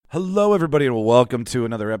Hello, everybody, and welcome to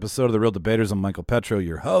another episode of The Real Debaters. I'm Michael Petro,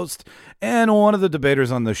 your host, and one of the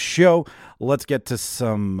debaters on the show. Let's get to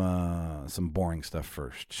some boring stuff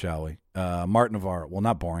first, shall we? Martin Navarro. Well,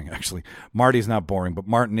 not boring, actually. Marty's not boring, but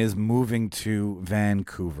Martin is moving to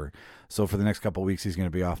Vancouver. So for the next couple of weeks, he's going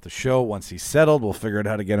to be off the show. Once he's settled, we'll figure out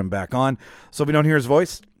how to get him back on. So if we don't hear his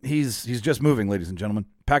voice, he's just moving, ladies and gentlemen.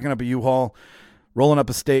 Packing up a U-Haul, rolling up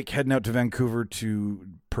a stake, heading out to Vancouver to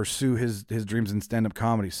pursue his dreams in stand-up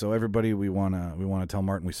comedy. So everybody, we want to tell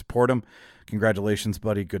Martin we support him. Congratulations,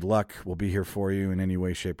 buddy. Good luck. We'll be here for you in any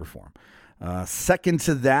way, shape, or form. Second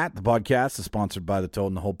to that, the podcast is sponsored by the Toad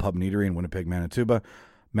and the Whole Pub and Eatery in Winnipeg, Manitoba.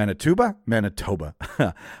 Manitoba.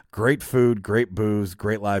 Great food, great booze,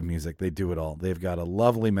 great live music. They do it all. They've got a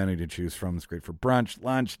lovely menu to choose from. It's great for brunch,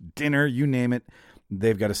 lunch, dinner, you name it.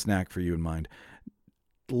 They've got a snack for you in mind.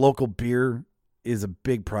 Local beer is a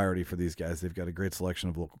big priority for these guys. They've got a great selection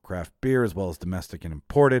of local craft beer as well as domestic and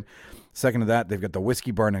imported. Second to that, they've got the whiskey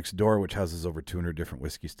bar next door, which houses over 200 different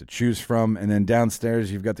whiskeys to choose from. And then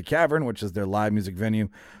downstairs, you've got the Cavern, which is their live music venue,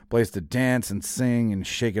 place to dance and sing and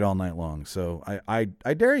shake it all night long. So I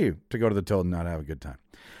dare you to go to the Toad and not have a good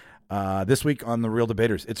time. This week on The Real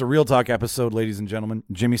Debaters, it's a Real Talk episode, ladies and gentlemen.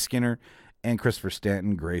 Jimmy Skinner and Christopher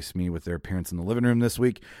Stanton grace me with their appearance in the living room this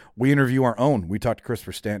week. We interview our own. We talked to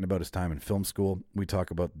Christopher Stanton about his time in film school. We talk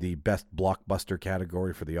about the best blockbuster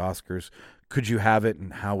category for the Oscars. Could you have it,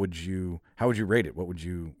 and how would you rate it? What would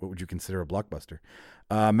you consider a blockbuster?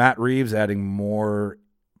 Matt Reeves adding more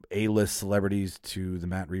A-list celebrities to the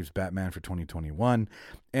Matt Reeves Batman for 2021,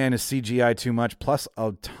 and is CGI too much? Plus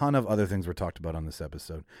a ton of other things were talked about on this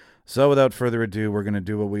episode. So without further ado, we're going to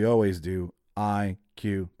do what we always do.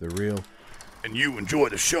 IQ the Real. And you enjoy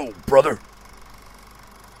the show, brother.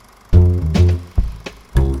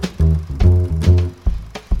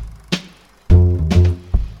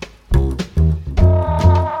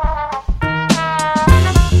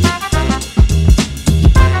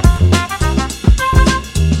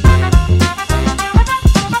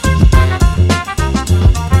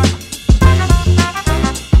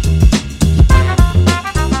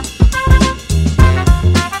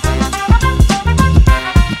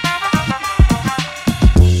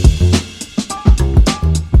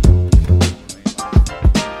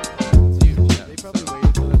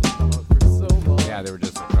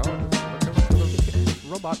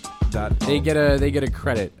 They get a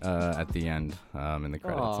credit at the end in the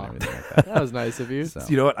credits and everything like that. That was nice of you. So.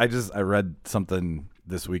 You know what? I read something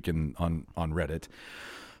this week on Reddit,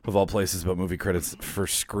 of all places, about movie credits for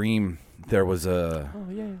Scream. There was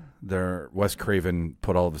Wes Craven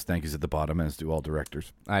put all of his thank yous at the bottom, as do all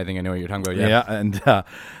directors. I think I know what you're talking about. Yeah, and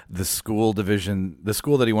the school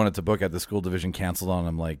that he wanted to book at, the school division canceled on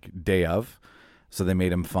him like day of. So they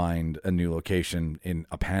made him find a new location in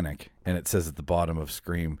a panic, and it says at the bottom of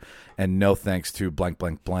Scream, and no thanks to blank,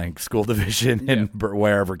 blank, blank school division in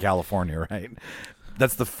wherever, California, right?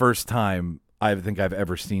 That's the first time I think I've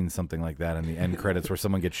ever seen something like that in the end credits where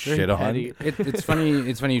someone gets shit on. It's funny.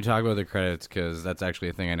 It's funny you talk about the credits, because that's actually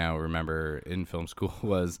a thing I now remember in film school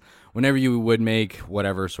was whenever you would make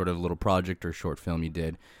whatever sort of little project or short film you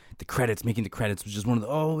did, making the credits was just one of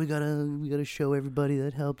the, we gotta show everybody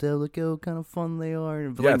that helped out. Look how kind of fun they are.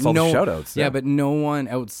 But it's all the shout outs. Yeah, but no one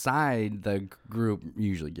outside the group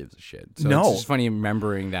usually gives a shit. So it's just funny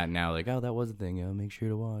remembering that now. Like, that was a thing. Make sure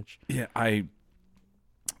to watch. Yeah,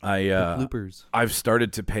 bloopers. I've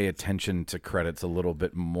started to pay attention to credits a little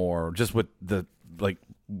bit more, just with the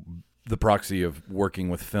proxy of working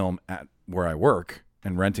with film at where I work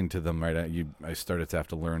and renting to them, right? I started to have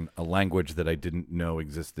to learn a language that I didn't know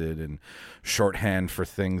existed, and shorthand for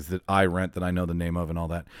things that I rent that I know the name of and all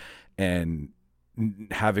that. And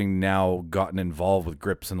having now gotten involved with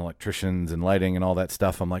grips and electricians and lighting and all that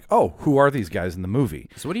stuff, I'm like, who are these guys in the movie?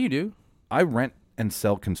 So what do you do? I rent and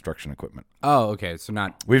sell construction equipment. Oh, okay. So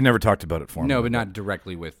we've never talked about it formally. No, but not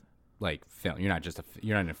directly with like film. You're not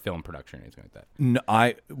in a film production or anything like that.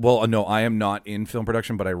 No, I am not in film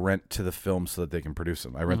production, but I rent to the film so that they can produce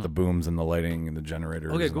them. I rent the booms and the lighting and the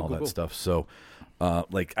generators and all that stuff. So,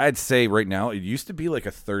 I'd say right now, it used to be like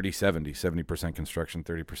a 70% construction,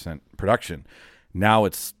 30% production. Now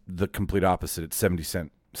it's the complete opposite. It's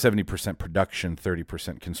 70% production,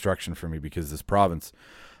 30% construction for me, because this province,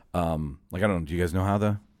 I don't know. Do you guys know how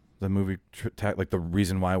the movie, the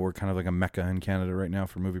reason why we're kind of like a mecca in Canada right now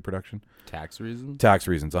for movie production? Tax reasons? Tax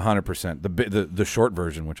reasons, 100%. The short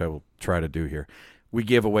version, which I will try to do here, we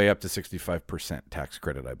gave away up to 65% tax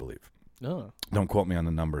credit, I believe. Oh. Don't quote me on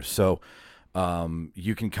the numbers. So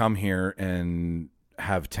you can come here and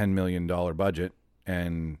have $10 million budget,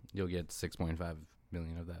 and you'll get $6.5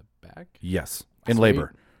 million of that back? Yes, in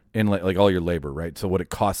labor. in like all your labor, right? So what it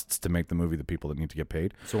costs to make the movie, the people that need to get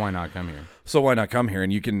paid. So why not come here?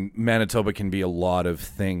 And Manitoba can be a lot of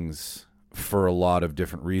things for a lot of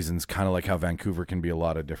different reasons, kind of like how Vancouver can be a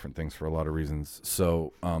lot of different things for a lot of reasons.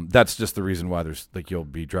 So that's just the reason why there's like, you'll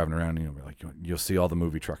be driving around and you'll see all the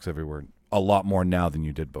movie trucks everywhere, a lot more now than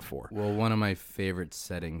you did before. Well, one of my favorite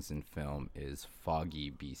settings in film is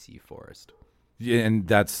foggy BC forest. Yeah, and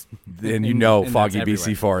foggy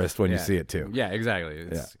BC forest when you see it too. Yeah, exactly.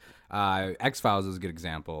 It's, X-Files is a good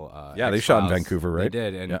example. They X-Files, shot in Vancouver, right? They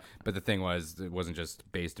did, but the thing was, it wasn't just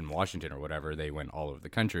based in Washington or whatever. They went all over the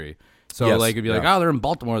country. So it'd be like, oh, they're in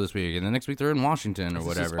Baltimore this week, and the next week they're in Washington or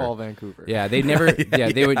whatever. It's all Vancouver. Yeah, they never.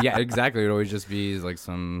 They would. Yeah, exactly. It would always just be like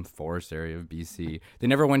some forest area of BC. They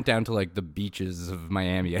never went down to like the beaches of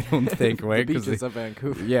Miami. I don't think. Right? The beaches of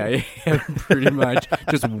Vancouver. Yeah, pretty much.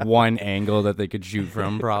 Just one angle that they could shoot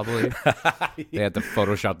from, probably. They had to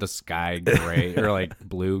Photoshop the sky gray or like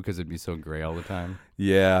blue because it'd be so gray all the time.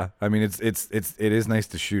 Yeah, I mean it is nice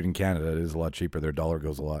to shoot in Canada. It is a lot cheaper. Their dollar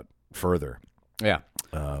goes a lot further. Yeah.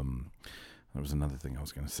 There was another thing I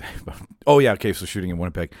was going to say about. Oh yeah, okay. So shooting in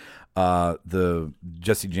Winnipeg, the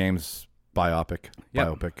Jesse James biopic,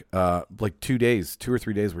 like 2 or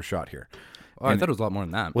 3 days were shot here. Oh, I thought it was a lot more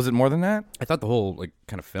than that. Was it more than that? I thought the whole like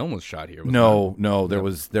kind of film was shot here. No. There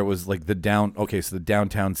was like the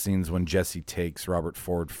downtown scenes when Jesse takes Robert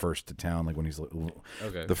Ford first to town, like when he's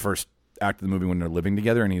the first act of the movie when they're living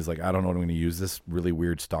together, and he's like, I don't know what I'm going to use this really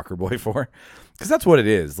weird stalker boy for, because that's what it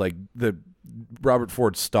is. Like the Robert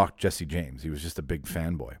Ford stalked Jesse James. He was just a big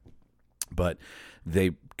fanboy, but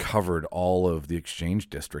they covered all of the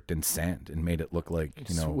Exchange District in sand and made it look like,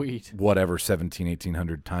 Sweet. Whatever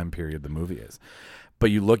 1800 time period the movie is.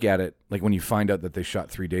 But you look at it, like when you find out that they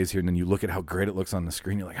shot 3 days here, and then you look at how great it looks on the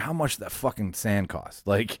screen, you're like, how much did that fucking sand cost?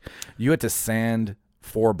 Like, you had to sand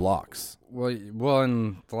 4 blocks. Well,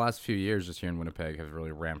 in the last few years, just here in Winnipeg, have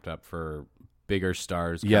really ramped up for bigger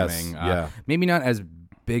stars coming. Maybe not as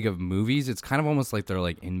big of movies. It's kind of almost like they're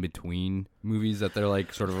like in between movies that they're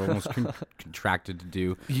like sort of almost contracted to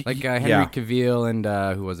do. Like Henry Cavill and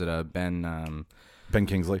who was it? Ben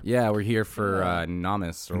Kingsley. Yeah, we're here for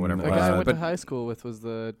Namas or whatever. The guy I went to high school with was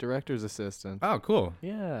the director's assistant. Oh, cool.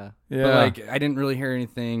 Yeah. But like, I didn't really hear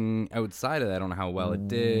anything outside of that. I don't know how well it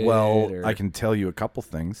did. Well, I can tell you a couple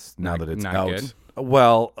things now that it's not out. Good.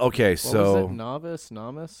 What was it?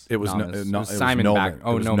 Novice? It was Simon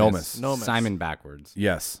Nomis. Simon backwards.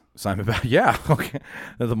 Yes, Simon back. Yeah, okay.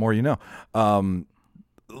 The more you know.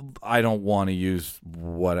 I don't want to use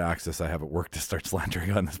what access I have at work to start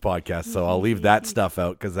slandering on this podcast, so I'll leave that stuff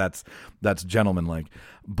out because that's gentlemanlike.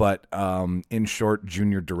 But in short,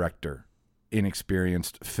 junior director,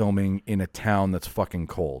 inexperienced, filming in a town that's fucking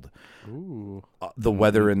cold. Ooh. The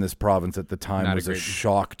weather in this province at the time was a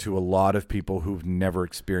shock to a lot of people who've never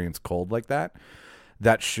experienced cold like that.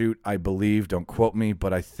 That shoot, I believe, don't quote me,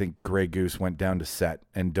 but I think Grey Goose went down to set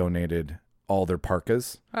and donated all their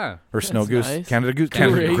parkas or Snow Goose, nice. Canada Goose,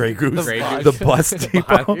 Grey Goose, the the bus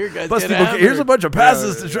depot. Here's a bunch of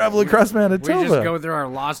passes to travel across Manitoba. We just go through our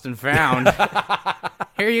lost and found.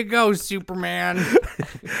 Here you go, Superman.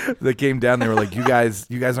 They came down. They were like, you guys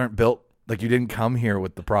aren't built, like you didn't come here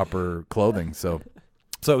with the proper clothing. So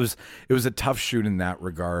it was a tough shoot in that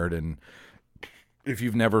regard. And if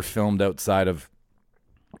you've never filmed outside of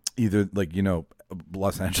either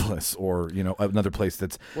Los Angeles or another place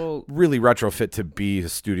that's really retrofit to be a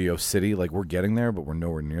studio city, like we're getting there, but we're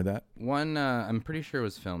nowhere near that. One I'm pretty sure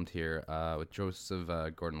was filmed here with Joseph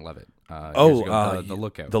Gordon-Levitt. The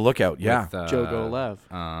Lookout. The Lookout, yeah. With, Jogo Lev.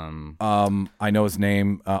 I know his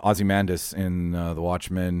name, Ozymandias in The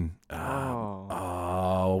Watchmen.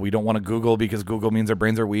 We don't want to Google because Google means our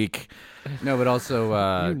brains are weak. No, but also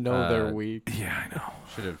they're weak. Yeah, I know.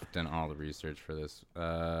 Should have done all the research for this.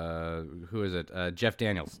 Who is it? Jeff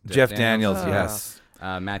Daniels. Jeff Daniels, yes.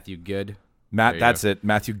 Matthew Good. That's it.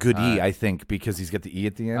 Matthew Goody, I think, because he's got the E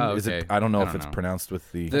at the end. Oh, okay. Is it? I don't know if it's pronounced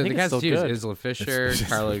with the. The cast is Isla Fisher,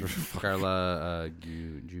 Carla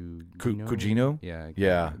Cugino.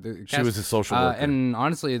 Yeah. She was a social worker. And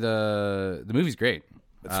honestly, the movie's great.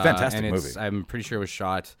 It's a fantastic movie. I'm pretty sure it was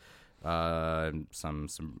shot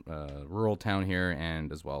some rural town here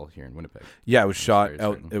and as well here in Winnipeg. Yeah, it was shot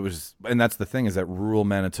out. It was, and that's the thing is that rural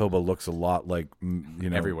Manitoba looks a lot like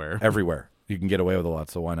everywhere. You can get away with a lot,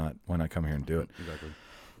 so why not come here and do it? Exactly.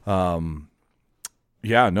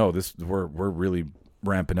 We're really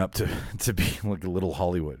ramping up to be like a little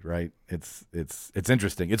Hollywood, right? It's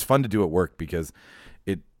interesting. It's fun to do at work because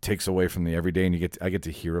it takes away from the everyday, and I get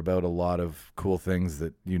to hear about a lot of cool things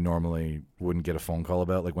that you normally wouldn't get a phone call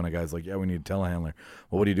about. Like when a guy's like, "Yeah, we need a telehandler."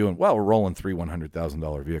 Well, what are you doing? Well, we're rolling 3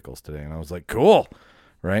 $100,000 vehicles today, and I was like, "Cool."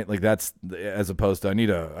 right? Like that's as opposed to I need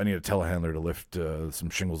a telehandler to lift some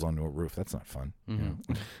shingles onto a roof. That's not fun. You know?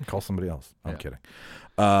 Call somebody else. I'm kidding.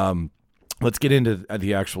 Let's get into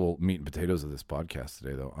the actual meat and potatoes of this podcast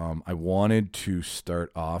today, though. I wanted to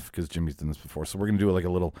start off because Jimmy's done this before, so we're gonna do like a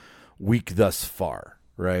little week thus far,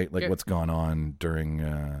 right? Like what's gone on during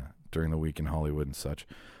the week in Hollywood and such.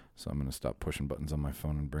 So I'm gonna stop pushing buttons on my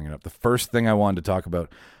phone and bring it up. The first thing I wanted to talk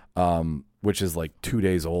about, which is like 2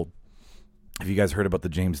 days old. Have you guys heard about the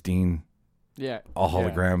James Dean? All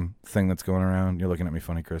hologram thing that's going around. You're looking at me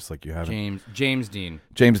funny, Chris, like you haven't. James Dean.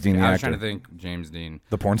 James Dean, the I was actor. trying to think James Dean.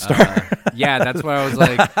 The porn star? Yeah, that's why I was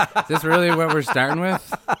like, is this really what we're starting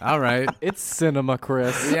with? All right. It's cinema,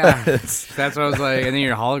 Chris. Yeah. That's what I was like. And then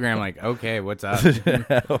your hologram, like, okay, what's up?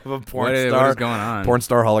 Of a porn What star. is going on? Porn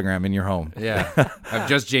star hologram in your home. Yeah. Of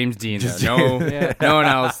just James Dean. No one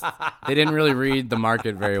else. They didn't really read the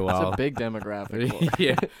market very well. It's a big demographic.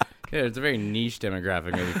 Yeah. Yeah, it's a very niche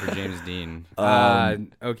demographic maybe for James Dean.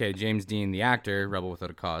 Okay, James Dean, the actor, Rebel Without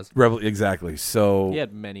a Cause. Rebel, exactly. So He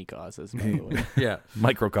had many causes, by the way. Yeah.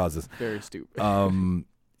 micro causes. Very stupid.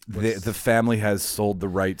 The family has sold the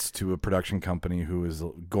rights to a production company who is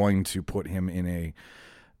going to put him in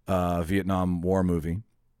a Vietnam War movie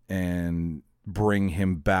and bring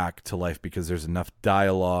him back to life because there's enough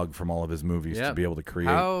dialogue from all of his movies to be able to create.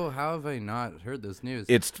 How have I not heard this news?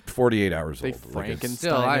 It's 48 hours They old. Frankenstein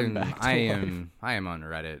Still, him back to I life. am on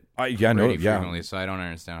Reddit. No, Frequently, so I don't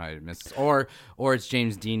understand how I missed this. Or it's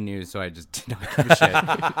James Dean news, so I just did not give a shit.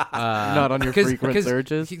 Not on your frequent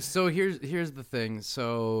searches. So here's the thing.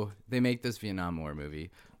 So they make this Vietnam War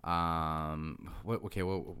movie. When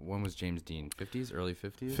was James Dean? 50s, early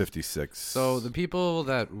 50s? 56. So the people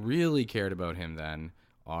that really cared about him then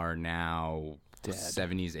are now Dead.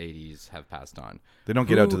 70s, 80s have passed on. They don't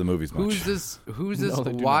get out to the movies much. Who's this? No,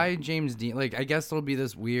 they do Why James Dean? Like, I guess there'll be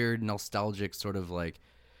this weird nostalgic sort of like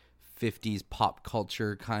 50s pop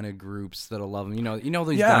culture kind of groups that'll love him. You know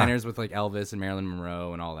these diners with like Elvis and Marilyn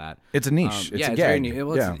Monroe and all that. It's a niche. It's a very gag.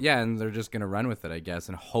 neat. And they're just gonna run with it, I guess,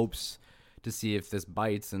 in hopes to see if this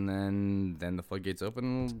bites, and then the floodgates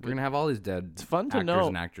open. We're gonna have all these dead. It's fun to actors know.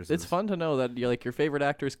 and actresses. It's fun to know that your favorite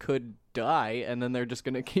actors could die, and then they're just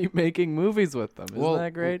gonna keep making movies with them. Isn't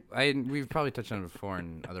that great? We've probably touched on it before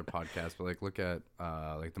in other podcasts, but like look at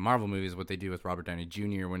like the Marvel movies, what they do with Robert Downey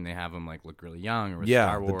Jr. when they have him like look really young, or with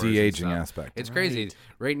Star Wars, the de-aging and stuff. aspect. It's crazy.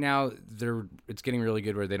 Right now, it's getting really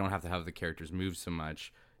good where they don't have to have the characters move so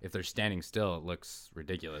much. If they're standing still, it looks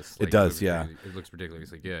ridiculous. It does, yeah. It looks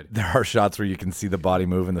ridiculously good. There are shots where you can see the body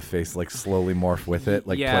move and the face like slowly morph with it,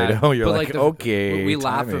 like Yeah, Play-Doh. You're but, like, the- okay. We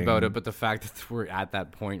laugh timing. about it, but the fact that we're at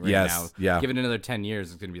that point right Yes, now, yeah. give it another 10 years,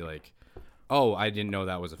 it's going to be like, oh, I didn't know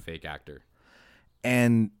that was a fake actor.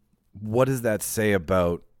 And what does that say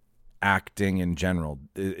about acting in general?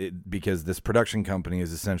 Because this production company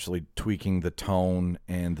is essentially tweaking the tone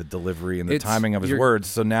and the delivery and the timing of his words.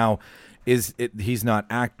 So now he's not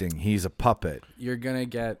acting, he's a puppet. You're gonna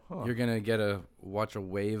get watch a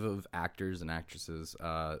wave of actors and actresses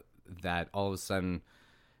that all of a sudden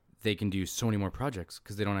they can do so many more projects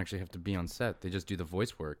because they don't actually have to be on set. They just do the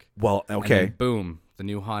voice work. Well, And okay. then boom, the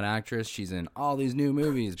new hot actress. She's in all these new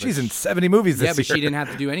movies. but She's in 70 movies this yeah, but year. she didn't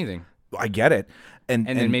have to do anything. I get it. And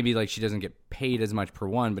And then maybe like she doesn't get paid as much per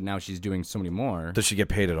one, but now she's doing so many more. does she get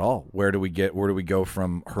paid at all? Where do we go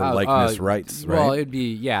from her likeness rights, right? Well, it'd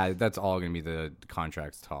be that's all gonna be the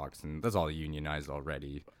contracts talks, and that's all unionized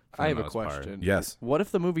already. for I the have a most part. question. Yes. What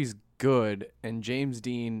if the movie's good and James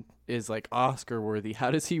Dean is like Oscar worthy?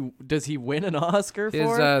 How does he win an Oscar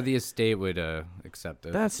for it? The estate would accept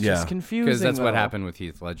it. That's Yeah. just confusing. because that's what though. happened with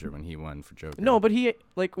Heath Ledger when he won for Joker. No, but he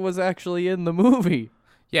like was actually in the movie.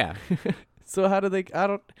 yeah. So how do they? I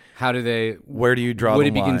don't. How do they? Where do you draw Would the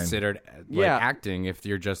it be line? considered Yeah. acting if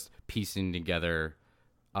you're just piecing together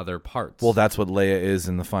other parts? Well, that's what Leia is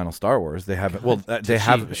in the final Star Wars. They haven't. Well, they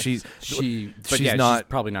have. She's she's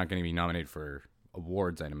probably not going to be nominated for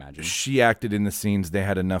awards, I'd imagine. She acted in the scenes. They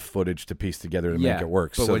had enough footage to piece together to make it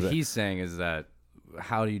work. But so what that, he's saying is that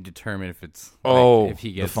how do you determine if it's if if he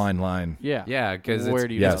the gets fine line. Yeah. Yeah, because Where it's,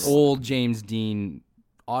 do you Yes. know? old James Dean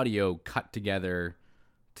audio cut together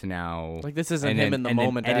to now. Like this isn't and him then- in the and then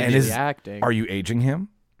moment edited. actually is- acting. Are you aging him?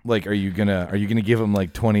 Like, are you gonna give him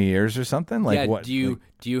like 20 years or something? Like, yeah, what? do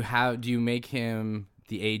you make him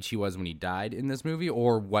the age he was when he died in this movie,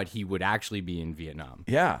 or what he would actually be in Vietnam?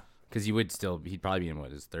 Yeah. Because he'd probably be in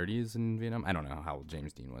his 30s in Vietnam. I don't know how old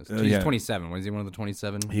James Dean was. yeah. He's 27. Was he one of the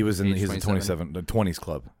 27? He's the 27, the 20s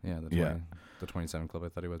club. Yeah, the 20, Yeah. the 27 club. I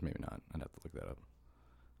thought he was. Maybe not. I'd have to look that up.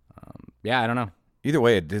 Yeah, I don't know. Either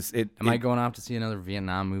way, it Am I going off to see another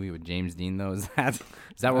Vietnam movie with James Dean though? Is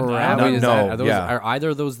that where we're at? Are either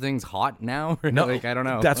of those things hot now? No, like, I don't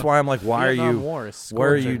know. That's why I'm like, why Vietnam are you? War is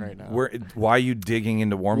Where are you? right now. Why are you digging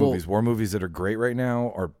into war movies? War movies that are great right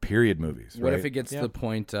now are period movies. What right? if it gets to the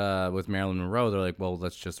point with Marilyn Monroe? They're like, well,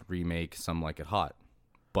 let's just remake Some Like It Hot,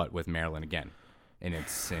 but with Marilyn again. And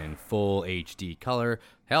it's in full HD color.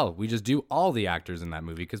 Hell, we just do all the actors in that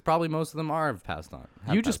movie because probably most of them have passed on.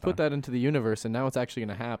 You just put that into the universe, and now it's actually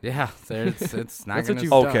going to happen. Yeah, it's not That's going what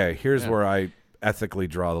you've to. Okay, here's where I ethically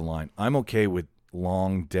draw the line. I'm okay with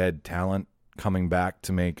long dead talent coming back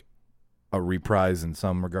to make a reprise in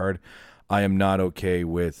some regard. I am not okay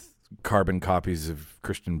with carbon copies of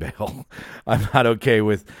Christian Bale. I'm not okay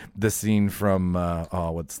with the scene from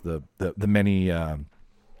what's the many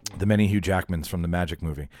Hugh Jackmans from the Magic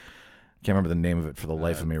movie. Can't remember the name of it for the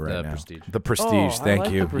life of me right now. Prestige. The Prestige. Oh, thank I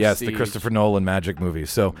like you. The Yes, the Prestige. Christopher Nolan Magic movie.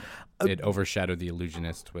 So It overshadowed The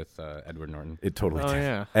Illusionist with Edward Norton. it totally Oh, did.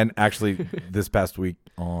 yeah. And actually, this past week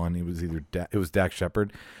it was Dak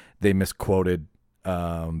Shepard. They misquoted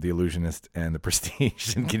The Illusionist and The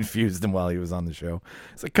Prestige and confused him while he was on the show.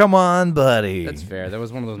 It's like, come on, buddy. That's fair. That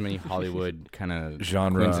was one of those many Hollywood kind of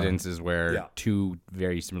Genre. coincidences where Yeah. two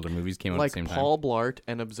very similar movies came out Like at the same Paul Blart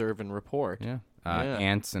and Observe and Report. time. Yeah.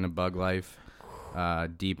 Ants in a Bug Life,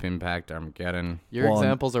 Deep Impact, Armageddon, Your Well,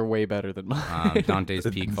 examples are way better than mine. Dante's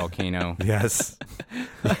Peak, Volcano. Yes.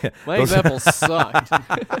 My examples sucked.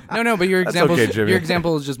 No, but your example, okay, Jimmy. your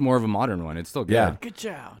example is just more of a modern one. It's still good. Yeah. Good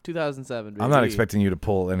job. 2007. Baby. I'm not expecting you to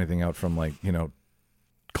pull anything out from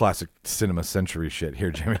classic cinema century shit here,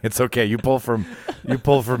 Jimmy. It's okay. You pull from your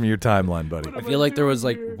timeline, buddy. I feel like there was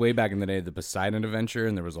way back in the day the Poseidon Adventure,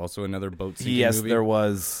 and there was also another boat sinking Yes, movie. there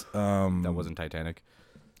was. That wasn't Titanic.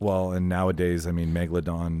 Well, and nowadays, I mean,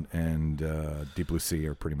 Megalodon and Deep Blue Sea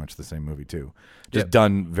are pretty much the same movie too. Just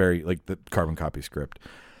done very like the carbon copy script.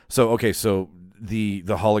 So okay, so the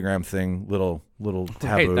hologram thing, little taboo.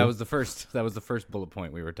 Hey, that was the first bullet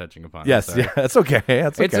point we were touching upon. yes, Sorry. yeah, that's okay.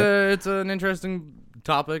 That's okay. It's an interesting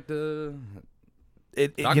topic to.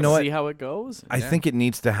 You know what? See how it goes. I think it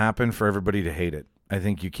needs to happen for everybody to hate it. I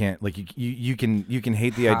think you can't you can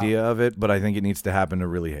hate the idea of it, but I think it needs to happen to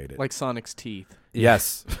really hate it. Like Sonic's teeth.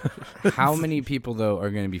 Yes. How many people though are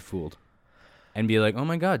going to be fooled and be like, "Oh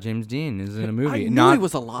my God, James Dean is in a movie." I knew he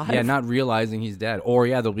was alive. Yeah, not realizing he's dead. Or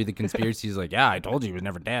there'll be the conspiracies like, "Yeah, I told you he was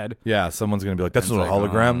never dead." Yeah, someone's gonna be like, "That's It's not a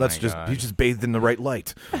like, hologram. oh That's my just God. he's just bathed in the right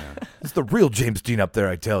light. It's the real James Dean up there,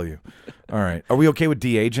 I tell you." All right, are we okay with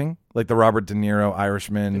de-aging, like the Robert De Niro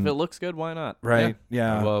Irishman? If it looks good, why not? Right?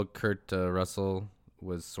 Yeah, Well, Kurt Russell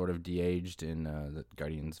was sort of de-aged in the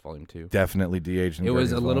Guardians Volume 2. definitely de-aged. in It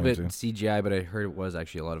was a Guardians little bit Volume 2. CGI, but I heard it was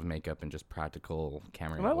actually a lot of makeup and just practical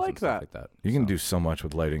camera And I angles like and stuff that. like that. You can So- do so much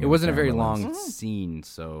with lighting. It and wasn't a very camera long lens. scene,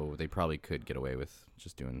 so they probably could get away with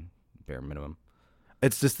just doing bare minimum.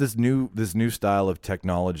 It's just this new style of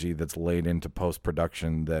technology that's laid into post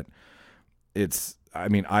production that it's. I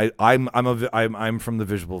mean, I'm from the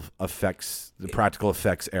visual effects, the practical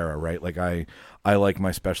effects era, right? Like I like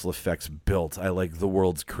my special effects built. I like the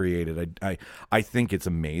worlds created. I think it's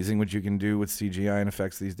amazing what you can do with CGI and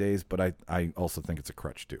effects these days, but I also think it's a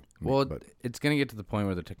crutch too. Well, But it's going to get to the point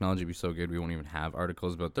where the technology will be so good we won't even have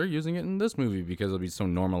articles about they're using it in this movie because it'll be so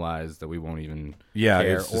normalized that we won't even yeah,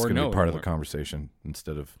 care it's just or going to know be part of the anymore. conversation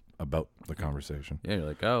instead of about the conversation. Yeah, you're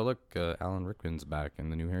like, oh, look, Alan Rickman's back in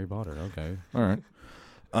the new Harry Potter. Okay. All right.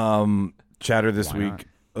 Chatter this Why week.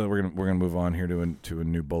 We're gonna move on here to a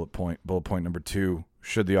new bullet point. Bullet point number 2: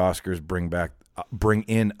 should the Oscars bring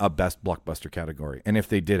in a best blockbuster category? And if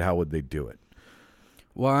they did, how would they do it?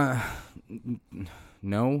 Well,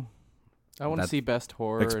 no. I want to That's- see best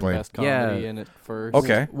horror Explain. and best comedy Yeah. in it first.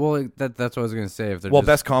 Okay. Well, that's what I was going to say. If they're Well, just,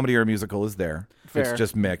 best comedy or musical is there. Fair. It's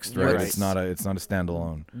just mixed, You're right? right. It's not a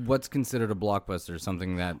standalone. what's considered a blockbuster?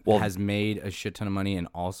 Something that Well- has made a shit ton of money and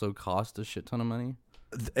also cost a shit ton of money?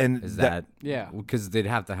 And Is that Yeah. because they'd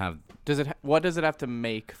have to have What does it have to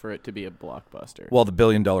make for it to be a blockbuster? well, the $1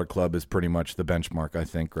 Billion Club is pretty much the benchmark, I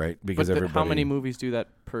think, right? Because but everybody. how many movies do that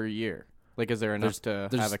per year? Like, is there enough to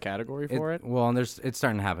there's- have a category for it? Well, and it's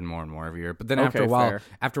starting to happen more and more every year. But then Okay, after a while,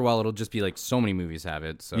 fair. it'll just be like so many movies have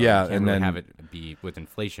it. So Yeah, you can't and really then- have it be with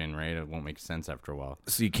inflation, right? It won't make sense after a while.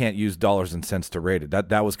 So you can't use dollars and cents to rate it.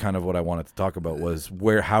 That was kind of what I wanted to talk about was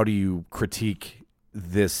how do you critique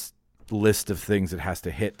this list of things it has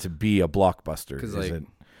to hit to be a blockbuster?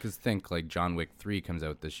 Because think like John Wick 3 comes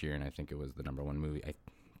out this year, and I think it was the number one movie.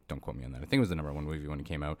 Don't quote me on that. I think it was the number one movie when it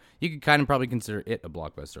came out. You could kind of probably consider it a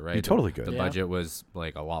blockbuster, right? You totally could. The Yeah. budget was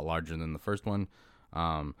like a lot larger than the first one.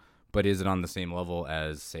 but is it on the same level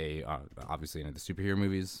as, say, obviously the superhero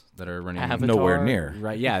movies that are running? Avatar. Nowhere near.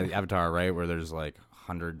 Right? Yeah, Avatar, right? Where there's like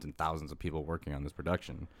hundreds and thousands of people working on this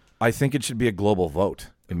production. I think it should be a global vote,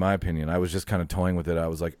 in my opinion. I was just kind of toying with it. I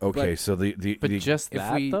was like, okay, so the just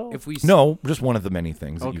that though. If we no, just one of the many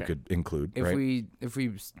things that you Okay. could include. if right? we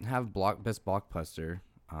have best blockbuster,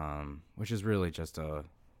 which is really just a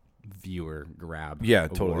viewer grab. Yeah,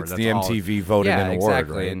 award. totally. It's That's the all- MTV voted Yeah, in award,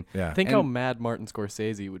 exactly. right? And- Yeah. Think and- how mad Martin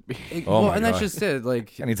Scorsese would be. Oh well, my and that's God. just it. Like,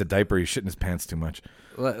 He needs a diaper. He's shitting his pants too much.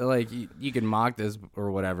 like you can mock this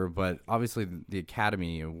or whatever, but obviously the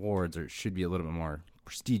Academy Awards should be a little bit more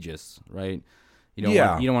prestigious, right? You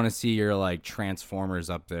don't want to see your like Transformers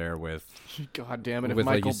up there with God damn it! If With,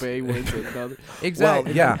 like, Michael you Bay wins it,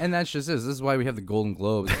 exactly. Well, yeah. and that's just this is why we have the Golden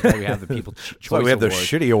Globes. That's why we have the People Choice That's why we have the Awards.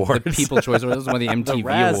 shitty awards. The People Choice Awards. This is one of the MTV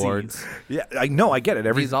Razzies. Awards. Yeah, I know. I get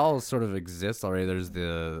it. These all sort of exist already. There's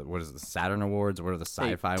the Saturn Awards. What are the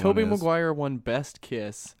sci-fi Tobey one is? Maguire won Best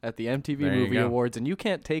Kiss at the MTV There you Movie go. Awards, and you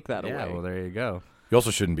can't take that Yeah, away. well, there you go. You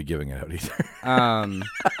also shouldn't be giving it out either.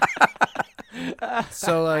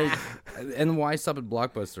 So like, and why stop at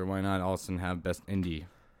Blockbuster? Why not also have Best Indie?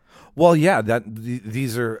 Well, yeah,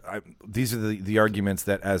 these are the arguments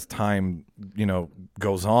that as time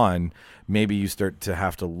goes on, maybe you start to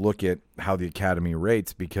have to look at how the Academy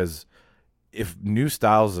rates, because if new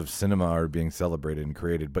styles of cinema are being celebrated and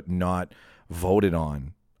created but not voted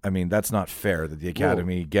on, I mean, that's not fair that the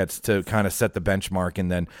Academy gets to kind of set the benchmark,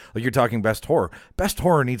 and then like you're talking best horror. Best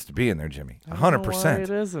horror needs to be in there, Jimmy. I don't know why 100%. it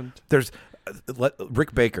isn't. There's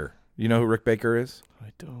Rick Baker. You know who Rick Baker is? I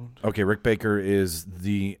don't. Okay, Rick Baker is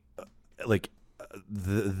the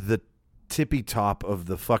tippy top of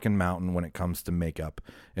the fucking mountain when it comes to makeup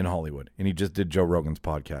in Hollywood, and he just did Joe Rogan's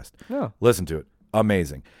podcast. No. Listen to it,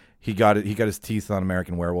 amazing. He got his teeth on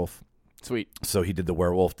American Werewolf, Sweet. so he did the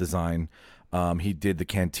werewolf design. He did the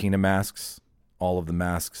Cantina masks, all of the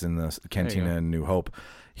masks in the Cantina and New Hope.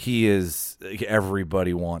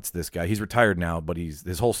 Everybody wants this guy. He's retired now, but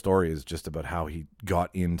his whole story is just about how he got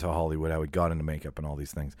into Hollywood, how he got into makeup and all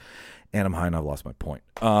these things. And I'm high and I've lost my point.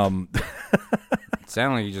 It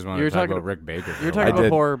sounded like you just wanted You're to talk talking- about Rick Baker. You're for a talking while. about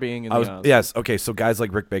horror being in the Oscars. Yes, okay, so guys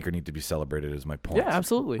like Rick Baker need to be celebrated is my point. Yeah,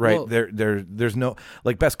 absolutely. Right, Well, there's no,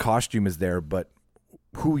 like, best costume is there, but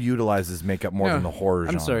who utilizes makeup more No, than the horror I'm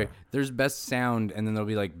genre? sorry. There's best sound, and then there'll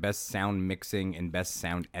be like best sound mixing and best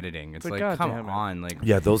sound editing. It's But like, God come damn it. on, like.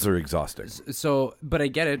 Yeah, those are exhausting. So, but I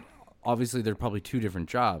get it. Obviously, they're probably two different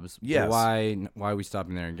jobs. but Yes. Why are we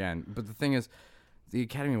stopping there again? But the thing is, the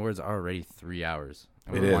Academy Awards are already 3 hours.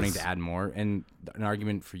 And It we're is. wanting to add more. And an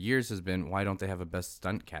argument for years has been, why don't they have a best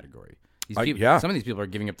stunt category? These people, yeah. Some of these people are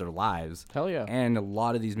giving up their lives. Hell yeah. And a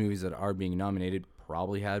lot of these movies that are being nominated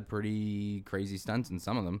probably had pretty crazy stunts in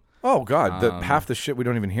some of them. Oh God, half the shit we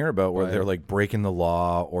don't even hear about, where Right. they're like breaking the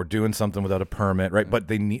law or doing something without a permit, right? But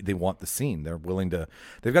they want the scene. They're willing to.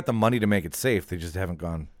 They've got the money to make it safe. They just haven't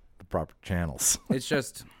gone the proper channels.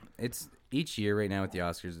 It's each year right now with the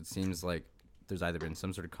Oscars, it seems like there's either been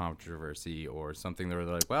some sort of controversy or something that they're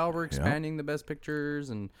like, well, we're expanding the best pictures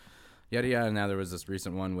and yada yada. And now there was this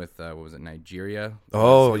recent one with what was it, Nigeria?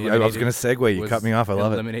 Oh, Was yeah, I was going to segue. You was cut me off. I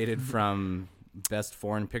love it. Eliminated from best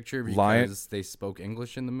foreign picture because Lion- they spoke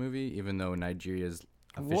English in the movie, even though Nigeria's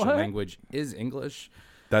official What? language is English.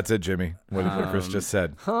 That's it, Jimmy. What Chris just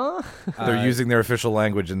said. Huh? They're using their official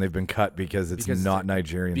language and they've been cut because it's not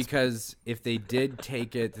Nigerian. Because if they did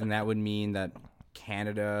take it, then that would mean that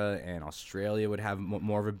Canada and Australia would have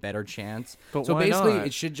more of a better chance. But so why basically, not?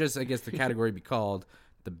 it should just, I guess, the category be called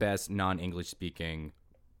the best non-English speaking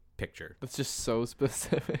picture. That's just so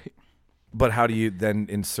specific. But how do you then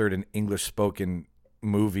insert an English spoken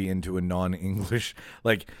movie into a non-English?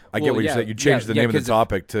 Like, I get Well, what you yeah, said. You changed the name of the 'cause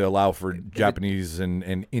topic to allow for Japanese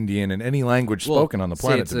and Indian and any language Well, spoken on the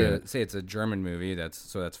planet to be in it. Say it's a German movie,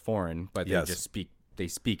 that's foreign, but Yes. they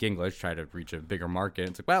speak English, try to reach a bigger market.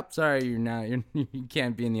 It's like, well, sorry, you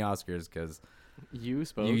can't be in the Oscars because You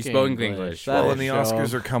spoke English. That Well, is and the show.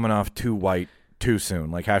 Oscars are coming off too white too soon.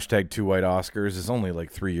 Like hashtag too white Oscars is only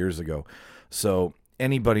like 3 years ago. So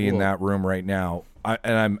anybody in that room right now,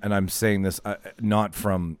 I'm saying this not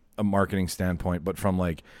from a marketing standpoint, but from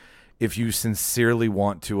like, if you sincerely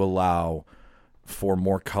want to allow for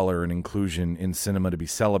more color and inclusion in cinema to be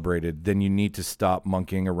celebrated, then you need to stop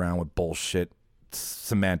monkeying around with bullshit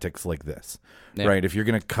semantics like this. Yeah. Right? If you're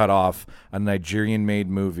going to cut off a Nigerian-made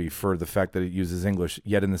movie for the fact that it uses English,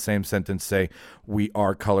 yet in the same sentence say we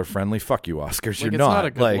are color friendly, fuck you, Oscars. Like, You're it's not. not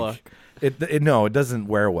a good like look. it doesn't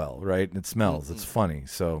wear well, right? It smells. It's funny.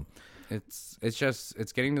 So it's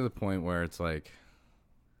getting to the point where it's like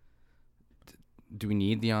do we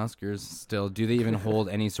need the Oscars still? Do they even hold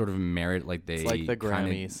any sort of merit? Like they, It's like the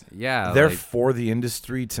Grammys. Yeah, They're like, for the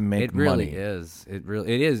industry to make it really money. is. It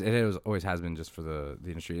is. It is, always has been just for the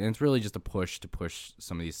industry, and it's really just a push to push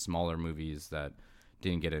some of these smaller movies that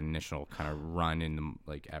didn't get an initial kind of run in the,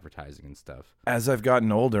 like advertising and stuff. As I've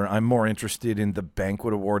gotten older, I'm more interested in the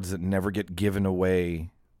banquet awards that never get given away.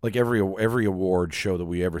 Like every award show that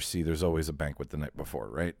we ever see, there's always a banquet the night before,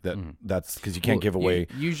 right? That's because you can't give away.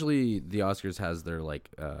 Usually, the Oscars has their like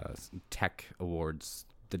tech awards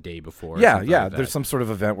the day before. Yeah. Like There's some sort of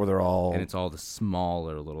event where they're all, and it's all the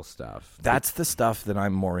smaller little stuff. That's the stuff that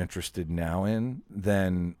I'm more interested now in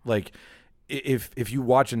than like. If you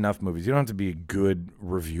watch enough movies, you don't have to be a good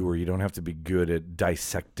reviewer. You don't have to be good at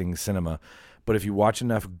dissecting cinema. But if you watch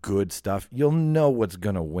enough good stuff, you'll know what's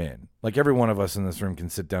going to win. Like every one of us in this room can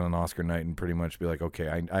sit down on Oscar night and pretty much be like,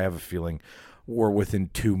 okay, I have a feeling we're within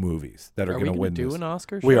 2 movies that are going to win do this. an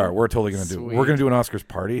Oscar show? We are. We're totally going to do it. Sweet. We're going to do an Oscars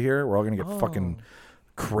party here. We're all going to get fucking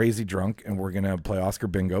crazy drunk, and we're going to play Oscar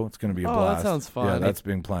bingo. It's going to be a blast. That sounds fun. Yeah, that's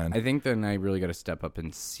being planned. I think then I really got to step up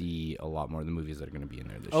and see a lot more of the movies that are going to be in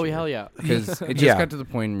there this year. Oh, hell yeah. Because it just got to the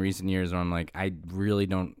point in recent years where I'm like, I really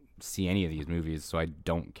don't see any of these movies, so I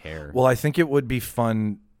don't care. Well, I think it would be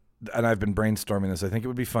fun, and I've been brainstorming this. I think it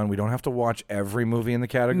would be fun. We don't have to watch every movie in the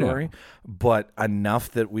category, but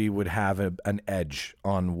enough that we would have an edge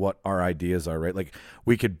on what our ideas are, right? Like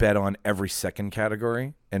we could bet on every second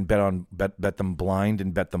category and bet them blind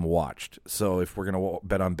and bet them watched. So if we're going to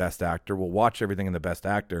bet on Best Actor, we'll watch everything in the Best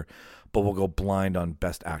Actor, but we'll go blind on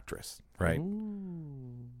Best Actress, right?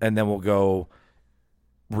 Ooh. And then we'll go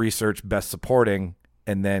research Best Supporting,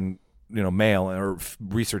 and then male, or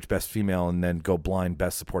research Best Female, and then go blind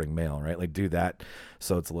Best Supporting Male, right? Like do that.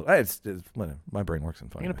 So it's a little. It's my brain works in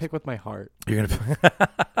fun. I'm gonna pick with my heart. You're gonna.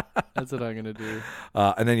 That's what I'm gonna do.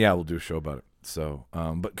 And then we'll do a show about it. So,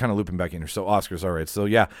 but kind of looping back in here. So Oscars, all right. So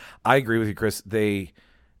I agree with you, Chris. It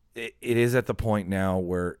is at the point now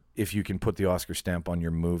where if you can put the Oscar stamp on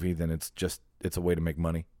your movie, then it's a way to make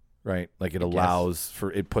money, right? Like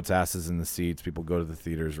it puts asses in the seats. People go to the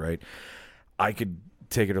theaters, right? I could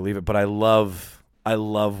take it or leave it, but I love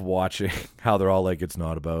watching how they're all like, it's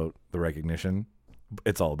not about the recognition.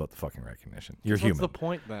 It's all about the fucking recognition. You're human. What's the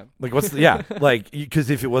point then? Like, because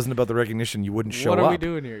if it wasn't about the recognition, you wouldn't show up. What are we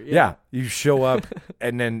doing here? Yeah, you show up,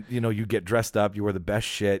 and then you get dressed up. You wear the best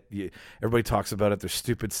shit. Everybody talks about it. There's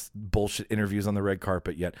stupid bullshit interviews on the red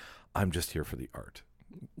carpet. Yet I'm just here for the art.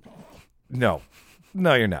 No,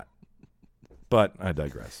 you're not. But I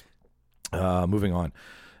digress. Moving on.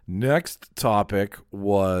 Next topic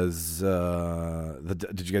was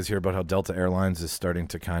did you guys hear about how Delta Airlines is starting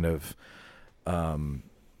to kind of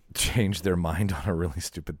change their mind on a really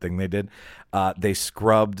stupid thing they did? They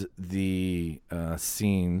scrubbed the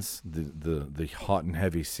scenes, the hot and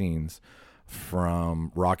heavy scenes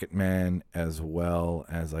from Rocket Man, as well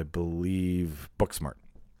as I believe Booksmart,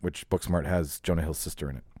 which Booksmart has Jonah Hill's sister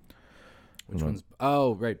in it. Which one's?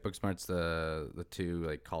 Oh, right. Booksmart's the two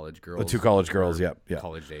like college girls. The two college girls, yeah.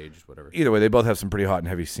 College age, whatever. Either way, they both have some pretty hot and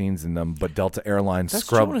heavy scenes in them. But Delta Airlines That's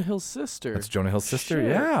scrubbed. Jonah Hill's sister. That's Jonah Hill's sister.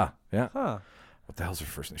 Shit. Yeah. Huh. What the hell's her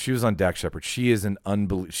first name? She was on Dak Shepard. She is an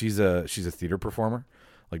She's a theater performer,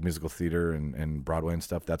 like musical theater and Broadway and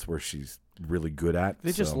stuff. That's where she's really good at.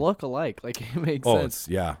 They just look alike. Like it makes sense.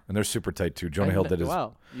 And they're super tight too. Jonah Hill did his.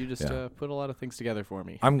 Wow, you just put a lot of things together for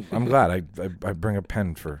me. I'm glad. I bring a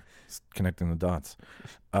pen for connecting the dots.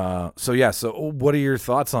 So what are your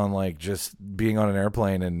thoughts on like just being on an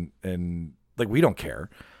airplane and like we don't care,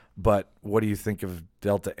 but what do you think of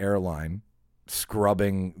Delta Airline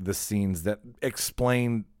scrubbing the scenes that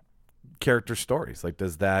explain character stories? Like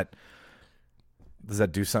does that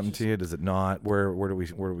do something to you? Does it not? Where do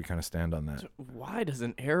we kind of stand on that? Why does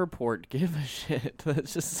an airport give a shit?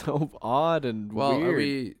 That's just so odd and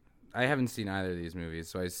weird. I haven't seen either of these movies,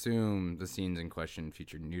 so I assume the scenes in question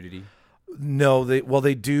feature nudity. No,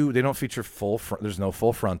 they do. They don't feature full. There's no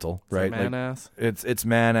full frontal, right? Man ass. It's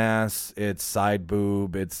man ass. It's side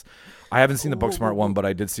boob. I haven't seen the Booksmart one, but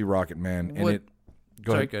I did see Rocket Man, and it.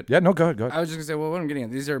 Go ahead. Good. Yeah, no, go ahead. I was just gonna say, what I'm getting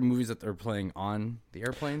at, these are movies that they're playing on the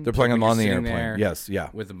airplane. They're playing them on the airplane. There Yes,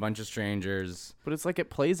 yeah. with a bunch of strangers. But it's like it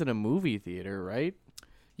plays in a movie theater, right?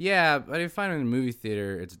 Yeah, but I find in a movie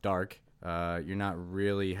theater it's dark. You're not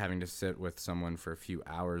really having to sit with someone for a few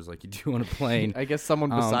hours like you do on a plane. I guess someone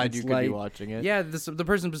beside you it's could be like- watching it. Yeah, the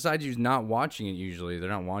person beside you is not watching it usually. They're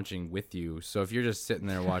not watching with you. So if you're just sitting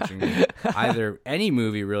there watching either any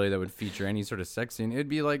movie really that would feature any sort of sex scene, it'd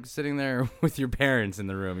be like sitting there with your parents in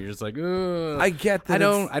the room. You're just like, ugh. I get that.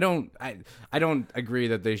 I don't agree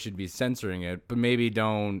that they should be censoring it, but maybe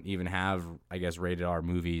don't even have, I guess, rated R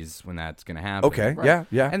movies when that's gonna happen. Okay,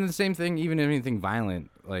 yeah. And the same thing, even anything violent,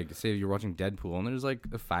 like say you're watching Deadpool and there's like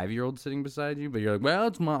a 5-year-old sitting beside you, but you're like,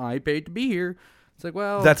 well, I paid to be here. It's like,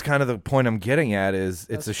 well, That's kind of the point I'm getting at is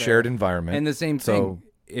it's a shared environment. and the same So- thing.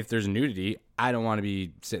 If there's nudity, I don't want to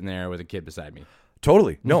be sitting there with a kid beside me.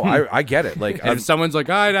 Totally. No, I get it. Like, And I'm if someone's like,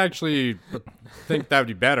 I'd actually think that would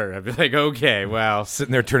be better, I'd be like, okay, well.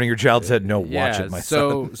 sitting there turning your child's head. No, watch Yeah, it, my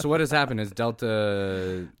son. so what has happened is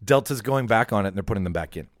Delta's going back on it and they're putting them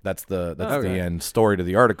back in. That's the Okay. end story to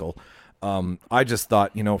the article. I just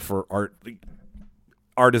thought, for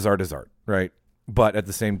art is art, right? But at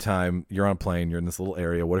the same time, you're on a plane, you're in this little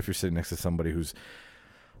area. What if you're sitting next to somebody who's,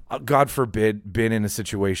 God forbid, been in a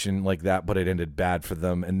situation like that, but it ended bad for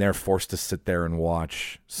them, and they're forced to sit there and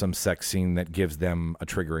watch some sex scene that gives them a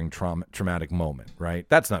triggering traumatic moment, right?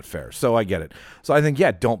 That's not fair. So I get it. So I think,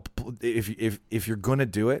 don't, if you're gonna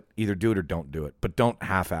do it, either do it or don't do it, but don't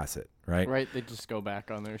half-ass it, right? Right, they just go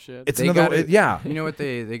back on their shit. It's They another, gotta- yeah. You know what,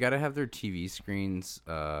 they got to have their TV screens.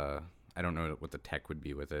 I don't know what the tech would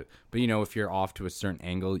be with it, but if you're off to a certain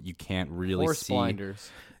angle, you can't really Horse see.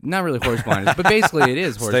 blinders. Not really horse blinders, but basically it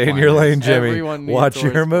is horse Stay in blinders. your lane, Jimmy. Everyone needs Watch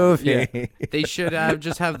your horse blinders. movie. They should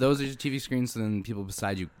just have those as your TV screens, so then people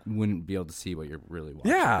beside you wouldn't be able to see what you're really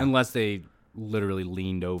watching. Yeah. Unless they literally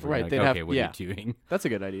leaned over. Right, Like, they'd okay, have- what yeah. are you doing? That's a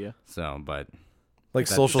good idea. So, but Like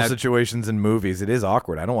That- social that- situations in movies, it is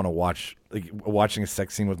awkward. I don't want to watch watching a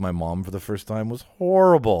sex scene with my mom for the first time was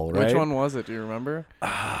horrible, right? Which one was it? Do you remember?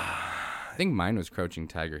 I think mine was Crouching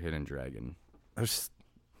Tiger, Hidden Dragon. There's-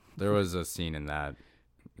 There was a scene in that.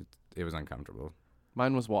 It was uncomfortable.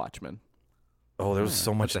 Mine was Watchmen. oh, there was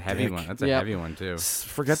so much That's a heavy dick. one. That's a Yep. heavy one too.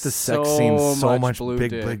 Forget the sex So scenes. So much much blue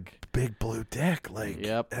big blue dick. Like,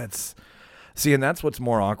 Yep. that's. See, and that's what's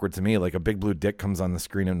more awkward to me. Like a big blue dick comes on the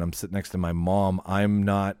screen, and I'm sitting next to my mom. I'm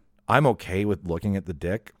okay with looking at the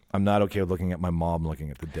dick. I'm not okay with looking at my mom looking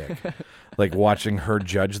at the dick. Like watching her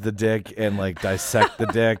judge the dick and like dissect the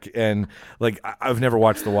dick. And like I've never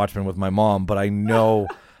watched The Watchmen with my mom, but I know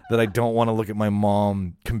that I don't want to look at my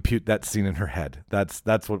mom compute that scene in her head. That's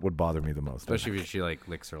what would bother me the most. Especially if she like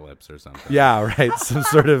licks her lips or something. Yeah, right. Some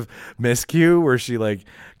sort of miscue where she like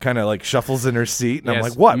kind of like shuffles in her seat, and I'm Yes,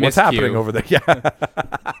 like, "What? What's miscue. happening over there?" Yeah.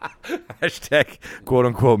 Hashtag quote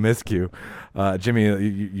unquote miscue. Jimmy,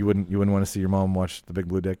 you wouldn't want to see your mom watch The Big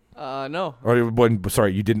Blue Dick, No. or you wouldn't,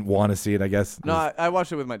 sorry, you didn't want to see it. I guess. No, I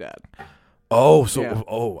watched it with my dad. Oh, so Yeah.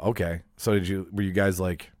 okay. So were you guys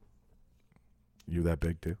like, you that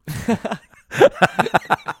big too?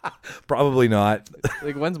 Probably not.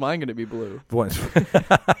 Like, when's mine going to be blue? Once.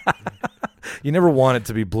 You never want it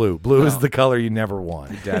to be blue. Blue is No. the color you never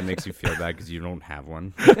want. Your dad makes you feel bad because you don't have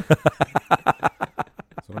one. That's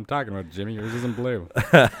what I'm talking about, Jimmy. Yours isn't blue.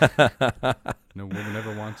 No woman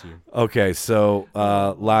ever wants you. Okay, so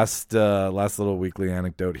last little weekly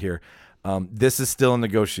anecdote here. This is still in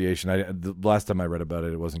negotiation. The last time I read about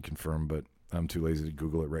it, it wasn't confirmed, but I'm too lazy to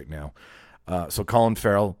Google it right now. So Colin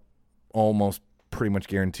Farrell, almost pretty much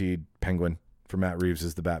guaranteed Penguin for Matt Reeves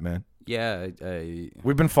is the Batman. Yeah,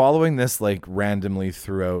 We've been following this like randomly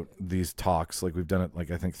throughout these talks. Like we've done it like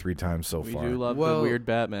I think 3 times so We far. do love the Well, weird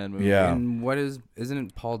Batman movie. Yeah. and isn't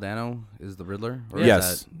it Paul Dano is the Riddler? Or is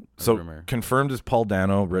Yes. that a So rumor? confirmed is Paul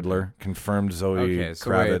Dano, Riddler. Confirmed Zoe Okay, so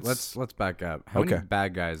Kravitz. wait, let's back up. How many Okay.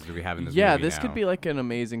 bad guys do we have in this Yeah, movie this now? could be like an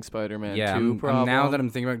Amazing Spider-Man 2 I'm problem. now that I'm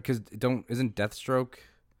thinking about it, because isn't Deathstroke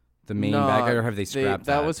the main bad guy, or have they scrapped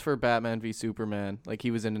that? That was for Batman v Superman. Like,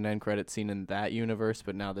 he was in an end credit scene in that universe,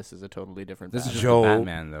 but now this is a totally different This is Batman. just Joe- the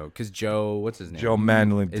Batman though, because Joe, what's his name? Joe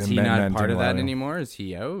Manley. Is he not part of that anymore? Is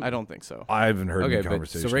he out? I don't think so. I haven't heard Okay, any but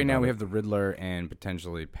conversation. so right now about we it. have the Riddler and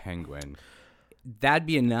potentially Penguin. That'd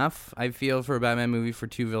be enough, I feel, for a Batman movie for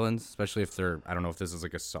 2 villains, especially if they're. I don't know if this is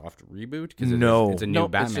like a soft reboot because No. it's a new No,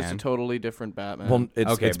 Batman. it's just a totally different Batman. Well, it's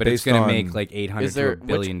okay, it's but it's based gonna on, make like $800 is there to $1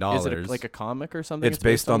 billion. Is it like a comic or something? It's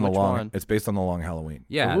based on the which long. one? It's based on the Long Halloween,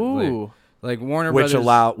 yeah, Ooh. like Warner which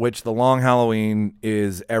Brothers. the Long Halloween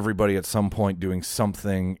is everybody at some point doing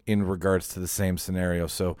something in regards to the same scenario.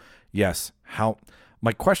 So yes,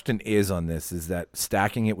 my question is on this is that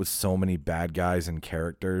stacking it with so many bad guys and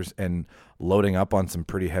characters and loading up on some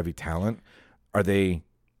pretty heavy talent,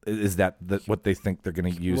 is that what they think they're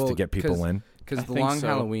going to use to get people in? Because I the think Long so.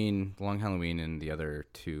 Halloween, and the other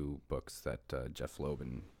 2 books that Jeff Loeb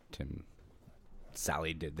and Tim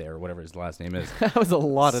Sally did there, or whatever his last name is. That was a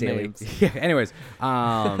lot of Sally. names. Yeah. Anyways,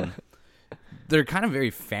 they're kind of very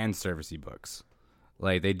fan servicey books.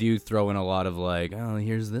 Like they do throw in a lot of like, oh,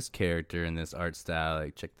 here's this character in this art style.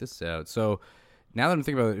 Like check this out. So now that I'm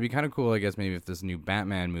thinking about it, it'd be kind of cool, I guess, maybe if this new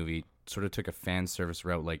Batman movie sort of took a fan service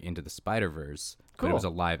route, like Into the Spider-Verse, but it was a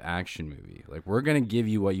live action movie. Like we're gonna give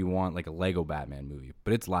you what you want, like a Lego Batman movie,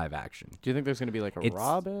 but it's live action. Do you think there's gonna be like a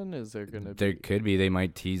Robin? Is there gonna be? There could be. They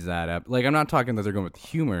might tease that up. Like I'm not talking that they're going with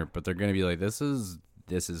humor, but they're gonna be like, this is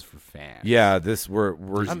for fans. Yeah, this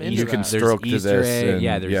you can stroke to Easter this.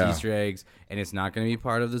 Egg, there's Easter eggs, and it's not going to be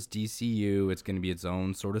part of this DCU. It's going to be its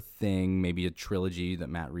own sort of thing, maybe a trilogy that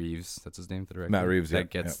Matt Reeves, that's his name, the director. Matt Reeves,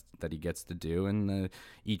 that he gets to do, and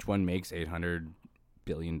each one makes $800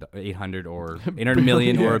 million or $1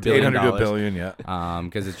 billion, $800 to $1 billion, yeah.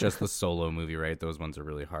 Because it's just the solo movie, right? Those ones are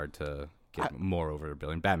really hard to get more over $1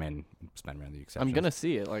 billion. Batman, Spider-Man, the exception. I'm gonna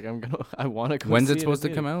see it. Like I want to. Go When's see it supposed to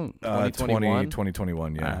come out?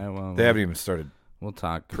 2021. Yeah, they haven't even started. We'll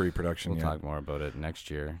talk pre-production. We'll talk more about it next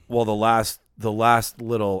year. Well, the last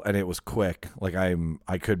little, and it was quick. Like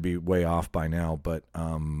I could be way off by now, but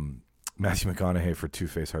Matthew McConaughey for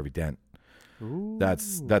Two-Face Harvey Dent. Ooh.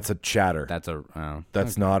 That's a chatter.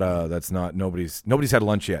 That's not nobody's had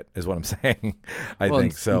lunch yet, is what I'm saying. I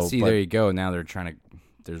think so. See, there you go. Now they're trying to.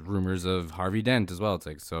 There's rumors of Harvey Dent as well. It's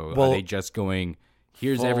like, so are they just going,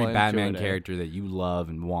 here's every Batman character that you love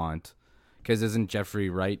and want? Because isn't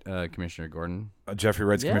Jeffrey Wright Commissioner Gordon? Jeffrey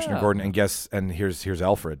Wright's Commissioner Gordon, and here's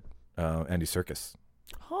Alfred, Andy Serkis.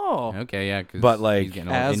 Oh, okay, yeah. But like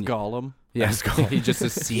as Gollum, he's just a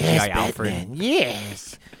CGI Alfred. Batman,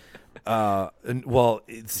 yes.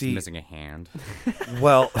 He's missing a hand.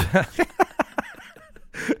 Well.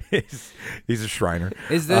 He's a Shriner.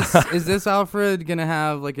 Is this Alfred gonna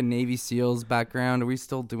have like a Navy SEALs background? Are we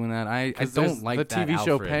still doing that? I don't like the that TV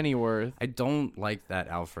show Alfred. Pennyworth. I don't like that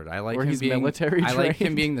Alfred. I like where him he's being military I like him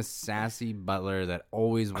trained. being the sassy butler that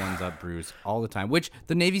always ones up Bruce all the time, which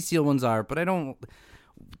the Navy SEAL ones are. But I don't.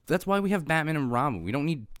 That's why we have Batman and Robin. We don't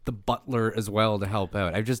need the butler as well to help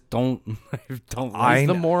out. I just don't. He's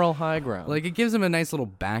the moral high ground. Like it gives him a nice little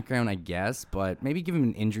background, I guess, but maybe give him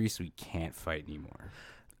an injury so he can't fight anymore.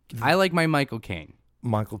 I like my Michael Caine.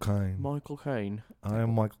 Michael Caine. I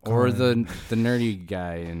am Michael Caine. Or the nerdy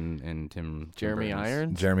guy in Tim Jeremy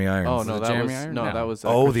Irons. Jeremy Irons. Oh no, that was Irons? no, No. that was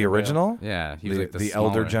the original. Yeah, he was like the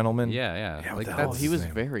elder gentleman. Yeah. Like that was he was his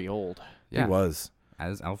name. very old. Yeah. He was,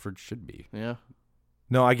 as Alfred should be. Yeah,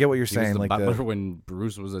 No, I get what you're He saying. was the Like butler when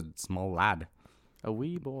Bruce was a small lad. a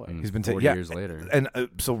wee boy. And he's been 40 years later. And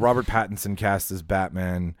so Robert Pattinson cast as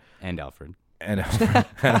Batman And Alfred. and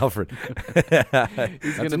Alfred.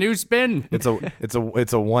 That's a new spin. It's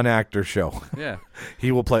a one actor show. Yeah.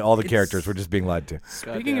 He will play all the characters. We're just being lied to.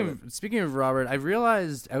 Speaking of Robert, I've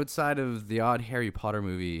realized outside of the odd Harry Potter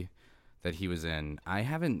movie that he was in, I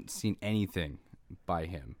haven't seen anything by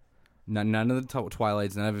him. None of the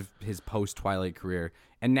Twilights, none of his post-Twilight career.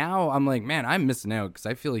 And now I'm like, man, I'm missing out because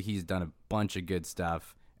I feel like he's done a bunch of good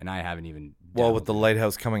stuff, and I haven't even. Well, with The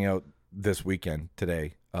Lighthouse coming out this weekend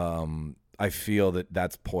today, I feel that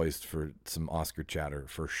that's poised for some Oscar chatter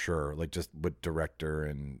for sure. Like just with director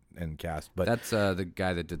and cast. But that's the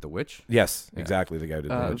guy that did The Witch. Yes, exactly. The guy who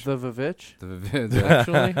did The Witch. The Vivitch.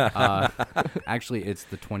 Actually, actually, it's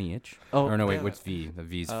the 20-itch. Oh, or no, wait, what's V? The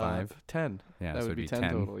V's 5. 10. Yeah, that so would it'd be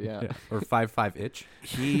 10 total. Yeah. Or 5.5-itch.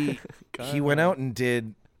 He went out and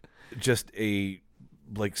did just a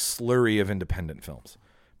like slurry of independent films.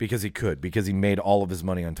 Because he made all of his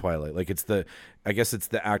money on Twilight. Like I guess it's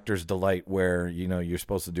the actor's delight where, you're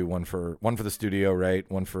supposed to do one for the studio, right?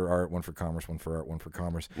 One for art, one for commerce, one for art, one for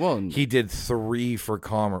commerce. Well, he did 3 for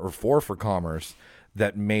commerce or 4 for commerce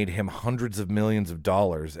that made him hundreds of millions of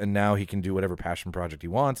dollars, and now he can do whatever passion project he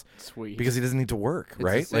wants. Sweet. Because he doesn't need to work,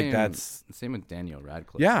 right? Like that's the same with Daniel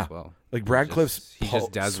Radcliffe yeah. as well. Like Radcliffe's he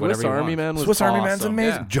just does Swiss whatever he Army wants. Man was Swiss Army Man's awesome.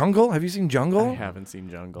 amazing. Yeah. Jungle, have you seen Jungle? I haven't seen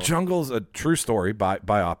Jungle. Jungle's a true story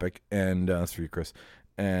biopic, and that's for you, Chris.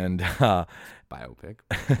 And Biopic.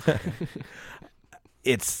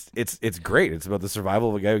 it's great. It's about the survival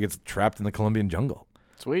of a guy who gets trapped in the Colombian jungle.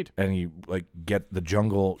 Sweet. And he the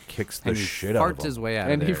jungle kicks the And he shit out of farts him. his way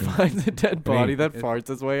out And of he there. finds a dead body that farts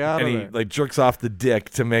his way out And of he it. like jerks off the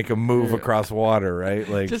dick to make a move across water, right?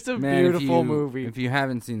 Like Just a Man, beautiful movie. If you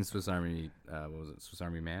haven't seen Swiss Army, what was it? Swiss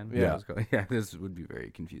Army Man? Yeah. Yeah, this would be a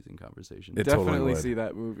very confusing conversation. It totally Definitely would. see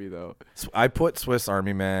that movie though. I put Swiss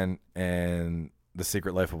Army Man and The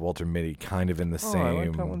Secret Life of Walter Mitty kind of in the same. I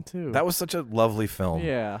like that one too. That was such a lovely film.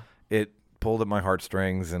 Yeah. It pulled at my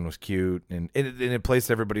heartstrings and was cute, and it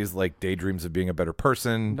placed everybody's like daydreams of being a better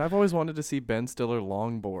person. And I've always wanted to see Ben Stiller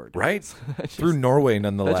longboard. Right? Through Norway,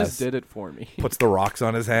 nonetheless. That just did it for me. Puts the rocks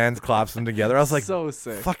on his hands, claps them together. I was like, so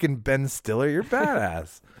sick. Fucking Ben Stiller, you're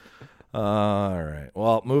badass. All right.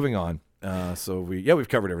 Well, moving on. So we've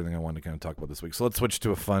covered everything I wanted to kind of talk about this week. So let's switch to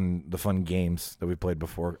the fun games that we played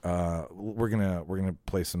before. We're gonna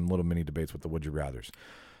play some little mini debates with the Would You Rathers.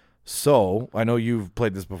 So I know you've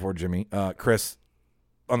played this before, Jimmy. Chris,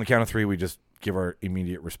 on the count of 3, we just give our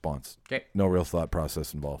immediate response. Okay. No real thought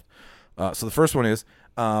process involved. So the first one is,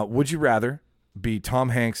 would you rather be Tom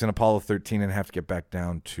Hanks in Apollo 13 and have to get back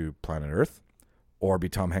down to planet Earth, or be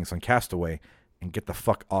Tom Hanks on Castaway and get the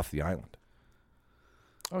fuck off the island?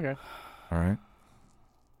 Okay. All right.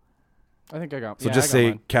 I think I got. So yeah, just I got say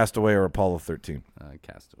mine. Castaway or Apollo 13.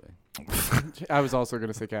 Castaway. I was also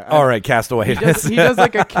gonna say cat. All right, Castaway. He does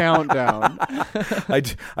like a countdown.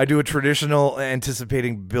 I do a traditional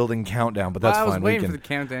anticipating building countdown, but that's I was fine. waiting for the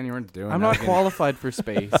countdown. You weren't doing. I'm that not again. qualified for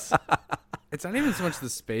space. It's not even so much the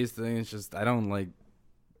space thing. It's just I don't like.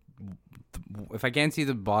 If I can't see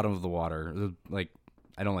the bottom of the water, like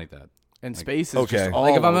I don't like that. And Like, space is okay. just all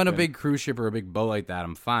Like if I'm on a open. big cruise ship or a big boat like that,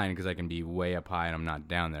 I'm fine because I can be way up high and I'm not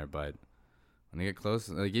down there. But when I get close,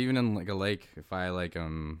 like even in like a lake, if I like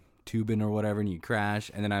tubing or whatever and you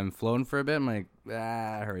crash and then I'm floating for a bit, I'm like,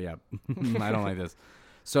 hurry up. I don't like this.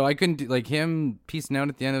 So I couldn't do, like him piecing out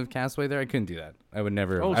at the end of Castaway there. I couldn't do that. I would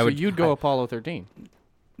never. Oh, I so would, you'd go Apollo 13?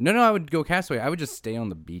 No, I would go Castaway. I would just stay on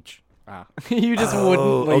the beach. Ah, you just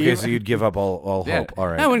wouldn't leave. Okay, so you'd give up all Yeah. hope. All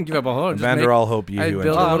right. I wouldn't give up all hope. Just Vander, all hope you. I'd and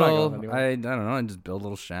build Oh, a I'm not little. going I don't know. I'd just build a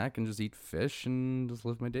little shack and just eat fish and just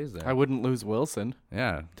live my days there. I wouldn't lose Wilson.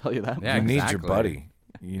 Yeah. Tell you that. Yeah, you need your exactly. buddy.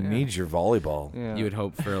 You need your volleyball. Yeah. You would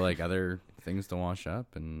hope for like other things to wash up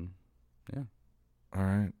and All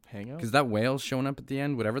right. hang out. because that whale showing up at the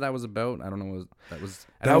end, whatever that was about, I don't know.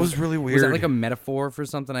 That was really Was weird. that like a metaphor for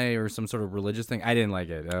something or some sort of religious thing? I didn't like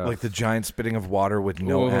it. like the giant spitting of water with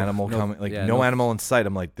no Oof, animal no- coming, like yeah, no no- animal in sight.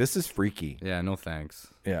 I'm like, this is freaky. Yeah, no thanks.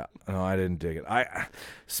 Yeah, no, I didn't dig it.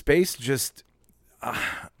 Space just,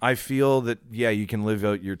 I feel that you can live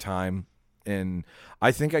out your time, and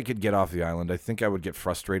I think I could get off the island. I think I would get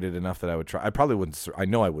frustrated enough that I would try. I probably wouldn't. I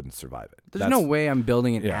know I wouldn't survive it. There's no way I'm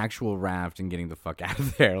building an yeah. actual raft and getting the fuck out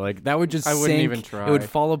of there. Like that would just I wouldn't sink. even try. It would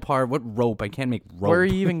fall apart. What rope? I can't make rope. Where are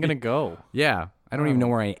you even gonna go? Yeah, I don't even Oh.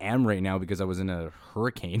 know where I am right now because I was in a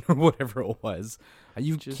hurricane or whatever it was.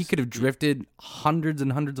 He could have drifted hundreds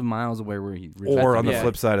and hundreds of miles away where he. Or on the Yeah.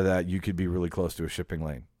 flip side of that, you could be really close to a shipping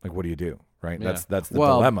lane. Like, what do you do? Right? Yeah. That's the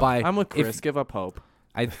well, dilemma. I'm with Chris. If, Give up hope.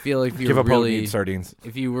 I feel if you Give were up hope, really eat sardines.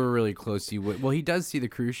 if you were really close, you would. Well, he does see the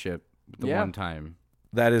cruise ship the Yeah. one time,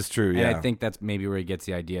 That is true. Yeah. and I think that's maybe where he gets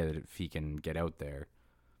the idea that if he can get out there,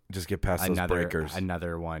 Just get past those breakers.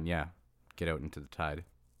 another one, get out into the tide.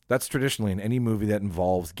 That's traditionally in any movie that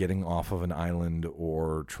involves getting off of an island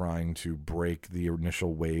or trying to break the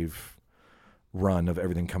initial wave run of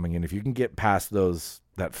everything coming in. If you can get past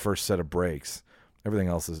that first set of breaks, everything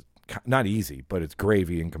else is not easy, but it's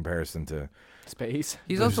gravy in comparison to Space.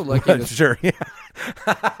 He's also lucky. that- sure. Yeah.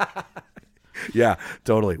 Yeah,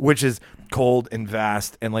 totally. Which is cold and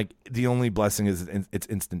vast, and like the only blessing is it's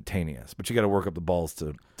instantaneous. But you got to work up the balls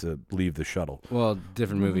to leave the shuttle. Well,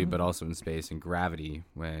 different movie, but also in space and Gravity.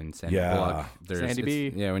 When Sandy Yeah. Bullock, Sandy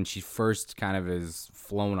B. Yeah, when she first kind of is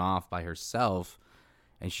flown off by herself,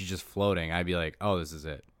 and she's just floating. I'd be like, oh, this is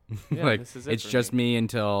it. Yeah, like this is it it's for just me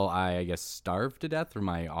until I guess starve to death or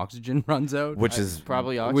my oxygen runs out. Which is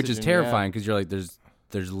Probably oxygen. which is yeah. terrifying because you're like, there's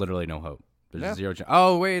literally no hope. There's Yeah. zero chance.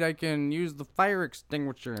 Oh wait, I can use the fire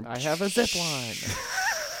extinguisher. I have a zip line.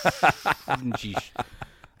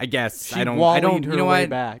 I guess She I don't. walleyed You her know way what?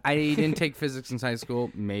 back. I didn't take physics in high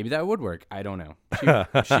school. Maybe that would work. I don't know.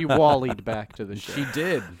 She walleyed back to the ship. She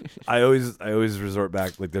did. I always resort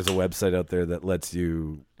back, like there's a website out there that lets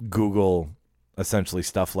you Google essentially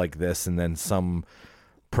stuff like this, and then some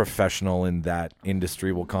professional in that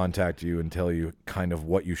industry will contact you and tell you kind of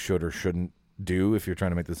what you should or shouldn't do if you're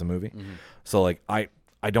trying to make this a movie. Mm-hmm. So like I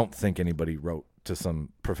don't think anybody wrote to some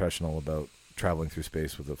professional about traveling through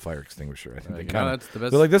space with a fire extinguisher. I think they kind of that's the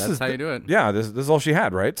best. they're like, this that's is how you do it. Yeah, this is all she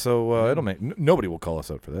had, right? So it'll make nobody will call us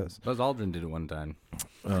out for this. Buzz Aldrin did it one time.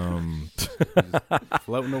 Just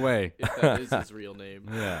floating away. That is his real name.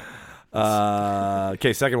 Yeah.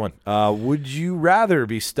 Okay, second one. Would you rather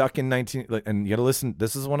be stuck in 19? And you got to listen.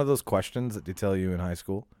 This is one of those questions that they tell you in high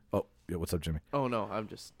school. Oh, yeah, what's up, Jimmy? Oh no, I'm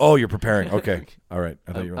just. Oh, you're preparing. Okay, all right.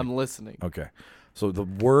 I thought you were. I'm listening. Okay, so the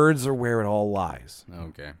words are where it all lies.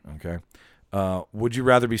 Okay. Okay. Would you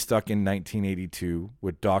rather be stuck in 1982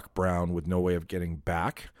 with Doc Brown with no way of getting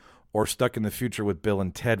back, or stuck in the future with Bill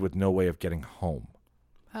and Ted with no way of getting home?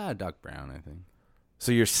 Doc Brown, I think.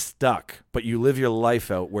 So you're stuck, but you live your life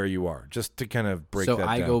out where you are, just to kind of break that down.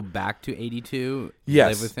 So I go back to 82,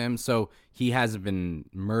 Yes. live with him. So he hasn't been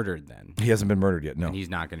murdered then. He hasn't been murdered yet, no. And he's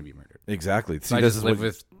not going to be murdered. Exactly. So I just live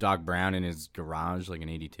with Doc Brown in his garage like in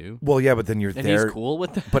 82. Well, yeah, but then you're And there. he's cool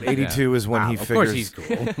with that. But 82 is when Wow, he of figures. course he's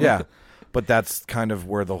cool. Yeah. But that's kind of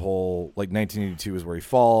where the whole, like 1982 is where he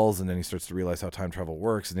falls, and then he starts to realize how time travel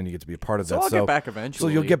works, and then you get to be a part of So that. I'll get back eventually.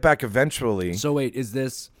 So you'll get back eventually. So wait, is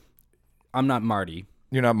this... I'm not Marty,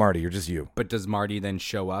 You're not Marty, you're just you. but does Marty then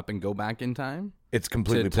show up and go back in time? It's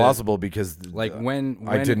completely To- plausible because Like when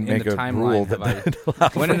I didn't in make the a timeline rule have that I,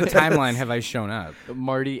 when in the timeline have I shown up?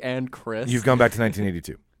 Marty and Chris. you've gone back to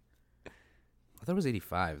 1982. I thought it was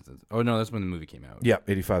 85. Oh no, that's when the movie came out. Yeah,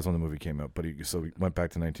 85 is when the movie came out, but so we went back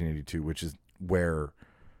to 1982, which is where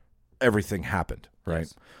everything happened, right?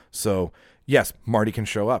 Yes. So, yes, Marty can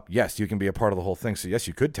show up. Yes, you can be a part of the whole thing. So, yes,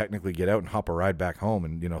 you could technically get out and hop a ride back home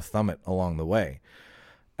and, thumb it along the way.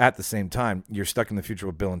 At the same time, you're stuck in the future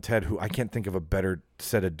with Bill and Ted, who I can't think of a better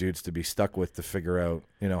set of dudes to be stuck with to figure out,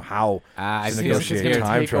 how I to see negotiate it's gonna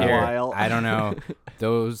time take a travel. while. I don't know.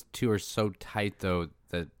 Those two are so tight though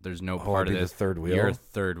that there's no part I'd of be the this. third wheel? You're a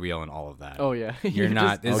third wheel in all of that. Oh yeah, You're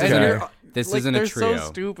not. This, Okay. isn't, you're- this like, isn't a they're trio. so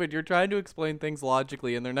stupid. You're trying to explain things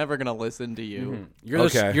logically, and they're never gonna listen to you. Mhm. You're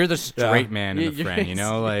Okay. the straight Yeah. man and the Yeah,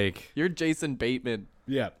 friend. Like You're Jason Bateman.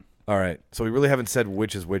 yeah. All right. So, we really haven't said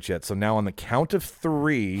which is which yet. So, now on the count of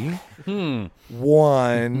 3, Hmm.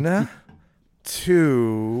 1,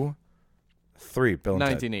 2, 3. Bill and Ted.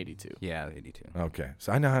 1982. Yeah, 82. Okay,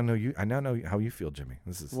 so I now know how you feel, Jimmy.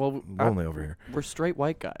 This is Well, lonely over here. We're straight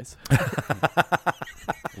white guys.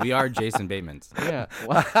 We are Jason Batemans. Yeah.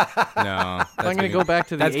 Well, No, I'm gonna go back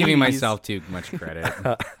to the That's giving 80s. myself too much credit.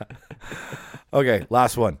 Okay,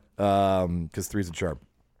 last one, because 3's a charm.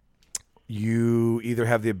 You either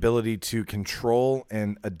have the ability to control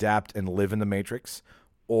and adapt and live in the Matrix,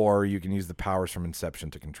 or you can use the powers from Inception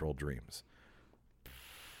to control dreams.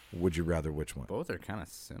 Would you rather which one? Both are kind of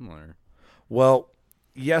similar. Well,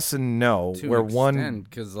 yes and no. To where an extent,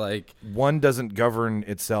 because one doesn't govern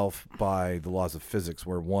itself by the laws of physics,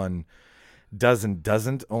 where one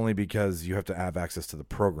doesn't only because you have to have access to the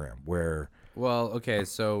program. Where well, okay,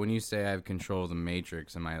 so when you say I have control of the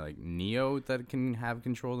Matrix, am I like Neo that can have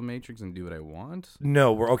control of the Matrix and do what I want?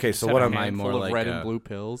 no, we're okay. So Set what a am I? handful more of like red a- and blue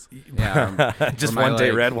pills. Yeah, Just am I one day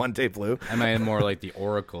like- red, one day blue. Am I more like the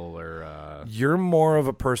Oracle or? You're more of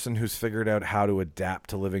a person who's figured out how to adapt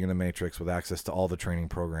to living in the Matrix with access to all the training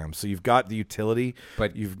programs. So you've got the utility,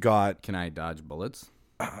 But you've got can I dodge bullets?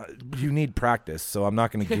 you need practice. So I'm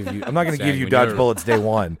not going to give you. I'm not going to give Saying you when dodge you're- bullets day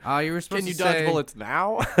one. Oh, you were supposed Can you to dodge say, bullets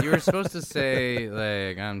now? You were supposed to say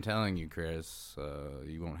like I'm telling you, Chris,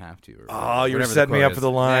 you won't have to. Or Oh, you were whatever the setting me quote up is. for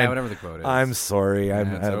the line. Yeah, whatever the quote is. I'm sorry. I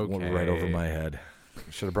That's went right over okay. my head.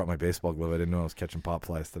 Should have brought my baseball glove. I didn't know I was catching pop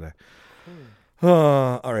flies today.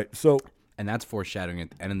 All right. So And that's foreshadowing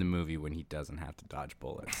at the end of the movie when he doesn't have to dodge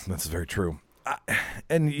bullets. that's very true.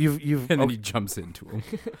 And you've And then he jumps into him.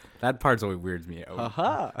 That part's what weirds me out.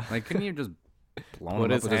 Aha. Like, couldn't you just blown Put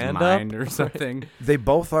him up his with his hand mind up? or something? They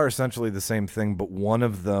both are essentially the same thing, but one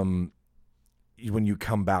of them, when you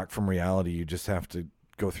come back from reality, you just have to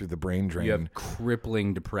go through the brain drain. You have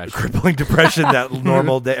crippling depression. Crippling depression that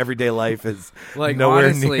normal everyday life is Like, nowhere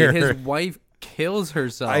honestly, near. his wife kills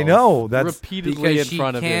herself. I know that's Repeatedly because in she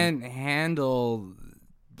front of him. can't handle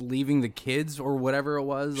leaving the kids or whatever it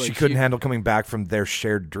was. Like she couldn't handle coming back from their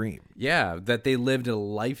shared dream. Yeah, that they lived a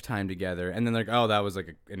lifetime together, and then like, oh, that was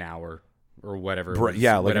like an hour or whatever. it Br- was,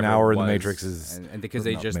 yeah, like an whatever it hour in the was. Matrix is- and because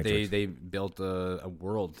they not just Matrix. they built a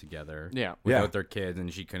world together. Yeah. without Yeah. their kids,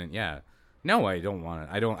 and she couldn't. Yeah, no, I don't want it.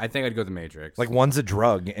 I think I'd go the Matrix. Like one's a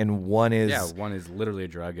drug and one is yeah, one is literally a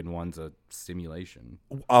drug and one's a simulation.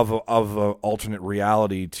 of a alternate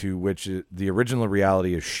reality to which the original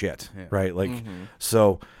reality is shit, Yeah. right? Like,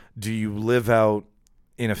 so do you live out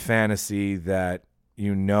in a fantasy that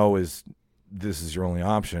this is your only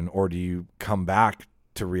option, or do you come back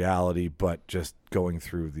to reality but just going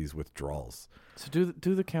through these withdrawals? So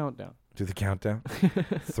do the countdown. Do the countdown.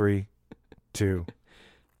 3, 2,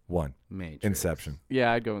 1. Matrix. Inception.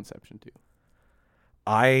 Yeah, I'd go Inception too.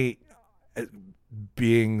 I,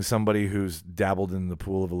 being somebody who's dabbled in the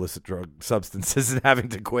pool of illicit drug substances and having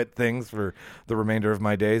to quit things for the remainder of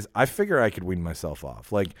my days, I figure I could wean myself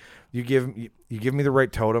off. Like you give me the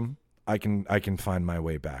right totem, I can find my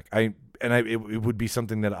way back. It would be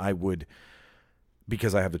something that I would,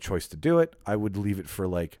 because I have the choice to do it, I would leave it for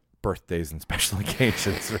like birthdays and special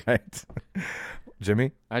occasions, right?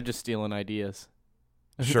 Jimmy? I'm just stealing ideas.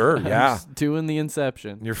 Sure, I'm yeah. just doing the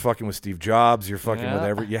Inception. You're fucking with Steve Jobs. You're fucking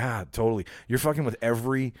with Yeah. yeah, totally. You're fucking with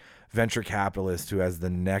every venture capitalist who has the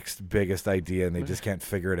next biggest idea and they just can't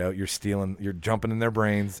figure it out. You're jumping in their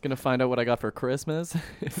brains. Gonna find out what I got for Christmas.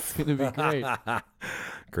 It's gonna be great.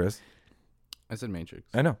 Chris? I said Matrix.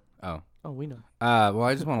 I know. Oh. Oh, we know. Well,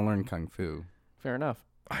 I just want to learn Kung Fu. Fair enough.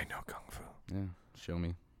 I know Kung Fu. Yeah. Show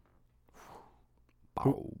me.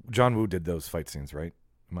 John Woo did those fight scenes, right?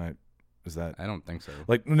 Is that I don't think so.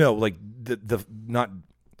 like no, like the not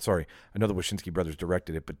sorry. I know the Wyszynski brothers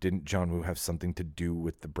directed it, but didn't John Woo have something to do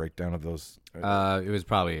with the breakdown of those? It was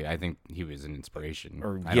probably. I think he was an inspiration.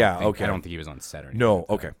 I don't think he was on set or anything. No. like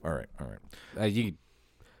that. Okay. All right.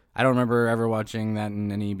 I don't remember ever watching that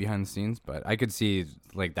in any behind the scenes, but I could see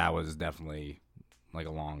like that was definitely like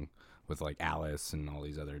along with like Alice and all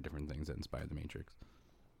these other different things that inspired the Matrix.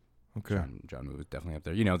 Okay. John Woo was definitely up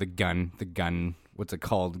there. You know, the gun. What's it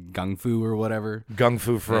called? Gung Fu or whatever. Gung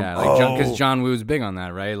Fu from because John Woo's big on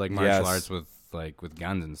that, right? Like martial Yes. arts with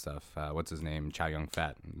guns and stuff. What's his name? Chow Yun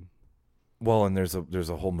Fat. Well, and there's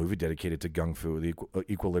a whole movie dedicated to Gung Fu, the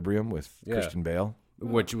Equilibrium with Christian Bale.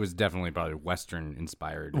 Which was definitely probably Western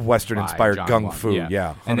inspired. Western-inspired by John Gung Woo. Fu,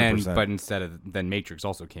 yeah, 100%. And then, instead of Matrix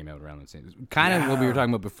also came out around the same. Kind of what we were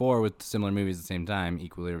talking about before with similar movies at the same time,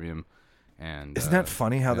 Equilibrium, and isn't that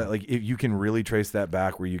funny how that like if you can really trace that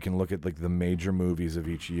back, where you can look at like the major movies of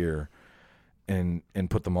each year, and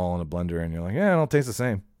put them all in a blender, and you're like, yeah, it all tastes the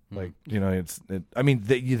same. Like I mean,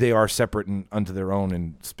 they are separate and unto their own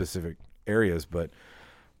in specific areas, but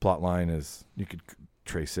plot line is you could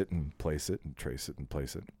trace it and place it and trace it and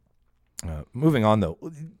place it. Moving on though,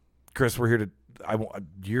 Chris, you're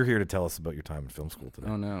here to tell us about your time in film school today.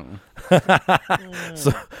 Oh no!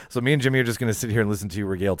 So me and Jimmy are just going to sit here and listen to you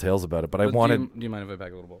regale tales about it. But I wanted. Do you mind if I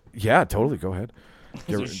pack a little bowl? Yeah, totally. Go ahead.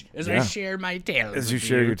 As I share my tales. As you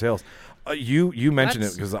share your tales, you mentioned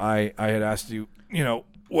it because I had asked you,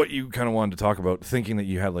 what you kind of wanted to talk about, thinking that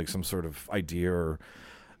you had like some sort of idea or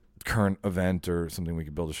current event or something we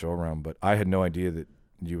could build a show around. But I had no idea that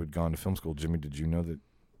you had gone to film school. Jimmy, did you know that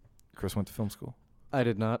Chris went to film school? I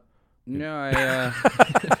did not. No, I.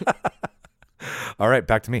 All right,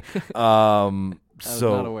 back to me. I was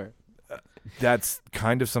not aware. That's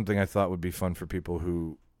kind of something I thought would be fun for people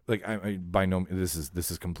who like. I by no this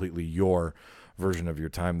is completely your version of your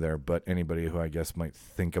time there, but anybody who I guess might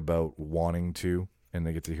think about wanting to, and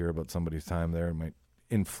they get to hear about somebody's time there, it might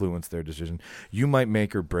influence their decision. You might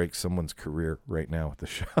make or break someone's career right now with the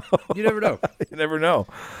show. You never know. You never know.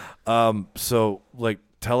 So like.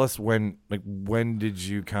 Tell us when did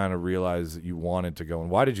you kind of realize that you wanted to go,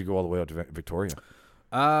 and why did you go all the way out to Victoria?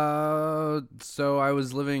 So I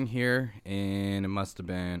was living here, and it must have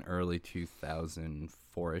been early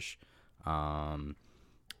 2004-ish,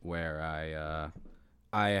 where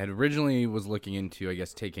I had originally was looking into, I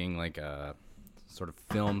guess, taking like a sort of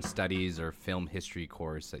film studies or film history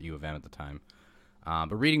course at U of M at the time,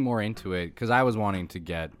 but reading more into it because I was wanting to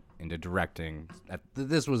get into directing.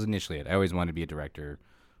 This was initially it. I always wanted to be a director.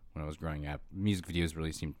 When I was growing up, music videos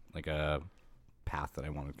really seemed like a path that I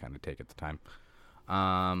wanted to kind of take at the time.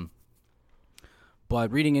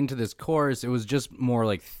 But reading into this course, it was just more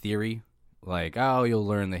like theory, like, oh, you'll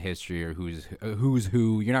learn the history or who's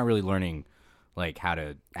who. You're not really learning like how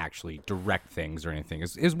to actually direct things or anything.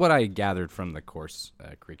 Is what I gathered from the course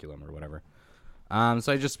curriculum or whatever.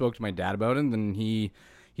 So I just spoke to my dad about it, and then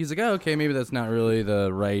he's like, oh, okay, maybe that's not really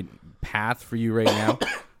the right path for you right now.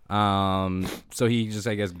 So he just,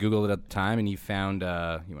 I guess, Googled it at the time, and he found, you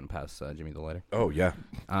want to pass Jimmy the lighter? Oh, yeah.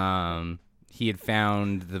 He had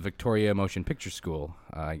found the Victoria Motion Picture School,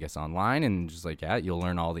 I guess, online, and just like, yeah, you'll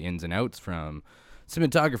learn all the ins and outs from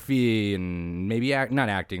cinematography and maybe not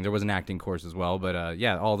acting. There was an acting course as well, but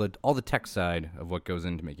yeah, all the tech side of what goes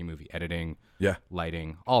into making a movie, editing,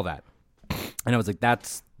 lighting, all that. And I was like,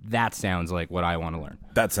 that sounds like what I want to learn.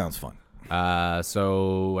 That sounds fun.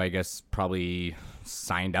 So I guess probably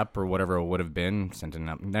signed up or whatever it would have been, sent it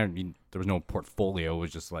up. There was no portfolio. It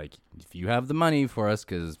was just like, if you have the money for us,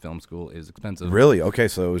 because film school is expensive. Really? Okay,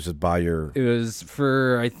 so it was just buy your... It was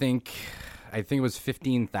for, I think it was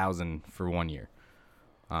 $15,000 for 1 year.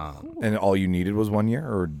 And all you needed was 1 year,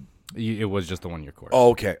 or... It was just a 1 year course.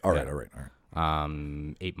 Oh, okay. All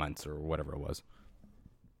right. 8 months or whatever it was.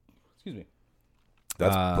 Excuse me.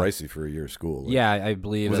 That's pricey for a year of school. Yeah, I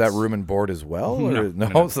believe. Was that room and board as well?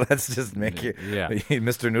 No. So that's just make you Yeah.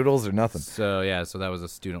 Mr. Noodles or nothing. So that was a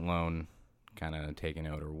student loan kind of taken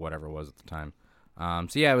out or whatever it was at the time.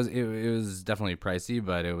 So yeah, it was definitely pricey,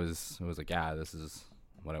 but it was like, yeah, this is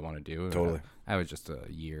what I want to do. Totally. I was just a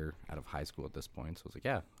year out of high school at this point, so I was like,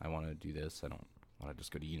 yeah, I want to do this. I don't want to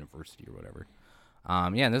just go to university or whatever.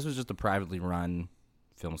 Yeah, and this was just a privately run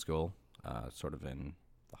film school, sort of in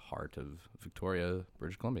the heart of Victoria,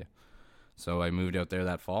 British Columbia. So I moved out there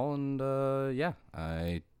that fall, and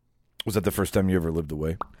I. Was that the first time you ever lived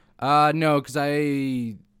away? No, because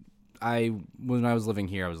I when I was living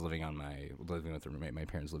here, I was living with a roommate. My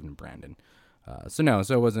parents lived in Brandon, so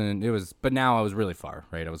it wasn't. It was, but now I was really far.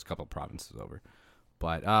 Right, I was a couple provinces over,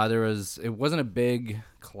 but it wasn't a big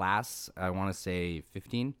class. I want to say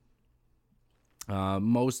 15.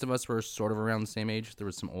 Most of us were sort of around the same age. There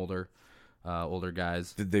was some older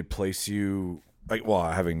guys. Did they place you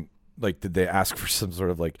did they ask for some sort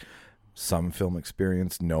of some film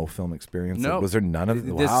experience, no film experience? No. Was there none of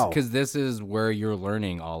this? Wow. Because this is where you're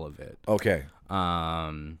learning all of it. Okay.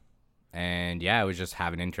 And yeah, I was just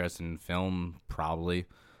having interest in film, probably.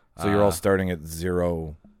 So you're all starting at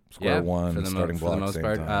zero, square one, for the starting block, for the most same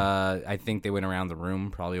part. time. I think they went around the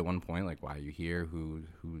room probably at one point, like, "Why are you here?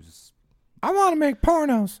 Who's?" I want to make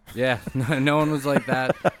pornos. Yeah, no one was like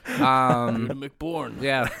that. McBourne.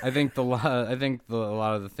 Yeah, I think a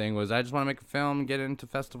lot of the thing was I just want to make a film, get into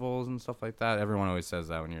festivals and stuff like that. Everyone always says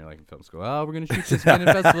that when you're like in film school. Oh, we're gonna shoot this man in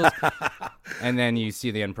festivals, and then you see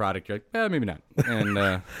the end product, you're like, maybe not.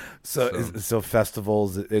 And so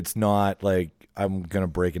festivals, it's not like I'm gonna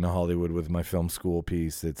break into Hollywood with my film school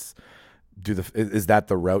piece. Is that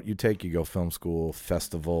the route you take? You go film school,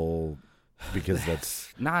 festival. Because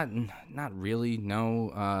that's not really,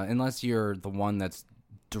 no, unless you're the one that's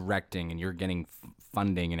directing and you're getting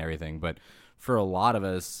funding and everything. But for a lot of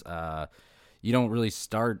us, you don't really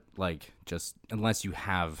start just unless you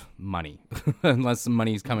have money, unless the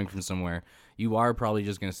money's coming from somewhere. You are probably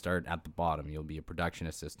just going to start at the bottom. You'll be a production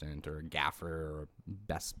assistant or a gaffer or a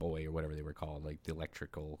best boy or whatever they were called, like the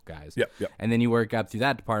electrical guys. Yep. And then you work up through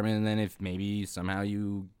that department, and then if maybe somehow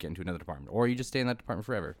you get into another department, or you just stay in that department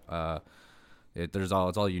forever. It's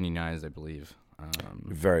all unionized, I believe.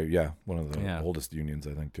 One of the oldest unions,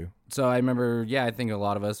 I think, too. So I remember, I think a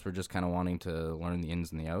lot of us were just kind of wanting to learn the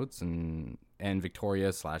ins and the outs, and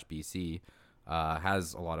Victoria/BC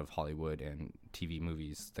has a lot of Hollywood and TV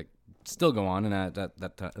movies that still go on, and at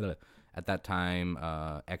that time,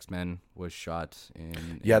 X-Men was shot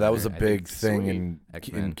in. Yeah, that was a big thing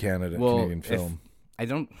in Canada, Canadian film.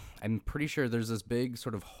 I'm pretty sure there's this big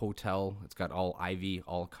sort of hotel. It's got all ivy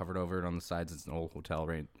all covered over it on the sides. It's an old hotel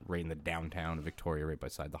right in the downtown of Victoria, right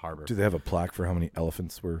beside the harbor. Do they have a plaque for how many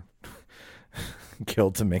elephants were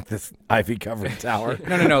killed to make this ivy-covered tower?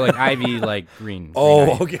 No, like ivy, like green.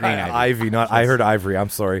 Okay. Green ivy. Not. I heard ivory. I'm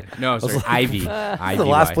sorry. No, sorry, ivy. The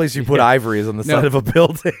last place you put ivory is on the side of a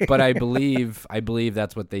building. But I believe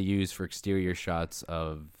that's what they use for exterior shots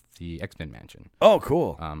of the X-Men mansion. Oh,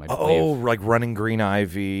 cool. I believe. Like running green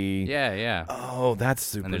ivy. Yeah. Oh, that's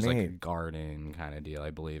super and there's neat. Like a garden kind of deal.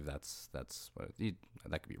 I believe that's what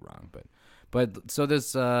that could be wrong, but so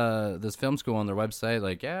this film school on their website,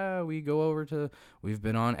 we've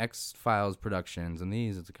been on X-Files productions and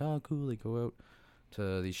these. It's like, oh, cool. They go out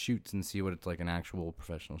to these shoots and see what it's like an actual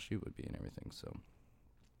professional shoot would be and everything. So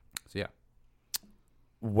yeah.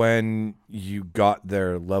 When you got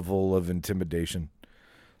their level of intimidation.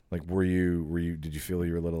 Did you feel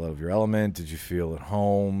you were a little out of your element? Did you feel at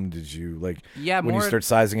home? Did you when you start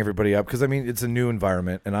sizing everybody up? Because, it's a new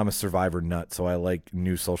environment, and I'm a survivor nut, so I like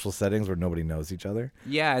new social settings where nobody knows each other.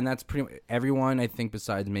 Yeah, and that's pretty much everyone, I think,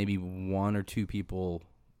 besides maybe one or two people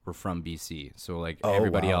were from BC. So,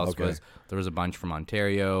 everybody else was, there was a bunch from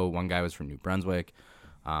Ontario. One guy was from New Brunswick.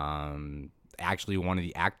 Actually, one of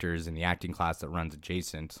the actors in the acting class that runs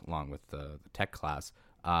adjacent, along with the tech class,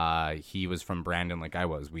 he was from Brandon, like I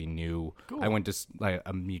was. We knew. Cool. I went to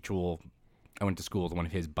school with one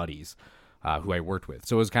of his buddies, who I worked with.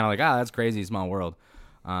 So it was kind of like, that's crazy, small world.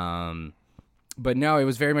 But no, it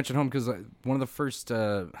was very much at home because one of the first. I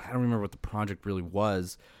don't remember what the project really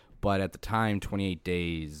was, but at the time, 28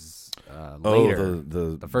 Days later,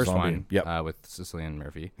 the first zombie. one, with Cillian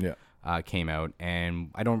Murphy, came out,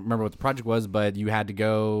 and I don't remember what the project was, but you had to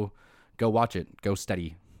go watch it, go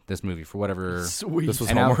study this movie for whatever. Sweet. This was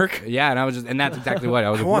and homework. And that's exactly what I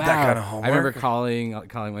was. I want that kind of homework. I remember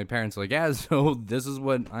calling my parents so this is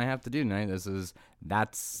what I have to do tonight.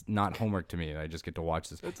 That's not homework to me. I just get to watch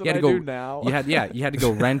this. That's what I do now. You had to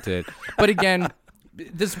go rent it. But again,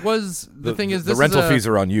 this was the thing is the rental fees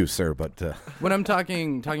are on you, sir. But when I'm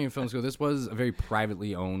talking film school, this was a very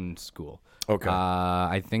privately owned school. Okay.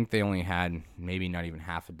 I think they only had maybe not even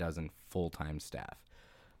half a dozen full-time staff.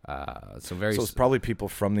 So it's probably people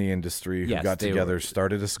from the industry who got together,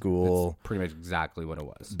 started a school. That's pretty much exactly what it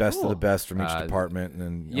was. Best of the best from each department,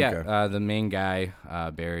 and then the main guy,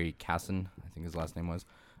 Barry Casson, I think his last name was.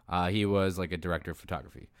 He was like a director of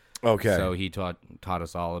photography. Okay. So he taught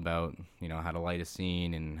us all about, how to light a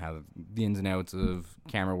scene and how the ins and outs of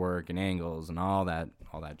camera work and angles and all that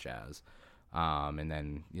jazz. And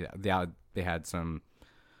then they had some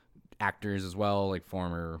actors as well, like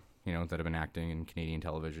former, that have been acting in Canadian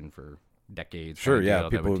television for decades. Sure, yeah.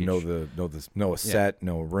 People who know a set,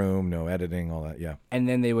 know a room, know editing, all that, yeah. And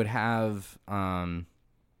then they would have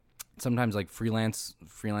sometimes like freelance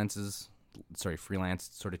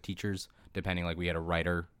sort of teachers, depending. Like we had a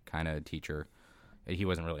writer kind of teacher. He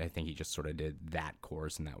wasn't really, I think he just sort of did that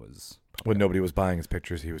course, and that was when nobody was buying his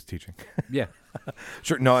pictures, he was teaching. Yeah.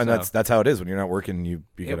 Sure. No, and that's how it is when you're not working. You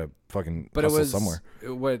gotta fucking hustle somewhere.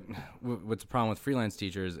 What's the problem with freelance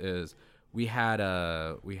teachers is we had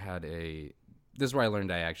a this is where I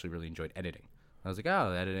learned I actually really enjoyed editing. I was like,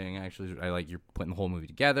 editing actually, I like, you're putting the whole movie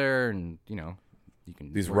together, and you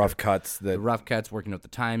can these rough cuts, working out the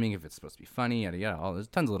timing, if it's supposed to be funny, yada yada. There's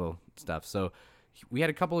tons of little stuff. So we had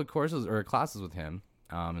a couple of courses or classes with him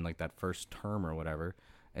in like that first term or whatever.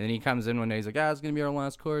 And then he comes in one day, he's like, it's going to be our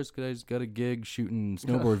last course because I just got a gig shooting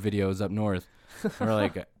snowboard videos up north. And we're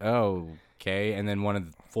like, oh, okay. And then one of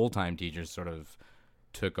the full-time teachers sort of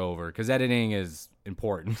took over because editing is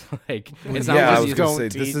important. Like, it's not I just was going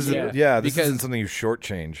to say, this isn't something you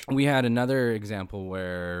shortchange. We had another example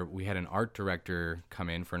where we had an art director come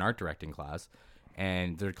in for an art directing class.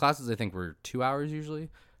 And their classes, I think, were 2 hours usually.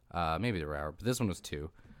 Maybe they were an hour, but this one was 2.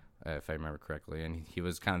 If I remember correctly, and he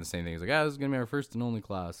was kind of the same thing. He's like, this is going to be our first and only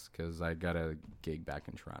class because I got a gig back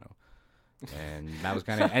in Toronto. And that was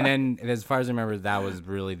kind of, and then as far as I remember, that was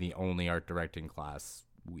really the only art directing class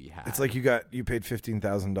we had. It's like you paid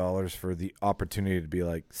 $15,000 for the opportunity to be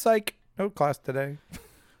like, psych, no class today.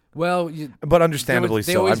 Well, but understandably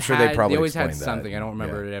so. I'm sure they probably always had that. something. I don't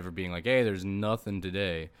remember it ever being like, hey, there's nothing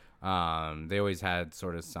today. They always had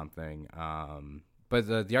sort of something. But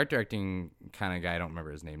the art directing kind of guy, I don't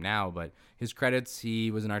remember his name now, but his credits, he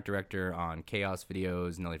was an art director on Chaos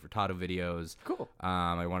videos, Nelly Furtado videos. Cool.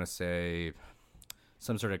 I want to say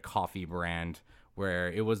some sort of coffee brand where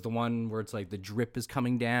it was the one where it's like the drip is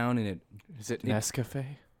coming down and Is it Nescafe?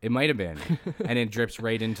 It might have been. And it drips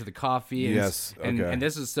right into the coffee. And yes. Okay. And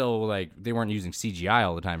this is still like, they weren't using CGI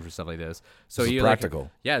all the time for stuff like this. So it's practical.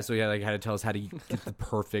 So he had to tell us how to get the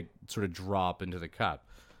perfect sort of drop into the cup.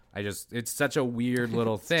 It's such a weird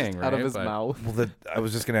little thing, right? Out of his mouth. Well, I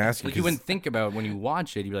was just going to ask you. Like, you wouldn't think about when you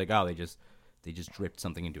watch it, you'd be like, they just dripped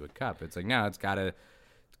something into a cup. It's like, no, it's got to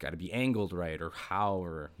be angled right, or how,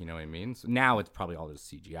 or you know what I mean? So now it's probably all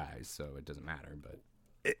just CGI, so it doesn't matter, but.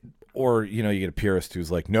 Or, you get a purist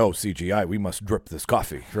who's like, no, CGI, we must drip this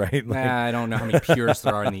coffee, right? Like, I don't know how many purists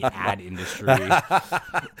there are in the ad industry.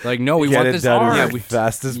 Like, no, we want this done art. as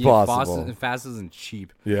fast as possible. Fast and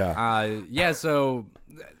cheap. Yeah. So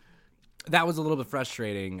that was a little bit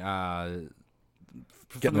frustrating.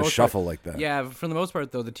 Getting a shuffle like that. Yeah, for the most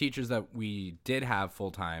part, though, the teachers that we did have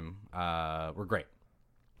full-time were great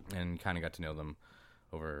and kind of got to know them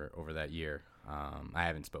over that year. I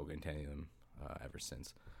haven't spoken to any of them ever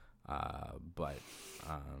since. But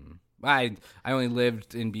I only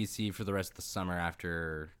lived in BC for the rest of the summer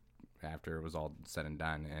after it was all said and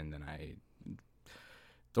done, and then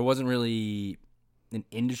there wasn't really an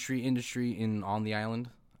industry on the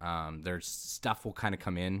island. There's stuff will kind of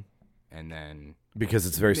come in, and then because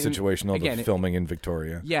it's very situational. Again, filming in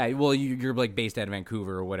Victoria. Yeah, well, you're like based out of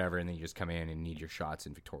Vancouver or whatever, and then you just come in and need your shots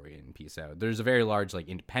in Victoria and peace out. There's a very large like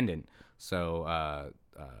independent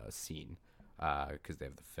scene. Because they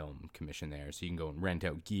have the film commission there, so you can go and rent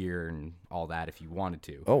out gear and all that if you wanted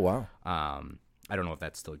to. Oh, wow. I don't know if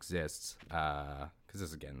that still exists, because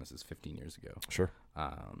this is 15 years ago. Sure.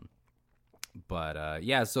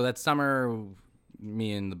 So that summer,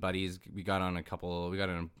 me and the buddies, we got on like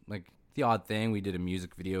the odd thing. We did a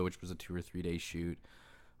music video, which was a 2 or 3 day shoot.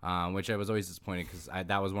 Which I was always disappointed because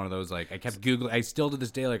that was one of those, like, I kept Googling. I still to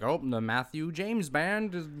this day, like, the Matthew James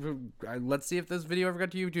Band. Let's see if this video ever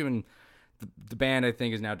got to YouTube. And the band, I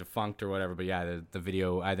think, is now defunct or whatever. But yeah, the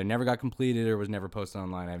video either never got completed or was never posted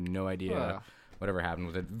online. I have no idea whatever happened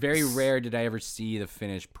with it. Very rare did I ever see the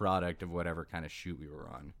finished product of whatever kind of shoot we were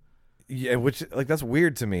on. Yeah, which, like, that's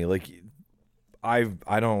weird to me. Like, I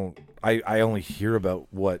only hear about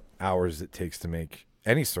what hours it takes to make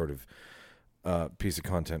any sort of piece of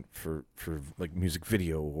content for like music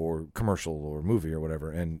video or commercial or movie or whatever,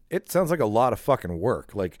 and it sounds like a lot of fucking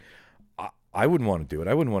work. Like, I wouldn't want to do it.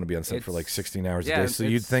 I wouldn't want to be on set for like 16 hours a day. So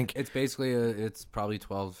you'd think it's basically it's probably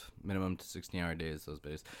 12 minimum to 16-hour days those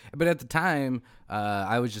days. But at the time,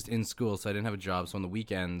 I was just in school, so I didn't have a job. So on the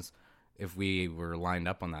weekends, if we were lined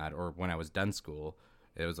up on that, or when I was done school,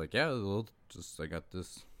 it was like, I got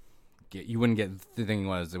this you wouldn't get. The thing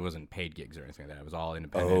was, it wasn't paid gigs or anything like that. It was all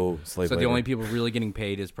independent. Oh, slave So labor. the only people really getting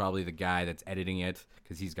paid is probably the guy that's editing it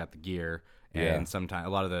because he's got the gear, and Yeah. sometimes a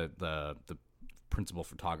lot of the principal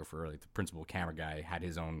photographer, like the principal camera guy, had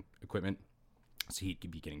his own equipment, so he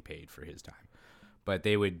could be getting paid for his time. But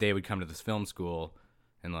they would come to this film school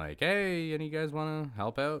and like, hey, any of you guys want to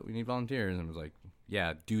help out? We need volunteers. And it was like,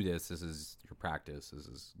 yeah, do this. This is your practice. This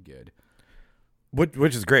is good.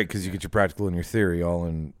 Which is great because you get your practical and your theory all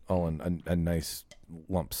in a nice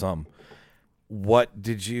lump sum. What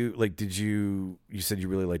did you like? You said you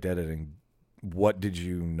really liked editing. What did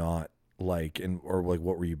you not like, or like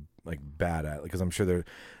what were you like bad at? Because I'm sure there,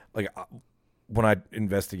 like when I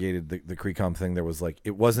investigated the Crecom thing, there was like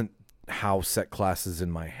it wasn't how set classes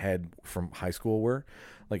in my head from high school were.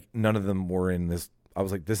 Like none of them were in this. I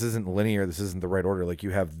was like, this isn't linear. This isn't the right order. Like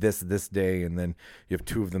you have this day, and then you have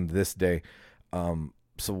two of them this day.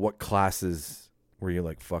 So what classes were you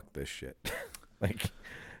like, fuck this shit? like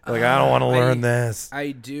I don't want to learn this.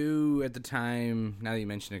 I do at the time, now that you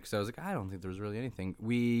mention it, because I was like, I don't think there was really anything.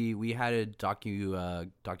 We had a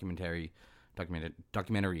documentary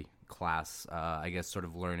class, I guess, sort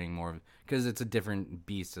of learning more, because it's a different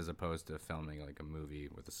beast as opposed to filming like a movie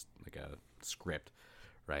with a script,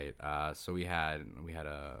 right? So we had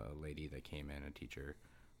a lady that came in, a teacher,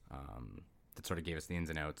 that sort of gave us the ins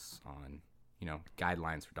and outs on,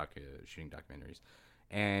 guidelines for shooting documentaries.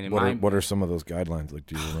 And what are some of those guidelines? Like,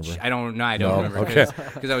 do you remember? I don't know. I don't remember. Okay.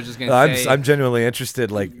 Because I was just gonna say. I'm genuinely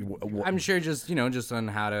interested. Like, I'm sure just on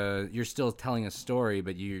how to. You're still telling a story,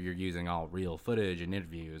 but you're using all real footage and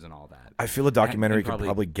interviews and all that. I feel a documentary can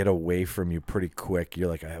probably get away from you pretty quick. You're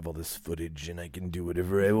like, I have all this footage and I can do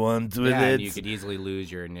whatever I want with it. And you could easily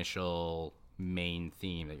lose your initial main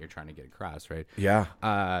theme that you're trying to get across, right? Yeah.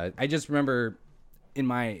 I just remember. In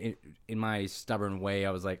my stubborn way,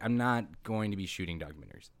 I was like, I'm not going to be shooting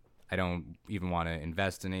documentaries. I don't even want to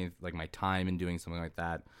invest in any my time in doing something like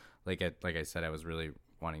that. Like I said, I was really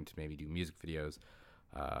wanting to maybe do music videos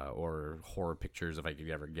or horror pictures if I could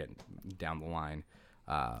ever get down the line.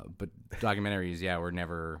 But documentaries, were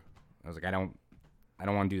never. I was like, I don't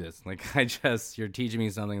want to do this. Like you're teaching me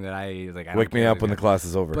something that I like. I Wake me up when the class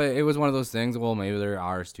is over. But it was one of those things. Well, maybe there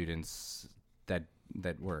are students that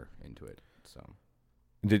were into it. So.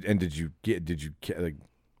 Did you get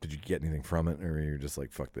anything from it, or you're just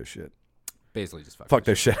like, fuck this shit? Basically, just fuck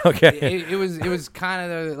this shit. Okay. It was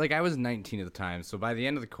kind of like I was 19 at the time, so by the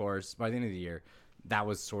end of the year, that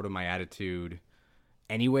was sort of my attitude.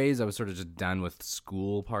 Anyways, I was sort of just done with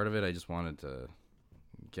school part of it. I just wanted to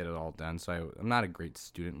get it all done. So I'm not a great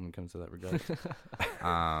student when it comes to that regard.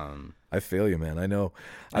 I feel you, man. I know.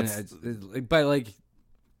 But like,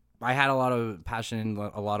 I had a lot of passion and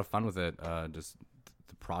a lot of fun with it. Just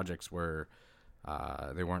the projects were,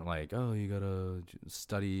 they weren't like, oh, you gotta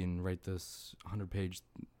study and write this 100-page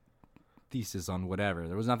thesis on whatever.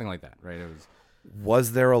 There was nothing like that, right?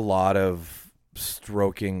 Was there a lot of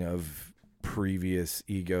stroking of previous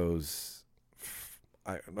egos?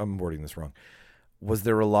 I'm wording this wrong. Was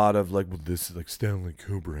there a lot of like, well, this is like Stanley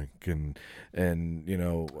Kubrick and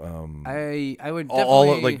I would definitely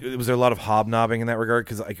all like, was there a lot of hobnobbing in that regard?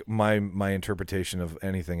 Because like my interpretation of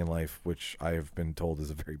anything in life, which I have been told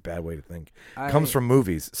is a very bad way to think, comes from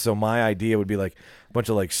movies. So my idea would be like a bunch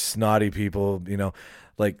of like snotty people,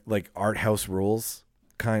 like art house rules.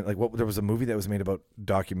 Kind like there was a movie that was made about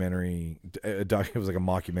documentary. It was like a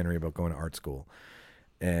mockumentary about going to art school.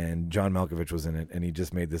 And John Malkovich was in it, and he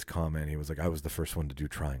just made this comment. He was like, I was the first one to do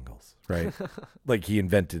triangles, right? Like, he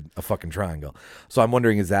invented a fucking triangle. So I'm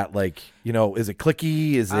wondering, is that like, is it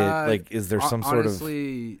clicky? Is it like, is there some sort of...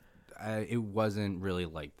 Honestly, it wasn't really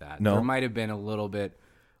like that. No? There might have been a little bit,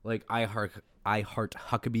 like, I Heart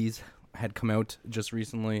Huckabees had come out just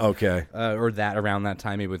recently. Okay. Or that around that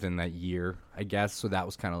time, maybe within that year, I guess. So that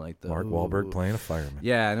was kind of like the... Mark Wahlberg playing a fireman.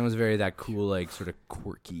 Yeah, and it was very that cool, like, sort of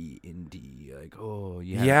quirky indie, like, oh,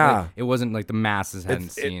 yeah. Yeah. Like, it wasn't like the masses hadn't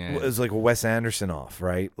seen it. It was like a Wes Anderson off,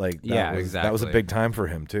 right? Like, exactly. That was a big time for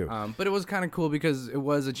him, too. But it was kind of cool because it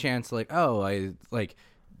was a chance, like,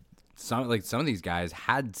 some of these guys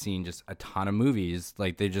had seen just a ton of movies.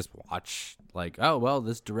 Like, they just watch, like, oh, well,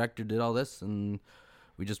 this director did all this, and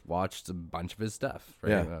we just watched a bunch of his stuff.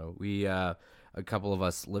 Right? Yeah. A couple of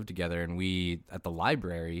us lived together, and we, at the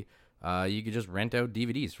library, you could just rent out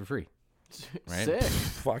DVDs for free. Right? Sick.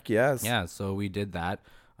 Fuck yes. Yeah, so we did that.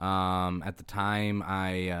 At the time,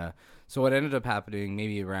 so what ended up happening,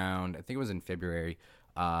 maybe around, I think it was in February,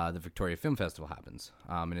 the Victoria Film Festival happens.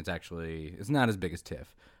 And it's not as big as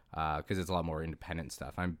TIFF, because it's a lot more independent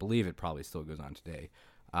stuff. I believe it probably still goes on today.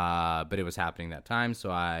 But it was happening that time,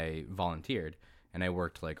 so I volunteered, and I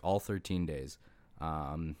worked like all 13 days.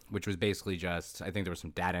 which was basically just, I think there was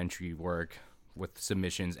some data entry work with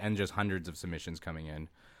submissions and just hundreds of submissions coming in.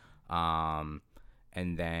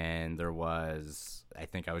 And then there was, I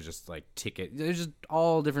think I was just like there's just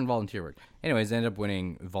all different volunteer work. Anyways, I ended up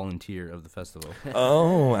winning volunteer of the festival.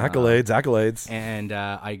 Oh, accolades. And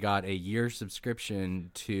I got a year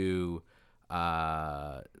subscription to,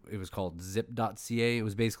 it was called zip.ca. It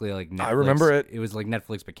was basically like Netflix. I remember it. It was like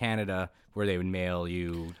Netflix but Canada, where they would mail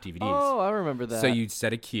you DVDs. Oh, I remember that. So you'd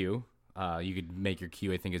set a queue. You could make your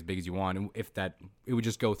queue, I think, as big as you want. And if that, it would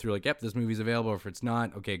just go through like, yep, this movie's available. Or if it's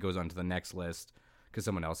not, okay, it goes on to the next list because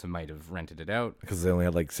someone else might have rented it out. Because they only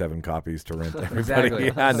had like 7 copies to rent. Everybody. Exactly.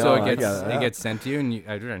 Yeah, so no, it gets sent to you, and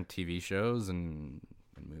I rent TV shows and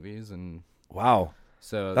movies and. Wow.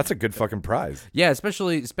 So that's a good fucking prize. Yeah,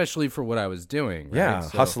 especially for what I was doing. Right? Yeah,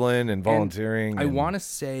 so, hustling and volunteering. I want to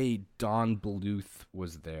say Don Bluth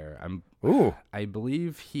was there. I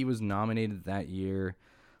believe he was nominated that year.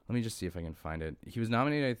 Let me just see if I can find it. He was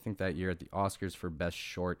nominated, I think, that year at the Oscars for Best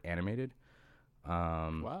Short Animated.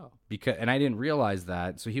 Wow. And I didn't realize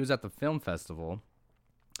that. So he was at the film festival.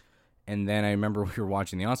 And then I remember we were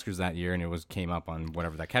watching the Oscars that year, and it came up on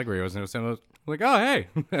whatever that category was, and I was like, "Oh, hey,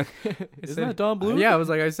 isn't that Don Bluth?" Yeah,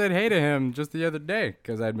 I said hey to him just the other day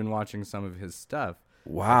because I'd been watching some of his stuff.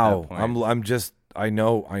 Wow, I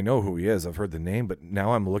know who he is. I've heard the name, but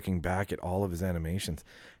now I'm looking back at all of his animations.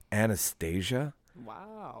 Anastasia.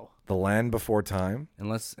 Wow. The Land Before Time.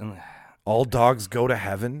 Unless All Dogs Go to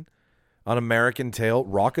Heaven. An American Tail.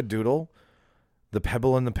 Rock-a-Doodle. The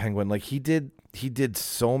Pebble and the Penguin. Like he did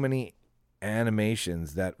so many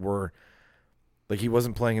animations that were like he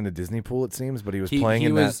wasn't playing in the Disney pool, it seems, but he was playing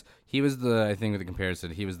in that. He was the, I think with the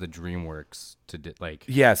comparison, he was the DreamWorks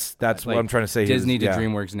Yes, that's what I'm trying to say. Disney to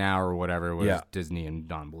DreamWorks Now or whatever was Disney and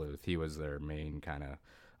Don Bluth. He was their main kind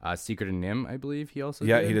of Secret and Nim, I believe he also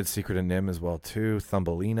did. He did Secret and Nim as well too.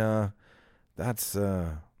 Thumbelina. That's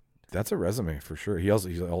a resume for sure.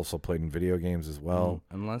 He's also played in video games as well.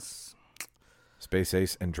 Unless Space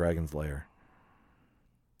Ace and Dragon's Lair.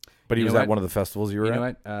 But he was at one of the festivals you were at? You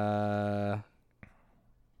know what?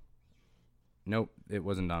 Nope, it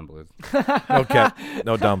wasn't Don Bluth. Okay.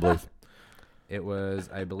 No Don Bluth. It was,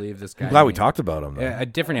 I believe, this guy. I'm glad we talked about him, though. A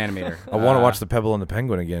different animator. I want to watch The Pebble and the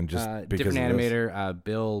Penguin again just because different of animator,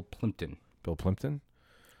 Bill Plimpton. Bill Plimpton?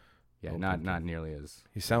 Yeah, not nearly as.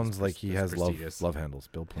 He sounds like he has prestigious. love handles.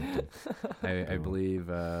 Bill Plimpton. I believe.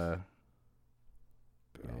 I'm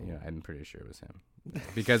pretty sure it was him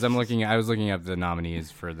because I was looking up the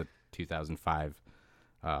nominees for the 2005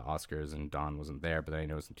 Oscars, and Don wasn't there, but then I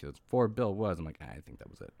noticed in 2004 Bill was. I'm like, I think that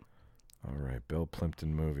was it. All right, Bill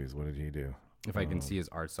Plimpton movies. What did he do? If I can see his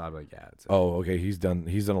art style, like, yeah. It's Oh, okay. He's done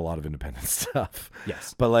a lot of independent stuff.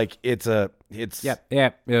 Yes, but like it's It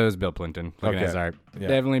was Bill Plimpton. Looking at his art, Yeah.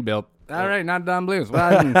 definitely Bill. All right, not Don Bluth. Well,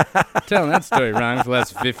 I've been telling that story wrong for the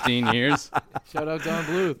last 15 years. Shout out Don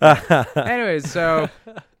Bluth. Anyways, so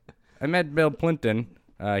I met Bill Plimpton.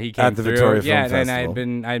 He came at the through. Victoria Film and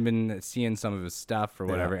Festival. I'd been seeing some of his stuff or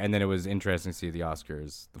whatever, and then it was interesting to see the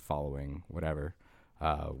Oscars the following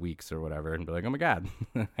weeks or whatever, and be like, oh my god,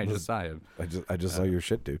 I just saw him. I just saw your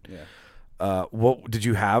shit, dude. Yeah. What did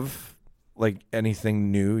you have? Like anything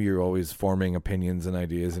new? You're always forming opinions and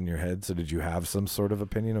ideas in your head. So did you have some sort of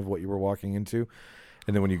opinion of what you were walking into?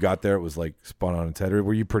 And then when you got there, it was like spot on its head. Or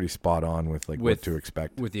were you pretty spot on with what to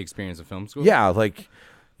expect with the experience of film school? Yeah, like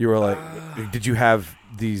you were like, did you have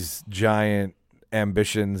these giant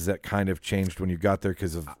ambitions that kind of changed when you got there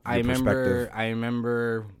because of your perspective? I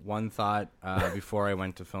remember one thought before I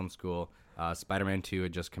went to film school. Spider-Man 2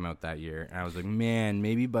 had just come out that year, and I was like, man,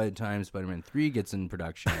 maybe by the time Spider-Man 3 gets in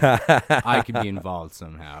production, I could be involved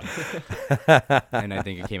somehow. And I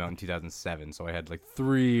think it came out in 2007, so I had like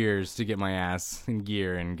 3 years to get my ass in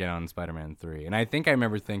gear and get on Spider-Man 3. And I think I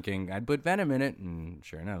remember thinking I'd put Venom in it, and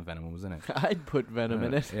sure enough, Venom was in it. I'd put Venom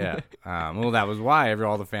in it. Yeah. Well, that was why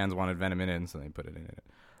all the fans wanted Venom in it, and so they put it in it.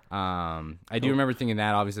 I do remember thinking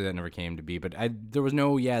that. Obviously, that never came to be. But there was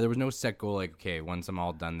no set goal. Like, okay, once I'm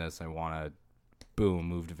all done this, I want to,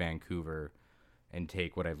 move to Vancouver and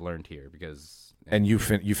take what I've learned here. Because and you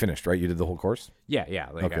finished, right? You did the whole course. Yeah.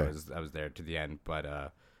 Like okay. I was there to the end.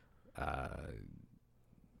 But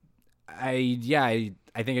I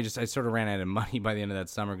think I sort of ran out of money by the end of that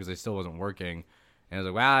summer because I still wasn't working, and I was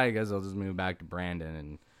like, well, I guess I'll just move back to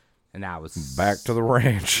Brandon and that was back to the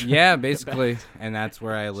ranch. Yeah, basically. And that's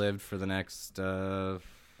where I lived for the next 4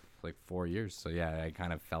 years. So yeah, I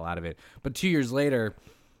kind of fell out of it. But 2 years later,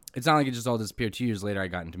 it's not like it just all disappeared. 2 years later, I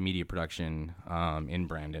got into media production in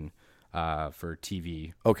Brandon for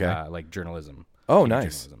TV. Okay. Like journalism. Oh, TV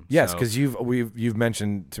nice. Journalism. Yes, because you've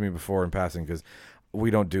mentioned to me before in passing because we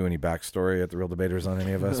don't do any backstory at the Real Debaters on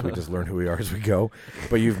any of us. We just learn who we are as we go.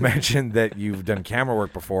 But you've mentioned that you've done camera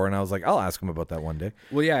work before, and I was like, I'll ask him about that one day.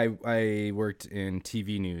 Well, yeah, I worked in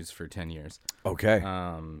TV news for 10 years. Okay.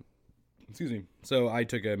 Excuse me. So I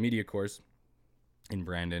took a media course in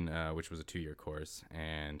Brandon, which was a 2-year course,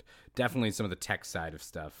 and definitely some of the tech side of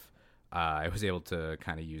stuff. I was able to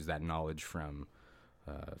kind of use that knowledge from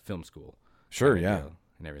film school. Sure, yeah.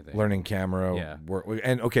 And everything. Learning camera. Yeah. Work,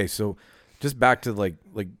 and okay, so just back to like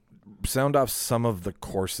sound off some of the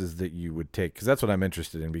courses that you would take, because that's what I'm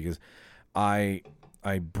interested in, because I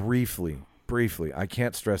briefly, I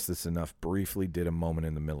can't stress this enough, briefly did a moment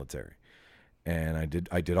in the military. And I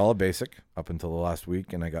did all of basic up until the last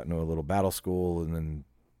week, and I got into a little battle school, and then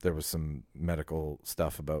there was some medical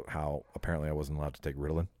stuff about how apparently I wasn't allowed to take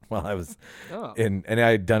Ritalin while I was and I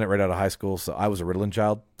had done it right out of high school, so I was a Ritalin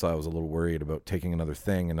child, so I was a little worried about taking another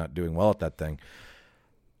thing and not doing well at that thing.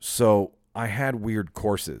 So I had weird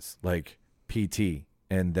courses like PT,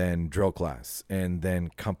 and then drill class, and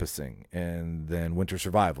then compassing, and then winter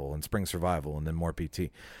survival, and spring survival, and then more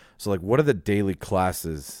PT. So like, what are the daily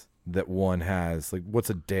classes that one has? Like,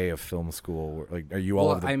 what's a day of film school? Like, are you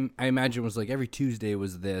all over the... I imagine it was like every Tuesday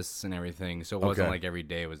was this and everything, so it wasn't like every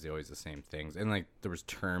day was always the same things. And like there was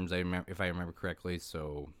terms, if I remember correctly,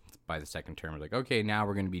 so by the second term, like, okay, now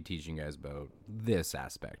we're going to be teaching you guys about this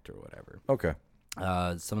aspect or whatever. Okay.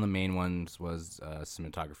 Some of the main ones was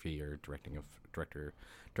cinematography or directing of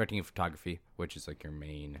photography, which is like your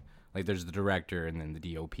main, like there's the director and then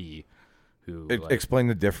the DOP who explain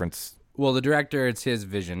the difference. Well, the director, it's his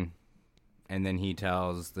vision, and then he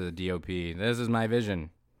tells the DOP, this is my vision,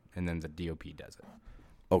 and then the DOP does it.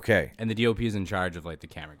 Okay. And the DOP is in charge of like the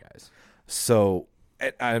camera guys. So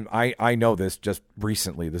I know this just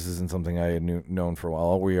recently. This isn't something I had known for a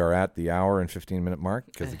while. We are at the hour and 15-minute mark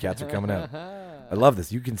because the cats are coming out. I love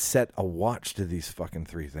this. You can set a watch to these fucking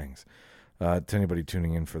 3 things. To anybody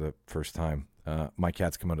tuning in for the first time, my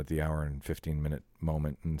cats come out at the hour and 15-minute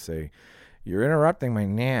moment and say, you're interrupting my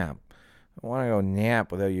nap. I want to go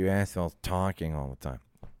nap without you assholes talking all the time.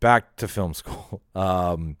 Back to film school.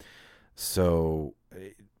 So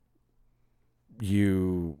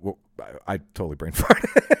I totally brain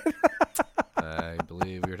farted. I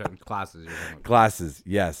believe we were talking classes. Classes,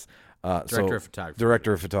 yes. Director of photography.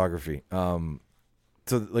 Director of photography.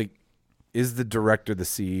 So, like, is the director the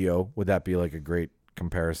CEO? Would that be like a great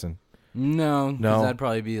comparison? No. That'd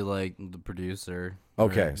probably be like the producer.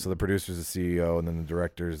 Okay, so the producer's the CEO, and then the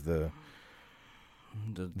director's the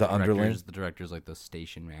underling. The director's like the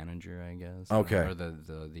station manager, I guess. Okay, or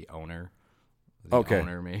the owner.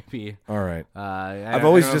 Owner, maybe. All right. I've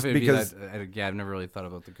never really thought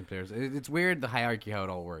about the comparison. It's weird, the hierarchy, how it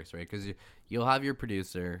all works, right? Because you'll have your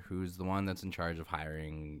producer, who's the one that's in charge of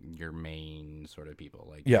hiring your main sort of people,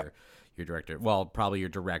 like your director. Well, probably your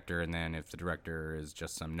director, and then if the director is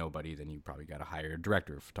just some nobody, then you probably got to hire a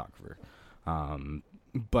director of photographer.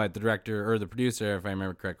 But the director or the producer, if I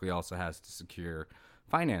remember correctly, also has to secure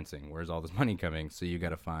financing. Where's all this money coming? So you got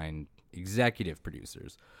to find executive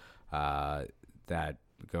producers. That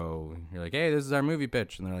go, you're like, hey, this is our movie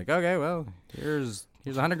pitch, and they're like, okay, well, here's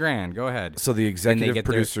 $100,000, go ahead. So the executive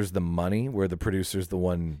producer's the money, where the producer's the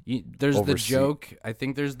one. There's the joke. I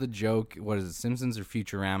think there's the joke. What is it, Simpsons or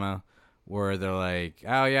Futurama, where they're like,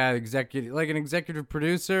 oh yeah, an executive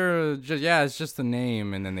producer. It's just the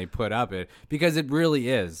name, and then they put up it because it really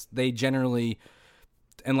is. They generally,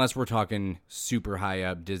 unless we're talking super high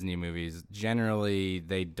up Disney movies, generally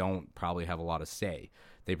they don't probably have a lot of say.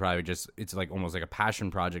 They probably it's like almost like a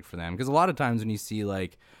passion project for them. Because a lot of times when you see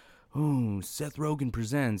like, oh, Seth Rogen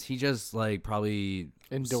presents, he just like probably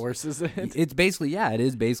endorses it. It's basically, it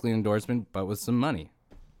is basically an endorsement, but with some money.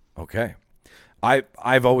 Okay.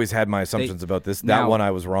 I've always had my assumptions about this. That one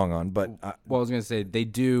I was wrong on, but... I was going to say, they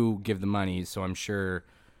do give the money, so I'm sure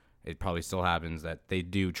it probably still happens that they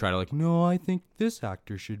do try to like, no, I think this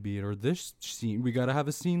actor should be it, or this scene, we got to have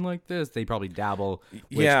a scene like this. They probably dabble,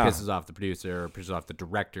 which pisses off the producer or pisses off the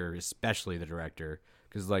director, especially the director,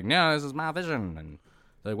 because like, no, this is my vision, and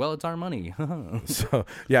they're like, well, it's our money. So,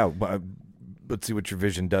 let's see what your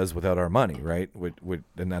vision does without our money, right?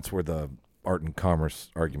 And that's where the art and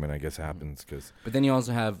commerce argument, I guess, happens. But then you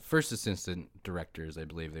also have first assistant directors, I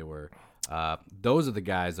believe they were. Those are the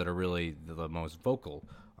guys that are really the most vocal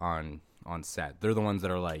on set. They're the ones that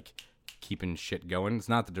are like keeping shit going. It's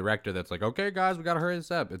not the director that's like, okay, guys, we got to hurry this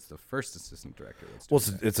up. It's the first assistant director.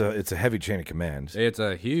 It's a heavy chain of command. It's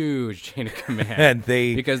a huge chain of command. And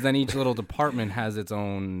because then each little department has its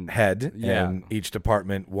own head, and each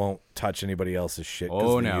department won't touch anybody else's shit.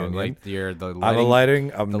 Oh no, union. like the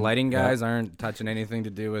lighting lighting guys aren't touching anything to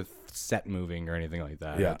do with set moving or anything like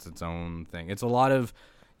that. Yeah. It's its own thing. It's a lot of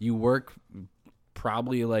you work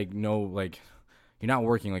probably like you're not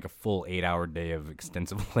working like a full 8-hour day of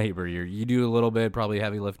extensive labor. You do a little bit, probably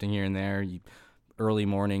heavy lifting here and there. Early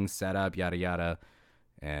morning setup, yada yada,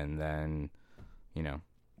 and then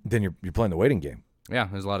Then you're playing the waiting game. yeah,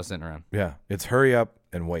 there's a lot of sitting around. Yeah, it's hurry up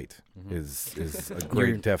and wait is a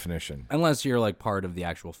great definition. Unless you're like part of the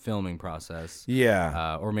actual filming process.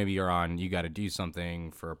 Yeah. Or maybe you got to do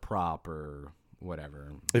something for a prop or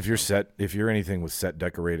whatever. If you're anything with set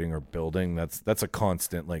decorating or building, that's a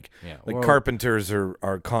constant. Like or carpenters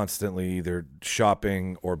are constantly either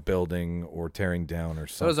shopping or building or tearing down or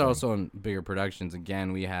something. those are also in bigger productions.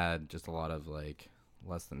 Again, we had just a lot of like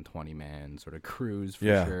less than 20 man sort of crews for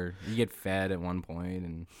sure. You get fed at one point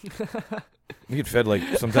and you get fed like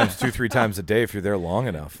sometimes 2-3 times a day if you're there long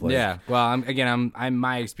enough. Like, yeah. Well, I'm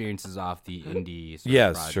my experience is off the indie. Sort of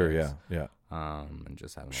yes, projects. sure, yeah. And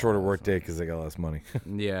just having Shorter a lot of work fun. day because they got less money.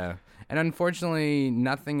 Yeah. And unfortunately,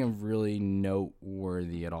 nothing of really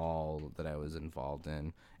noteworthy at all that I was involved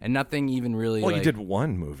in. And nothing even really Well, you did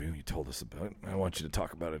one movie you told us about. I want you to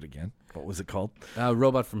talk about it again. What was it called?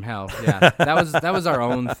 Robot from Hell. Yeah. that was our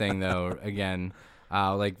own thing though. Again,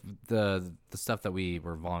 like the stuff that we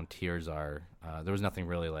were volunteers are, there was nothing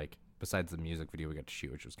really like besides the music video we got to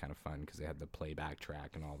shoot, which was kind of fun because they had the playback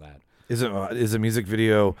track and all that. Is a music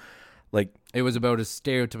video like it was about as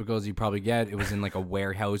stereotypical as you probably get. It was in like a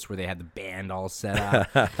warehouse where they had the band all set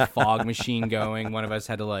up, fog machine going. One of us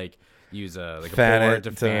had to like use a board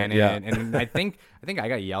to fan it, and I think I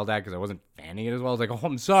got yelled at because I wasn't fanning it as well. I was like, "Oh,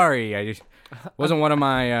 I'm sorry, I just wasn't one of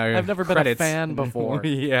my." I've never credits. been a fan before.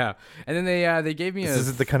 Yeah, and then they gave me this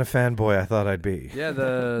isn't the kind of fanboy I thought I'd be. Yeah,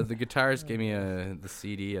 the guitarist gave me the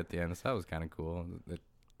CD at the end, so that was kind of cool. The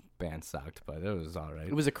band sucked, but it was all right.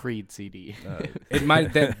 It was a Creed CD. It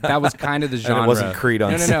might that was kind of the genre. And it wasn't Creed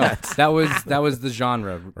on set. That was the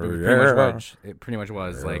genre. It pretty much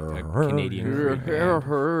was like a Canadian Creed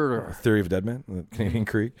band. Theory of Dead Man, the Canadian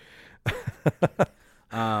Creed.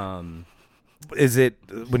 Is it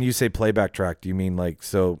when you say playback track? Do you mean like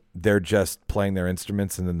so they're just playing their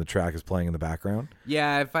instruments and then the track is playing in the background?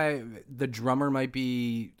 Yeah, the drummer might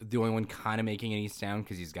be the only one kind of making any sound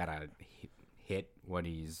because he's got to hit what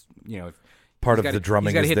he's part of the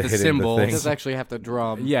drumming is the hitting cymbal. the He things. does actually have to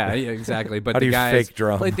drum. Yeah, exactly. But How do the you guys fake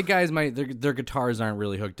drum? like the guys might their guitars aren't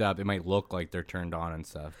really hooked up. It might look like they're turned on and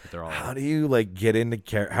stuff, but they're all. How do you like get into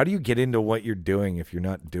How do you get into what you're doing if you're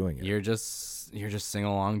not doing it? You're just singing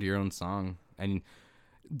along to your own song, and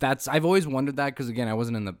I've always wondered that because again, I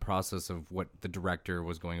wasn't in the process of what the director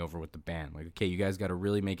was going over with the band. Like, okay, you guys got to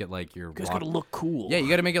really make it like you're. You guys gotta look cool. Yeah, you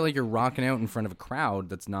got to make it like you're rocking out in front of a crowd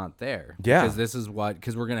that's not there. Yeah,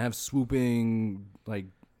 because we're gonna have swooping like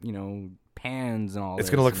pans and all. It's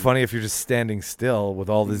gonna look funny if you're just standing still with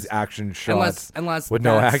all these action shots, unless with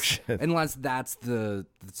no action. Unless that's the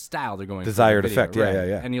style they're going desired for the video, effect. Yeah, right?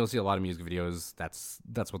 yeah. And you'll see a lot of music videos.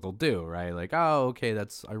 That's what they'll do, right? Like, oh, okay,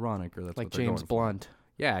 that's ironic, or that's like what they're James going for. Blunt.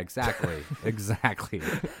 Yeah, exactly. Exactly.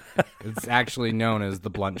 It's actually known as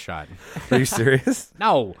the blunt shot. Are you serious?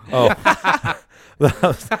 No. Oh.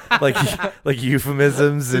 like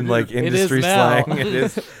euphemisms and like industry now. slang. It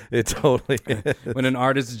is. It totally is. When an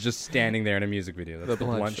artist is just standing there in a music video, that's the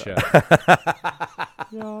blunt shot.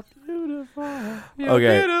 You're beautiful. You're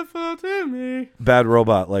Okay. beautiful to me. Bad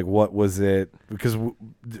Robot. Like, what was it? Because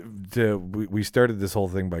we started this whole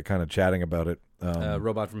thing by kind of chatting about it.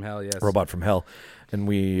 Robot from Hell, yes. Robot from Hell, and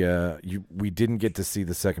we didn't get to see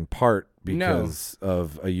the second part because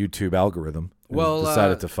of a YouTube algorithm. And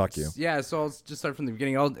decided to fuck you. Yeah, so I'll just start from the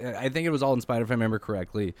beginning. I think it was all inspired, if I remember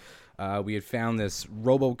correctly. We had found this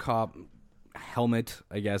RoboCop helmet,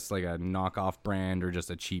 I guess, like a knockoff brand or just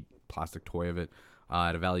a cheap plastic toy of it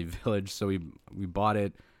at a Valley Village. So we bought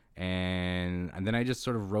it, and then I just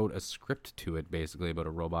sort of wrote a script to it, basically about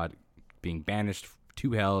a robot being banished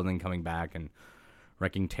to hell and then coming back and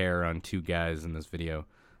wrecking terror on two guys in this video.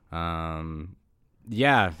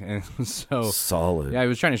 Yeah, and so Solid. yeah, I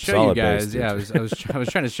was trying to show Solid you guys. base, Yeah, I was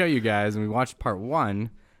trying to show you guys, and we watched part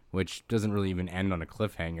one, which doesn't really even end on a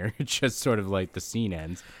cliffhanger. It's just sort of like the scene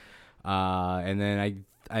ends, and then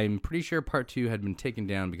I'm pretty sure part two had been taken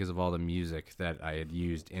down because of all the music that I had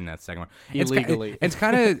used in that second one. Illegally. It's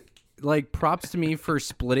kind of like props to me for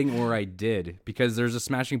splitting where I did, because there's a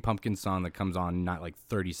Smashing Pumpkins song that comes on not like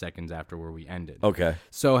 30 seconds after where we ended. Okay.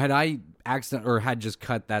 So had I had just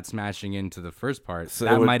cut that Smashing into the first part, So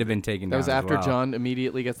that it would- might have been taken down. That was as after well. John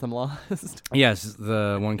immediately gets them lost. Yes,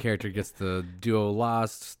 the one character gets the duo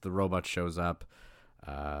lost. The robot shows up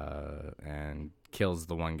and kills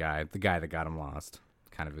the one guy, the guy that got him lost.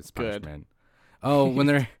 Kind of his Good. punishment. Oh, when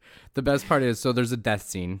they're the best part is there's a death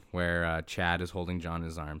scene where Chad is holding John in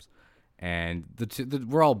his arms, and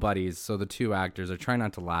we're all buddies. So the two actors are trying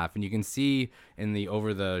not to laugh, and you can see in the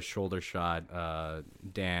over the shoulder shot,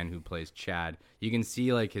 Dan, who plays Chad, you can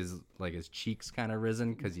see like his cheeks kind of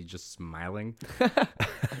risen because he's just smiling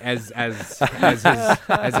as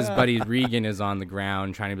his buddy Regan is on the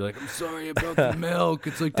ground trying to be like, I'm sorry about the milk.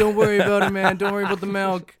 It's like, don't worry about it, man. Don't worry about the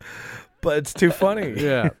milk. But it's too funny.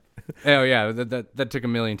 Yeah. Oh yeah, that took a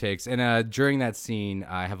million takes. And during that scene,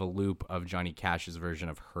 I have a loop of Johnny Cash's version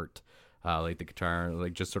of "Hurt," like the guitar,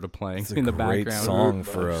 like just sort of playing It's in the background. Great song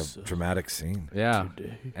for a dramatic scene. Yeah,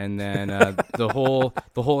 and then the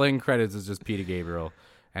whole end credits is just Peter Gabriel,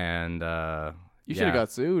 and you should have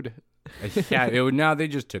got sued. Yeah, now they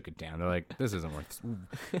just took it down. They're like, this isn't worth.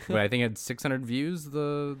 But I think it had 600 views.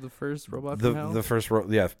 The first Robot from Hell. The first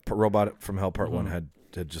Robot from Hell Part 1 had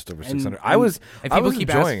just over 600. And I was keep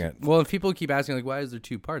enjoying it. Well, if people keep asking, like, why is there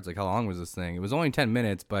two parts? Like, how long was this thing? It was only 10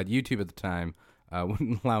 minutes, but YouTube at the time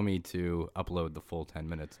wouldn't allow me to upload the full 10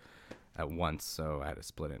 minutes at once, so I had to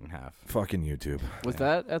split it in half. Fucking YouTube. Was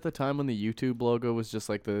that at the time when the YouTube logo was just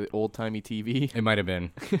like the old-timey TV? It might have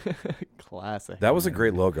been. Classic. That was a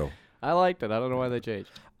great logo. I liked it. I don't know why they changed.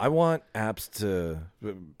 I want apps to,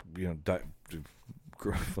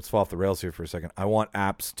 let's fall off the rails here for a second. I want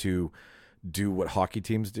apps to do what hockey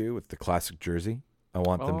teams do with the classic jersey. I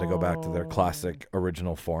want them to go back to their classic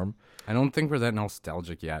original form. I don't think we're that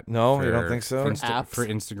nostalgic yet. No, you don't think so? For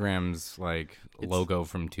Instagram's logo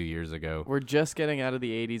from 2 years ago. We're just getting out of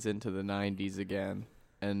the 80s into the 90s again,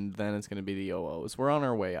 and then it's going to be the OOs. We're on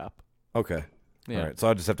our way up. Okay. Yeah. All right. So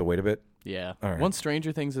I'll just have to wait a bit. Yeah. All right. Once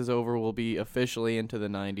Stranger Things is over, we'll be officially into the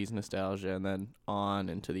 90s nostalgia and then on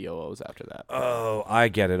into the OOs after that. Oh, I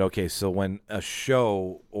get it. Okay, so when a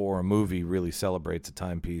show or a movie really celebrates a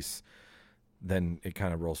timepiece, then it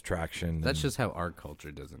kind of rolls traction. That's just how our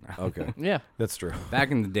culture does it now. Okay. Yeah. That's true.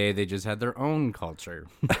 Back in the day, they just had their own culture.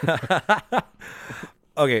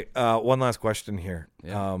 Okay, one last question here.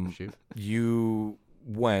 Yeah, shoot. You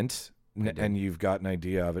went, and you've got an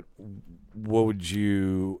idea of it. What would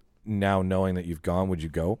you... Now knowing that you've gone, would you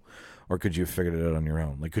go, or could you have figured it out on your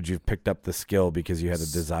own? Like, could you have picked up the skill because you had a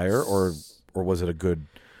desire, or was it a good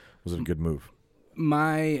move?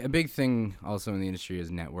 A big thing also in the industry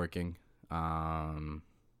is networking,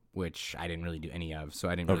 which I didn't really do any of, so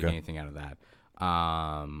I didn't really get anything out of that.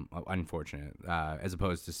 Unfortunate, as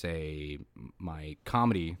opposed to say my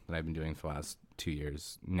comedy that I've been doing for the last 2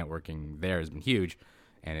 years, networking there has been huge,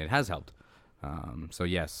 and it has helped. So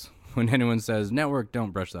yes, when anyone says network,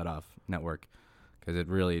 don't brush that off. Network, because it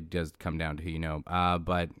really does come down to who you know.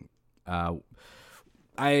 But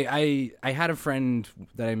I had a friend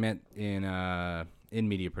that I met in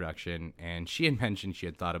media production, and she had mentioned she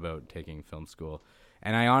had thought about taking film school.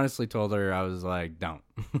 And I honestly told her, I was like, don't.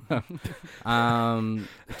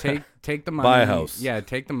 Take the money. Buy a house. Yeah,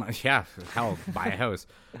 take the money. Yeah, hell, buy a house.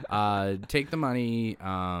 Take the money.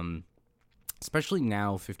 Especially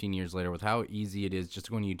now, 15 years later, with how easy it is just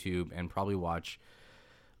to go on YouTube and probably watch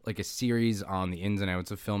like a series on the ins and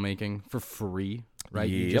outs of filmmaking for free, right?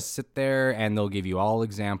 Yep. You just sit there and they'll give you all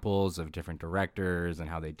examples of different directors and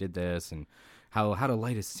how they did this and how to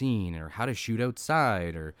light a scene or how to shoot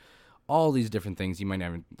outside or all these different things you might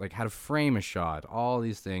never, like how to frame a shot, all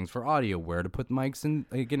these things for audio, where to put mics in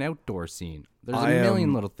like an outdoor scene. There's a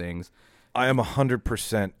million little things. I am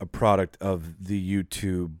 100% a product of the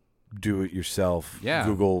YouTube do-it-yourself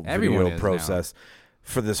Google video process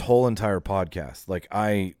for this whole entire podcast. Like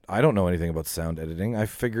I don't know anything about sound editing. I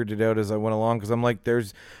figured it out as I went along because I'm like,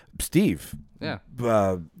 there's Steve. Yeah,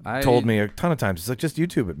 told me a ton of times. It's like, just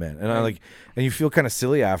YouTube it, man. And I like, and you feel kind of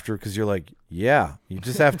silly after because you're like, yeah, you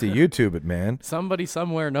just have to YouTube it, man. Somebody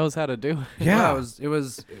somewhere knows how to do it. Yeah,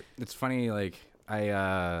 it's funny. Like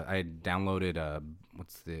I downloaded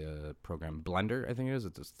what's the program? Blender, I think it is.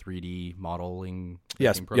 It's a 3D modeling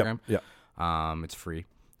program. Yep. It's free.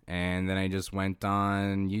 And then I just went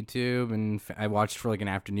on YouTube and I watched for like an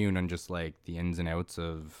afternoon on just like the ins and outs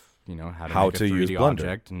of, how to make a 3D use Blender.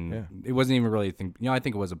 object. And it wasn't even really a thing. I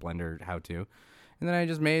think it was a Blender how to. And then I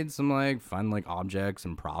just made some like fun like objects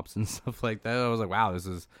and props and stuff like that. I was like, wow, this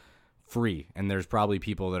is free. And there's probably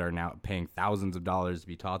people that are now paying thousands of dollars to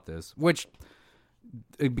be taught this, which...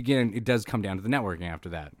 Again, it does come down to the networking after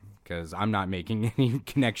that because I'm not making any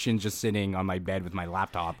connections just sitting on my bed with my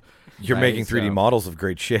laptop. You're making 3D models of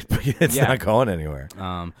great shit, but it's not going anywhere.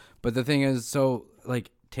 But the thing is, so like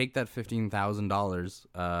take that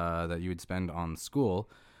 $15,000 that you would spend on school,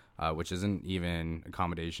 which isn't even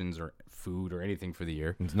accommodations or food or anything for the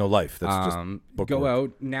year. It's no life. That's just bookwork. Go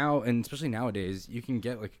out now, and especially nowadays, you can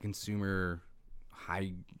get like a consumer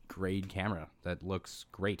high grade camera that looks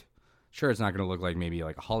great. Sure, it's not going to look like maybe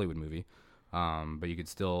like a Hollywood movie, but you could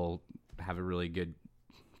still have a really good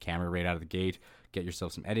camera right out of the gate. Get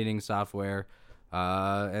yourself some editing software,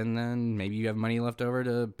 and then maybe you have money left over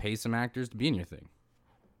to pay some actors to be in your thing.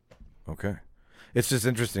 Okay. It's just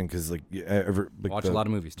interesting because like, Watch a lot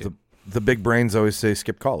of movies too. The big brains always say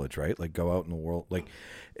skip college, right? Like go out in the world, like,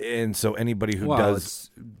 and so anybody who does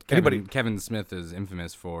Kevin Smith is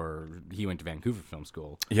infamous for he went to Vancouver Film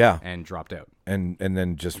School, and dropped out, and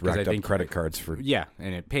then just racked up credit cards for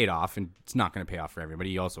and it paid off, and it's not going to pay off for everybody.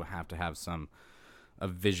 You also have to have a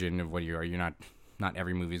vision of what you are. You're not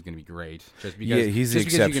every movie is going to be great. Just because he's the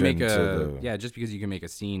exception just because you can make a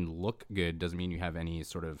scene look good doesn't mean you have any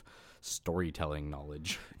sort of storytelling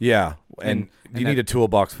knowledge. Yeah, and you need a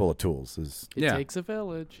toolbox full of tools. It takes a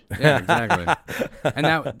village. Yeah, exactly. And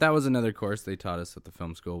that was another course they taught us at the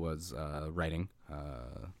film school was writing.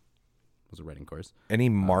 Was a writing course. Any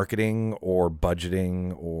marketing or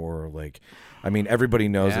budgeting or like, I mean, everybody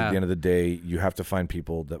knows at the end of the day you have to find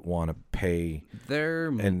people that want to pay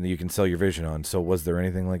and you can sell your vision on. So was there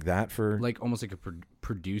anything like that for like almost like a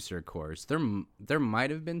producer course? There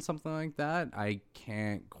might have been something like that. I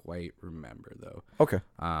can't quite remember though. Okay.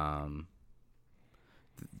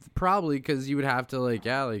 Probably because you would have to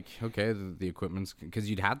the equipment's because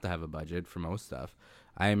you'd have to have a budget for most stuff.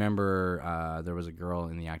 I remember there was a girl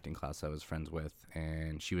in the acting class I was friends with,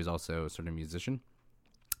 and she was also sort of a musician.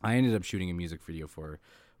 I ended up shooting a music video for her,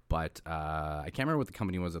 but I can't remember what the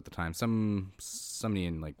company was at the time. Somebody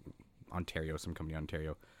in like Ontario, some company in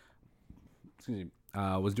Ontario,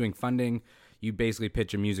 was doing funding. You basically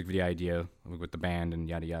pitch a music video idea with the band and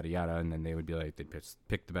yada yada yada, and then they would be like they'd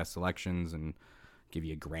pick the best selections and give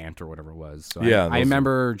you a grant or whatever it was. So I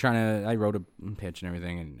remember I wrote a pitch and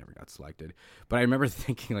everything and never got selected. But I remember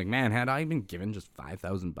thinking like, man, had I been given just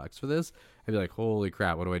 $5,000 for this, I'd be like, holy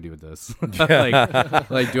crap, what do I do with this?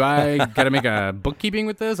 like, do I got to make a bookkeeping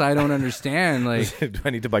with this? I don't understand. Like, do I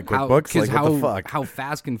need to buy QuickBooks? Like, what the fuck? How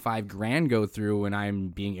fast can $5,000 go through when I'm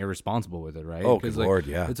being irresponsible with it, right? Oh, good Lord,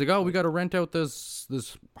 yeah. It's like, oh, we got to rent out this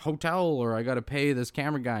hotel, or I got to pay this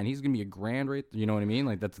camera guy, and he's gonna be $1,000, right? You know what I mean?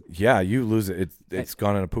 Like that's you lose it. It's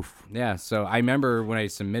gone in a poof. Yeah. So I remember when I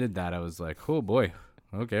submitted that, I was like, oh boy.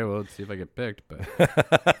 Okay, well, let's see if I get picked.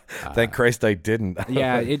 But thank Christ I didn't.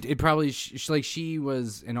 Yeah, it probably she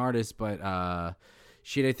was an artist, but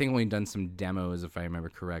she had I think only done some demos if I remember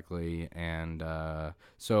correctly, and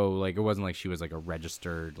so like it wasn't like she was like a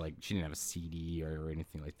registered, like she didn't have a CD or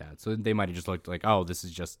anything like that. So they might have just looked like, oh, this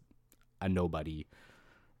is just a nobody,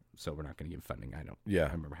 so we're not going to give funding. I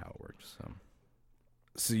remember how it worked.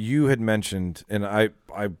 So you had mentioned, and I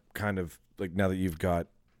kind of like now that you've got.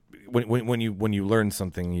 When you learn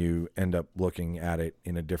something, you end up looking at it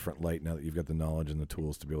in a different light now that you've got the knowledge and the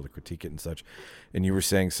tools to be able to critique it and such. And you were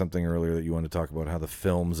saying something earlier that you wanted to talk about how the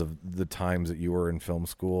films of the times that you were in film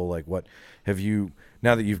school, like what have you,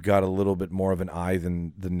 now that you've got a little bit more of an eye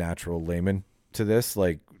than the natural layman to this,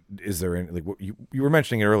 like, is there any, like what you were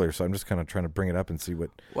mentioning it earlier, so I'm just kind of trying to bring it up and see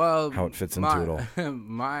how it fits into it all.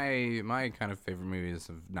 My kind of favorite movies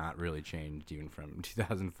have not really changed even from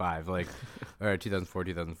 2005, like or 2004,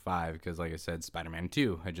 2005, because like I said, Spider-Man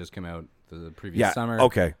 2 had just come out the previous summer.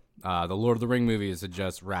 Okay. The Lord of the Ring movies had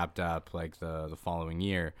just wrapped up like the following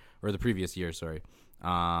year, or the previous year, sorry.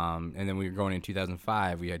 And then we were going in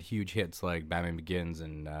 2005. We had huge hits like Batman Begins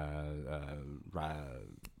and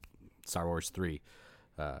Star Wars 3.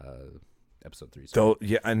 Episode 3. So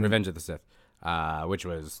and Revenge of the Sith, which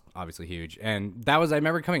was obviously huge, and that was I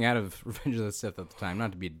remember coming out of Revenge of the Sith at the time.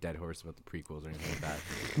 Not to be a dead horse about the prequels or anything like that,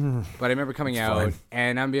 but I remember coming out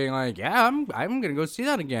and I'm being like, yeah, I'm gonna go see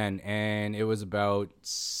that again. And it was about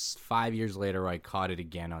 5 years later I caught it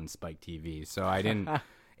again on Spike TV. So I didn't.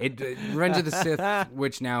 Revenge of the Sith,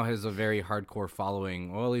 which now has a very hardcore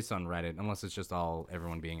following, well, at least on Reddit, unless it's just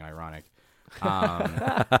everyone being ironic.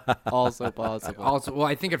 Also possible. Well,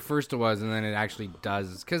 I think at first it was, and then it actually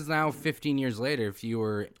does, because now 15 years later, if you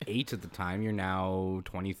were 8 at the time, you're now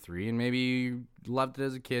 23, and maybe you loved it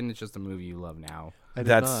as a kid, and it's just a movie you love now. I did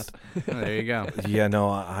not. Oh, there you go. Yeah, no,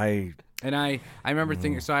 I remember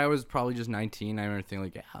thinking, so I was probably just 19. I remember thinking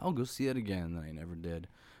like, yeah, I'll go see it again, and I never did.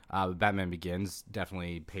 Batman Begins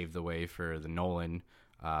definitely paved the way for the Nolan.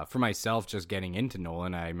 For myself, just getting into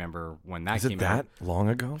Nolan, I remember when that came out. Is it that long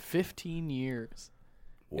ago? 15 years.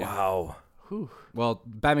 Wow. Yeah. Well,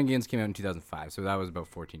 Batman Begins came out in 2005, so that was about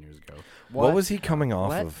 14 years ago. What was he coming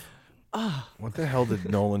off of? What the hell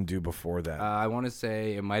did Nolan do before that? I want to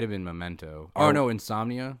say it might have been Memento. Oh, no,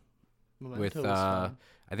 Insomnia. With I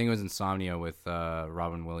think it was Insomnia with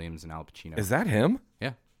Robin Williams and Al Pacino. Is that him?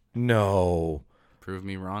 Yeah. No. prove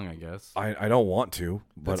me wrong, I guess. I don't want to,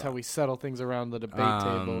 but That's how we settle things around the debate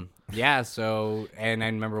table. Yeah, so, and I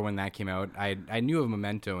remember when that came out, I knew of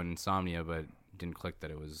Memento and Insomnia, but didn't click that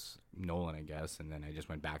it was Nolan, I guess, and then I just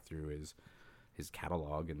went back through his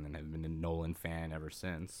catalog, and then I've been a Nolan fan ever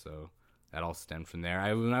since, so that all stemmed from there.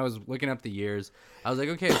 When I was looking up the years, I was like,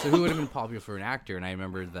 okay, so who would have been popular for an actor? And I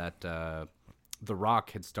remembered that The Rock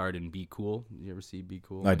had starred in Be Cool. Did you ever see Be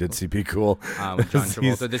Cool? I did see Be Cool. With John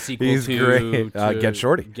Travolta, the sequel he's to, great. to Get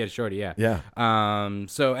Shorty. Get Shorty, yeah. Yeah.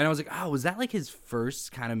 So, and I was like, oh, was that like his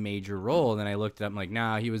first kind of major role? And then I looked it up, I'm like,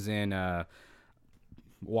 nah, he was in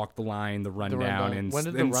Walk the Line, The Rundown. And when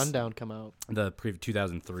did The Rundown come out?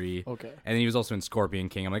 2003. Okay. And then he was also in Scorpion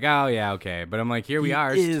King. I'm like, oh, yeah, okay. But I'm like, here we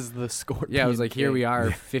are. He is the Scorpion Yeah, I was like, here we King.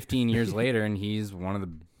 are 15 years later, and he's one of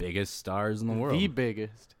the biggest stars in the world. The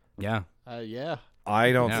biggest. Yeah. Yeah.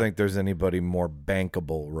 I don't Yeah. think there's anybody more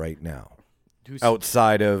bankable right now Who's-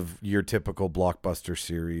 outside of your typical blockbuster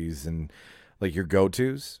series and like your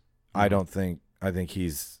go-tos. I think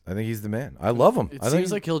he's the man. I love him. It I think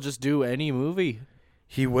seems like he'll just do any movie.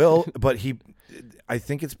 he will, but I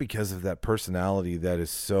think it's because of that personality that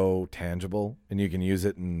is so tangible and you can use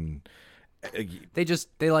it and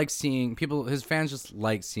They like seeing people, his fans just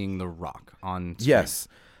like seeing The Rock on screen. yes.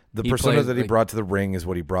 The He persona plays, that he like- brought to the ring is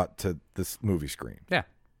what he brought to this movie screen. Yeah.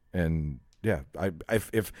 And yeah,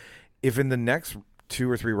 if in the next 2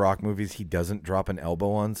 or 3 Rock movies he doesn't drop an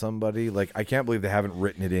elbow on somebody, like I can't believe they haven't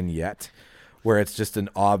written it in yet, where it's just an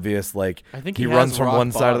obvious like I think he he runs has from rock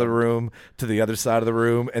one side of the bottom. room to the other side of the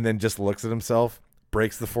room and then just looks at himself,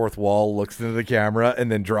 breaks the fourth wall, looks into the camera,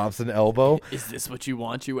 and then drops an elbow. Is this what you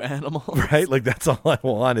want, you animal? Right? Like that's all I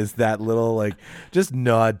want is that little like just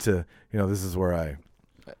nod to, this is where I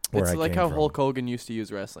It's like came how from. Hulk Hogan used to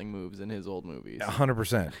use wrestling moves in his old movies.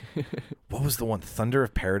 100%. What was the one? Thunder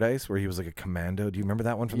of Paradise, where he was like a commando. Do you remember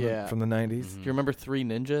that one from Yeah. the 90s? Do you remember Three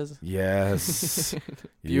Ninjas? Yes.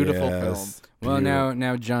 Beautiful Yes. Well, Beautiful.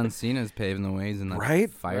 now John Cena's paving the ways in that Right?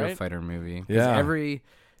 firefighter movie. 'Cause Yeah.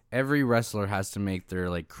 Every wrestler has to make their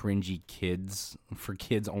like cringy kids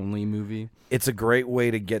only movie. It's a great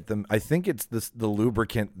way to get them. I think it's the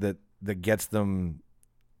lubricant that gets them.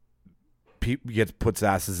 Puts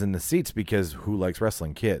asses in the seats because who likes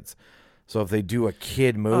wrestling? Kids. So if they do a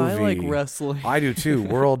kid movie, I like wrestling. I do too.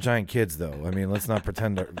 We're all giant kids, though. I mean, let's not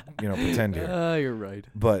pretend here. You're right.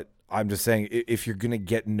 But I'm just saying, if you're gonna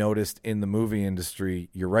get noticed in the movie industry,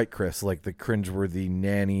 you're right, Chris. Like the cringeworthy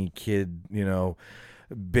nanny kid,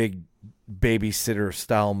 big babysitter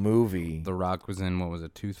style movie. The Rock was in, what was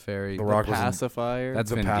it, Tooth Fairy? The Rock was in Pacifier. That's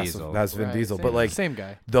the Vin passive. Diesel. That's Vin Right, Diesel. same- But like same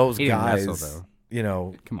guy. those He didn't guys, wrestle,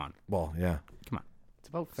 Come on. Well, yeah. It's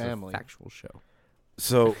about It's a family. factual show.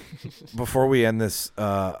 So before we end this,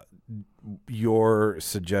 your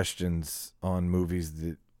suggestions on movies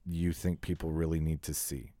that you think people really need to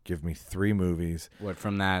see. Give me 3 movies What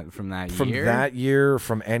from that from year? that year,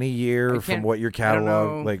 from any year, I from can't- what your I don't catalog.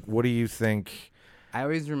 know. Like, what do you think? I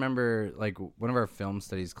always remember like one of our film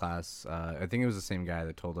studies class. I think it was the same guy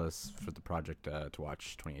that told us for the project to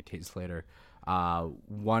watch 28 Days Later.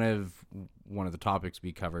 One of the topics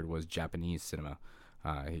we covered was Japanese cinema.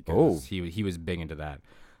 He was big into that,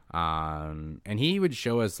 and he would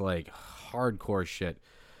show us like hardcore shit,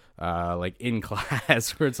 like in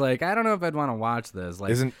class, where it's like I don't know if I'd want to watch this.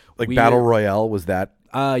 Like, Isn't like we Battle were- Royale? Was that?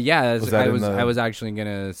 Yeah, Was that in I the- was actually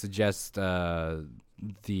gonna suggest the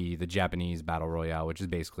Japanese Battle Royale, which is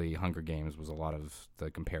basically Hunger Games. Was a lot of the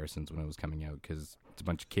comparisons when it was coming out because it's a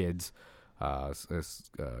bunch of kids,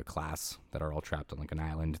 class that are all trapped on like an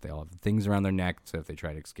island. They all have things around their neck, so if they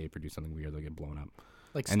try to escape or do something weird, they'll get blown up.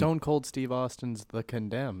 Like And- Stone Cold Steve Austin's The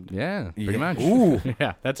Condemned. Yeah, pretty Yeah. much. Ooh.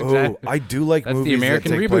 Yeah, that's Oh, exactly. I do like That's the movies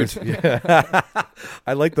American that take reboot. place. Yeah.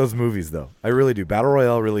 I like those movies though. I really do. Battle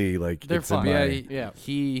Royale really like. They're it's in fun. my- Yeah,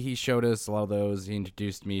 he showed us a lot of those. He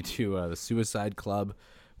introduced me to the Suicide Club,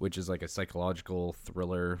 which is like a psychological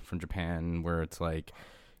thriller from Japan, where it's like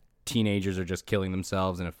teenagers are just killing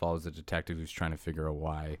themselves, and it follows a detective who's trying to figure out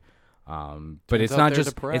why. But Turns it's out not they're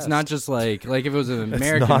just depressed. it's not just like if it was an It's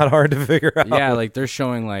American. not hard to figure out. Yeah, like they're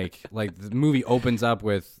showing like the movie opens up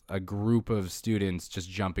with a group of students just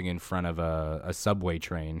jumping in front of a subway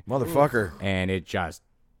train, Motherfucker. and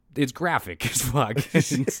it's graphic as fuck.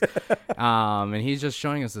 And he's just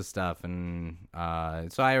showing us this stuff, and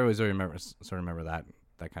so I always remember that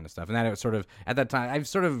kind of stuff. And that it was sort of at that time I've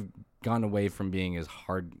sort of gone away from being as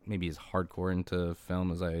hardcore into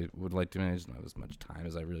film as I would like to. And I just don't have as much time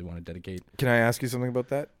as I really want to dedicate. Can I ask you something about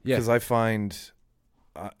that? Yeah. Because I find,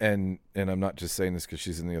 and I'm not just saying this because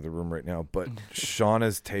she's in the other room right now, but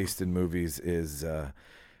Shauna's taste in movies is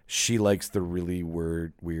she likes the really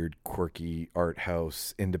weird, quirky art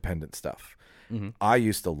house, independent stuff. I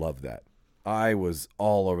used to love that. I was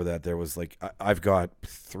all over that. There was like I've got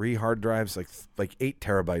 3 hard drives, like 8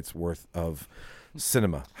 terabytes worth of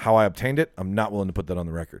cinema. How I obtained it, I'm not willing to put that on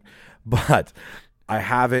the record, but I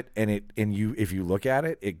have it, and if you look at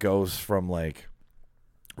it, it goes from like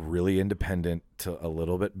really independent to a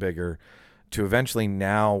little bit bigger to eventually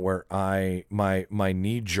now where my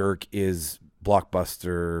knee jerk is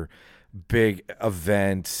blockbuster, big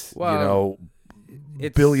event, Well,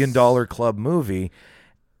 $1 billion club movie.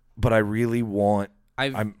 But I really want. Go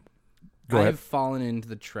ahead. I've fallen into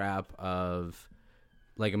the trap of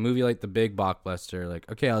like a movie like The Big Blockbuster. Like,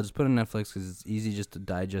 okay, I'll just put it on Netflix because it's easy just to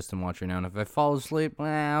digest and watch right now. And if I fall asleep,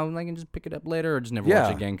 well, I can just pick it up later or just never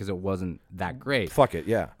watch it again because it wasn't that great. Fuck it,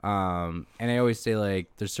 yeah. And I always say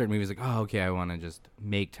like, there's certain movies like, oh, okay, I want to just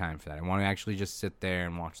make time for that. I want to actually just sit there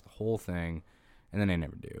and watch the whole thing, and then I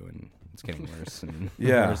never do, and it's getting worse and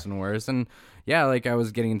worse and worse. And yeah, like I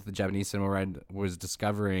was getting into the Japanese cinema where I was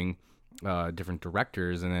discovering different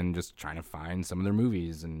directors and then just trying to find some of their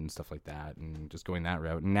movies and stuff like that and just going that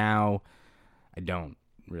route. And now I don't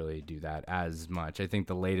really do that as much. I think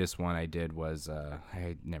the latest one I did was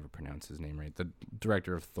I never pronounce his name right. The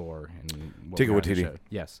director of Thor and Taika Waititi.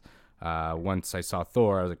 Yes. Once I saw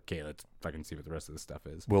Thor, I was like, okay, let's fucking see what the rest of the stuff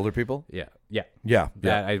is. Wilder People? Yeah.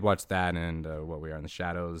 I watched that and What We Are in the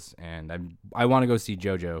Shadows, and I want to go see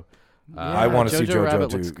JoJo. I want to see JoJo Rabbit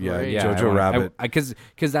too. looks Yeah, great. JoJo Rabbit. Because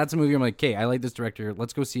that's a movie I'm like, okay, I like this director.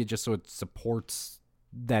 Let's go see it just so it supports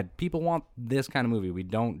that people want this kind of movie. We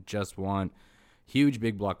don't just want huge,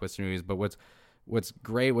 big blockbuster movies. But what's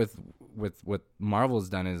great with what Marvel has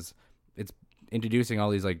done is it's introducing all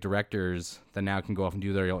these like directors that now can go off and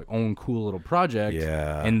do their like, own cool little project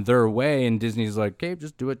in their way, and Disney's like, okay,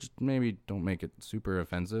 just do it, just maybe don't make it super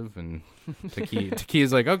offensive. And Taki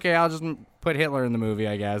is like, okay, I'll just put Hitler in the movie,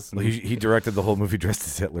 I guess. Well, he directed the whole movie dressed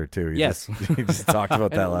as Hitler too. He Yes. he just talked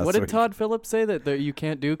about that last What week. did Todd Phillips say that you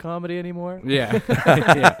can't do comedy anymore? Yeah.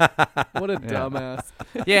 Yeah. What a dumbass.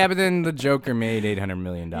 Yeah, but then the Joker made $800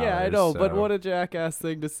 million. Yeah, I know, but so- what a jackass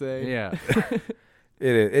thing to say. Yeah.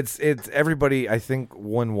 It's everybody. I think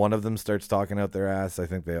when one of them starts talking out their ass, I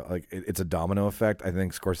think they like it's a domino effect. I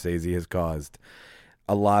think Scorsese has caused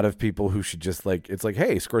a lot of people who should just like it's like,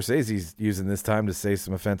 hey, Scorsese's using this time to say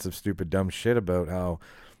some offensive, stupid, dumb shit about how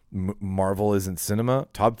Marvel isn't cinema.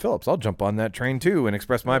 Todd Phillips, I'll jump on that train too and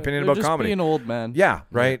express my opinion They're about just comedy. being old man. Yeah,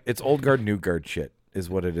 right. It's old guard, new guard shit is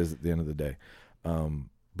what it is at the end of the day.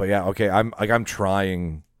 But yeah, okay. I'm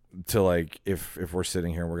trying to like if we're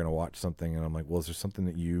sitting here and we're gonna watch something and I'm like, well, is there something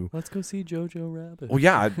that you? Let's go see Jojo Rabbit. Well,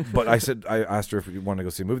 yeah, but I asked her if we wanted to go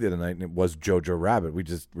see a movie the other night, and it was Jojo Rabbit. We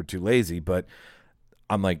just were too lazy. But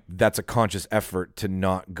I'm like, that's a conscious effort to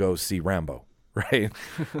not go see Rambo, right?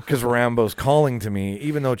 Because Rambo's calling to me,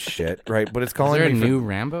 even though it's shit, right? But it's Is calling there a me. new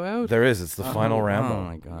Rambo out? There is. It's the final Rambo. Oh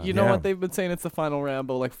my god. You know Yeah. what? They've been saying it's the final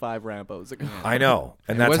Rambo like 5 Rambos ago. I know,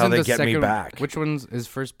 and that's how Wasn't they the get me second- back. Which one's is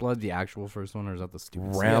First Blood the actual first one, or is that the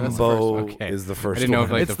stupid? Rambo Okay. is the first I didn't know one.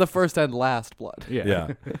 if, like, It's the first and last blood. Yeah.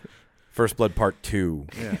 First Blood Part 2.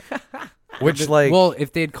 Yeah. Which like Well,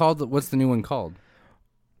 if they had called, what's the new one called?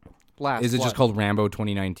 Last Is it blood. just called Rambo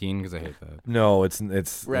 2019? Because I hate that. no, it's Rambo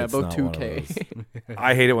it's not one of 2K? those.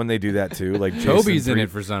 I hate it when they do that too. Like Jason Toby's in 3 it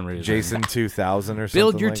for some reason. Jason 2000 or something.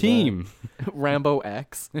 Build your like that. team. Rambo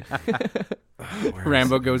X. Where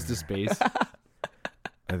Rambo is it? goes to space.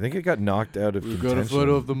 I think it got knocked out of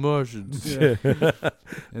contention. the Martians. And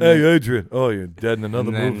Hey, Adrian. Oh, you're dead in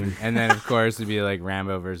another movie. And then, of course, it'd be like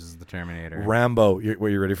Rambo versus the Terminator. Rambo. Were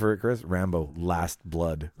you ready for it, Chris? Rambo, Last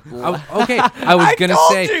Blood. Okay, I was gonna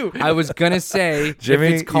told say. you! I was gonna say. Jimmy,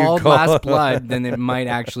 if it's you called call- Last Blood, then it might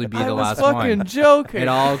actually be I the was last fucking one. joking. It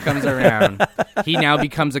all comes around. He now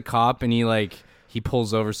becomes a cop, and he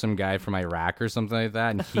pulls over some guy from Iraq or something like that,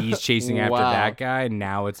 and he's chasing after Wow. that guy. And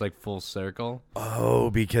now it's like full circle. Oh,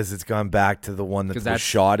 because it's gone back to the one that 'Cause was that's-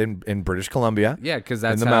 shot in British Columbia. Yeah, because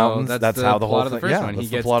that's in the how mountains. that's the how the plot whole of the thing. first Yeah, one. He that's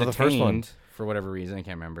the gets plot of detained the first one. for whatever reason. I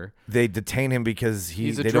can't remember. They detain him because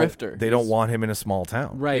He's a they drifter. They don't want him in a small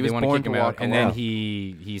town. Right, He they was want to born kick him to out, walk and alone. then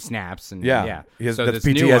he snaps, and Yeah. He has- so that's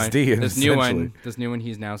this new one, PTSD, this new essentially. one,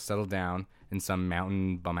 he's now settled down in some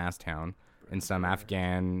mountain bum ass town in some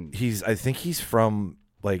Afghan. I think he's from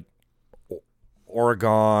like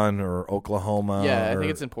Oregon or Oklahoma. Yeah, I or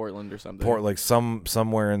think it's in Portland or something. like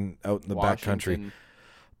somewhere out in the back country. Washington.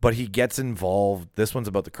 But he gets involved. This one's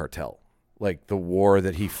about the cartel, like the war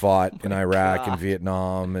that he fought in Iraq and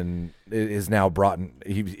Vietnam, and it is now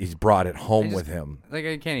he's brought it home with him. Like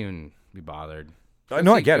I can't even be bothered.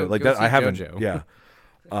 No, I get it. Like go that, I see haven't. JoJo. Yeah.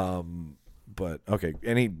 But okay.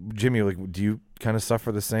 Jimmy? Like, do you kind of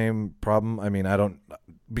suffer the same problem? I mean, I don't,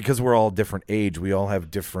 because we're all different age. We all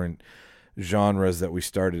have different genres that we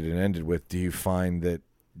started and ended with, do you find that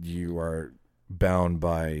you are bound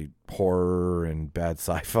by horror and bad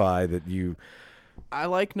sci-fi that you... I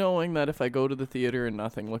like knowing that if I go to the theater and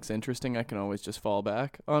nothing looks interesting, I can always just fall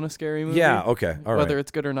back on a scary movie. Yeah, okay, all right. Whether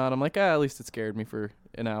it's good or not, I'm like, at least it scared me for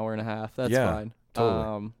an hour and a half. That's fine.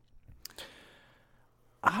 Totally.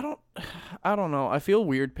 I don't know. I feel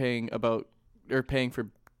weird paying for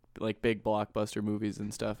like big blockbuster movies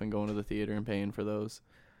and stuff and going to the theater and paying for those.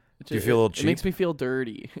 Do you feel a little cheap? It makes me feel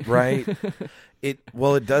dirty. Right. It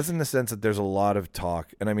does in the sense that there's a lot of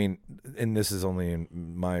talk, and I mean, and this is only in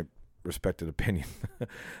my respected opinion,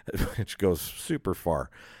 which goes super far.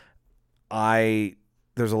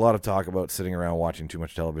 There's a lot of talk about sitting around watching too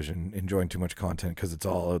much television, enjoying too much content because it's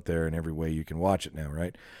all out there in every way you can watch it now,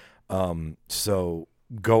 right? So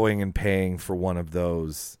going and paying for one of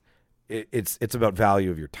those, it's about value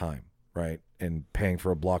of your time, right? And paying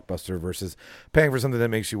for a blockbuster versus paying for something that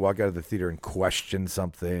makes you walk out of the theater and question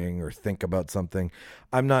something or think about something.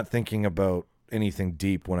 I'm not thinking about anything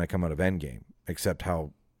deep when I come out of Endgame, except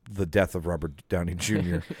how the death of Robert Downey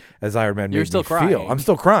Jr. as Iron Man You're made still me crying. feel. I'm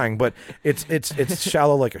still crying, but it's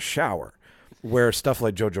shallow like a shower. Where stuff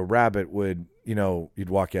like Jojo Rabbit would, you'd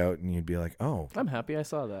walk out and you'd be like, oh, I'm happy I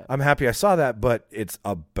saw that. I'm happy I saw that, but it's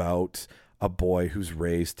about a boy who's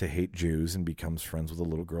raised to hate Jews and becomes friends with a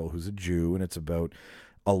little girl who's a Jew, and it's about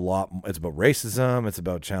racism, it's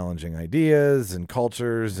about challenging ideas and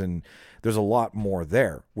cultures, and there's a lot more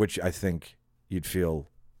there, which I think you'd feel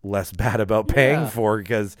less bad about paying for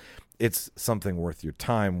because it's something worth your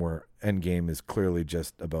time, where Endgame is clearly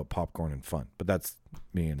just about popcorn and fun. But that's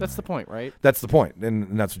me. And that's the point, right? That's the point.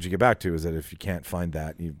 And that's what you get back to, is that if you can't find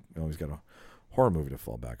that, you've always got a horror movie to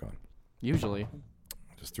fall back on. Usually.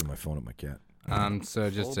 Just threw my phone at my cat. So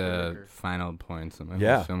just final points on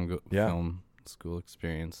my film school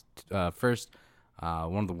experience. First,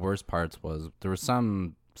 one of the worst parts was there was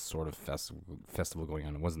some sort of festival going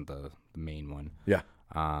on. It wasn't the main one. Yeah.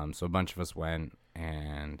 So a bunch of us went,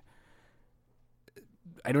 and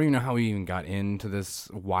I don't even know how we even got into this,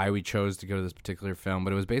 why we chose to go to this particular film,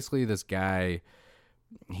 but it was basically this guy.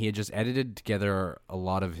 He had just edited together a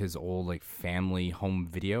lot of his old like family home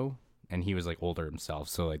video, and he was like older himself,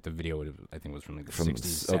 so like the video I think was from like the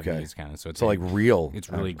 60s, 70s kind of. So it's like real. It's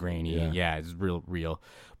really grainy. Yeah, it's real.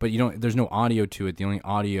 But there's no audio to it. The only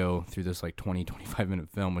audio through this like 25 minute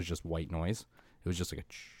film was just white noise. It was just like a.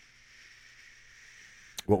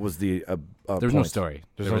 What was the? There's no story.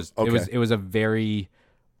 It was a very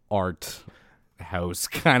art house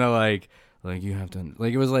kind of like you have to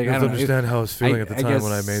like, it was like, you I have don't to understand how I was feeling at the time guess,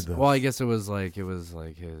 when I made this. Well, I guess it was like his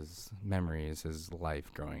memories, his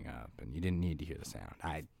life growing up, and you didn't need to hear the sound.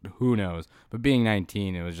 Who knows? But being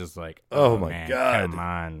 19, it was just like, oh my man, God, come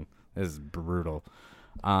on, this is brutal.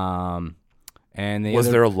 And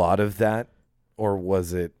there a lot of that, or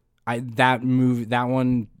was it? That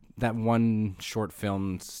one short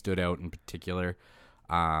film stood out in particular.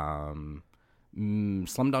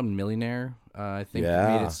 Slumdog Millionaire, I think,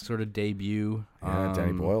 made its sort of debut. Yeah,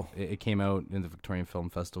 Danny Boyle. It came out in the Victorian Film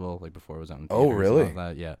Festival, like before it was out in theaters. Oh, really? And all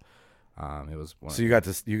that. Yeah. It was. So you got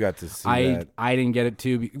to see that. I didn't get it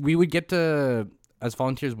too. We would get to, as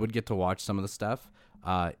volunteers, would get to watch some of the stuff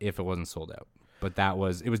if it wasn't sold out. But it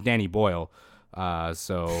was Danny Boyle.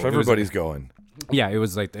 So everybody's going. Yeah, it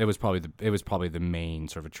was probably the main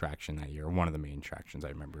sort of attraction that year, one of the main attractions I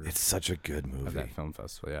remember. It's such a good movie. Of that film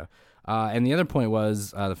festival, yeah. And the other point was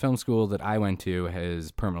the film school that I went to has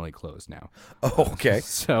permanently closed now. Oh, okay.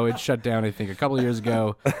 So it shut down, I think, a couple of years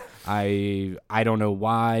ago. I don't know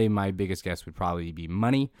why. My biggest guess would probably be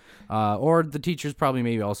money, or the teachers probably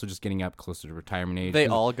maybe also just getting up closer to retirement age. They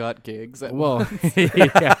all got gigs. Go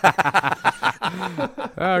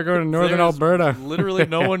to Northern Alberta. Literally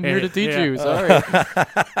no one here to teach you. Sorry.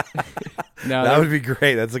 No, that would be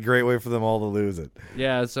great. That's a great way for them all to lose it.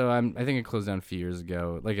 Yeah, so I think it closed down a few years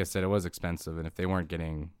ago. Like I said, it was expensive, and if they weren't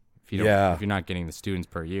getting, if you're not getting the students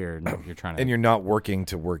per year, you're trying to, and you're not working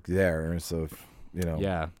to work there, so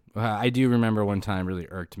Yeah, I do remember one time really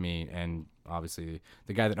irked me, and obviously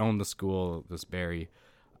the guy that owned the school, this Barry,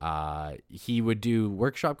 he would do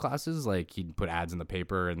workshop classes. Like he'd put ads in the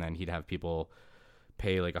paper, and then he'd have people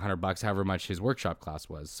pay like $100, however much his workshop class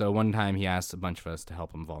was. So one time he asked a bunch of us to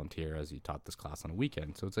help him volunteer as he taught this class on a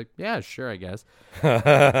weekend. So it's like, yeah, sure, I guess.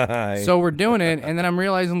 So we're doing it, and then I'm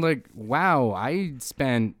realizing like, wow, I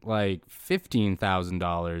spent like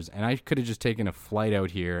 $15,000, and I could have just taken a flight out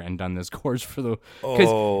here and done this course for it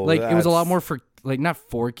was a lot more for like not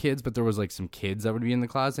for kids, but there was like some kids that would be in the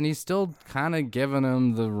class, and he's still kind of giving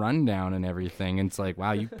them the rundown and everything. And it's like,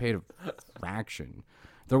 wow, you paid a fraction.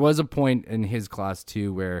 There was a point in his class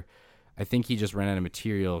too where I think he just ran out of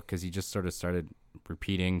material because he just sort of started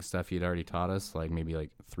repeating stuff he'd already taught us, like maybe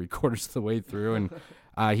like 3/4 of the way through. And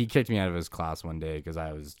he kicked me out of his class one day because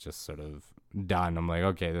I was just sort of done. I'm like,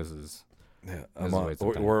 okay, this is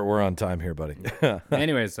we're on time here, buddy.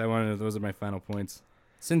 Anyways, those are my final points.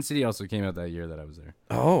 Sin City also came out that year that I was there.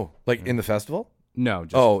 Oh, like in the festival? No,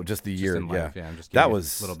 just the year. In life. Yeah, I'm just that giving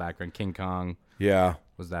was a little background. King Kong. Yeah.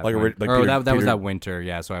 Was that like that was that winter?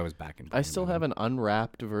 Yeah, so I was back in. I still have an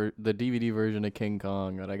unwrapped the DVD version of King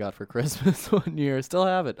Kong that I got for Christmas one year. Still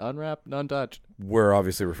have it unwrapped, untouched. We're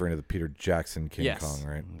obviously referring to the Peter Jackson King Kong,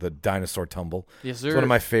 right? The dinosaur tumble. Yes, sir. It's one of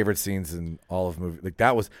my favorite scenes in all of movies. Like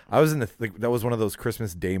that was that was one of those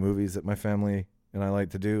Christmas Day movies that my family and I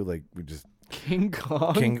like to do. Like we just King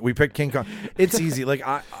Kong. We picked King Kong. It's easy. Like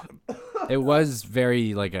it was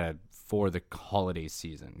very like for the holiday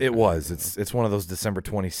season. It was. It's one of those December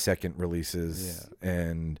 22nd releases,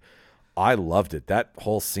 and I loved it. That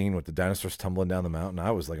whole scene with the dinosaurs tumbling down the mountain,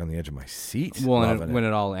 I was like on the edge of my seat. Well, when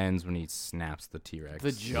it all ends, when he snaps the T-Rex,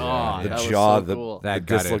 the jaw, the jaw, was so cool. the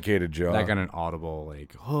dislocated jaw. That got an audible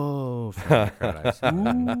like from the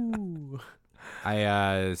crowd.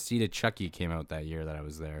 Ooh. Seed of Chucky came out that year that I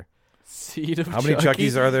was there. Seed of How many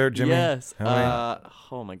Chuckies are there, Jimmy? Yes. How many?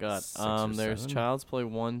 Oh my God. 6 or There's 7? Child's Play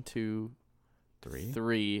 1, 2,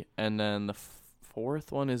 3, and then the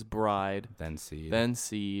fourth one is Bride. Then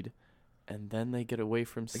Seed. And then they get away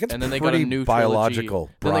from. And then they got a new biological.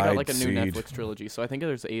 Trilogy. Then they got like a Bride, new Seed. Netflix trilogy. So I think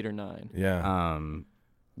there's 8 or 9. Yeah.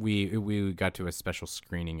 We got to a special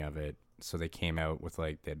screening of it. So they came out with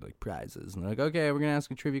they had prizes, and they're like, okay, we're gonna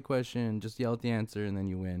ask a trivia question. Just yell at the answer, and then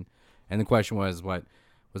you win. And the question was, what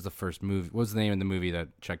was the first movie? What was the name of the movie that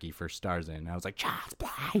Chucky first stars in? And I was like, Child's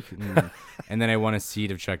Play. And then I won a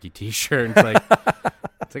Seed of Chucky T-shirt. It's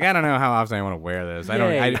like I don't know how often I want to wear this. I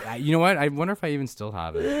don't. You know what? I wonder if I even still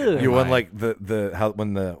have it. You won like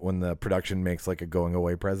when the production makes like a going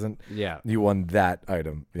away present. Yeah. You won that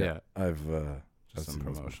item. Yeah. I've some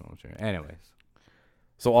promotional material. Anyways.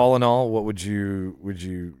 So all in all, what would you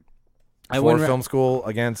for film school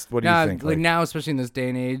against? What do you think? Like now, especially in this day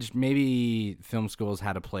and age, maybe film schools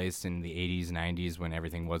had a place in the 80s, 90s when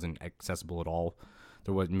everything wasn't accessible at all.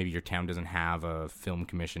 There was maybe your town doesn't have a film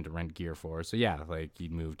commission to rent gear for. So yeah, like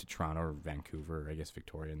you'd move to Toronto or Vancouver, I guess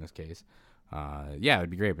Victoria in this case. Yeah,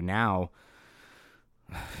 it'd be great. But now,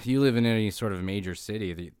 you live in any sort of major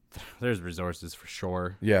city, there's resources for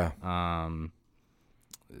sure. Yeah.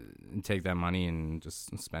 And take that money and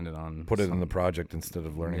just spend it on put it in the project instead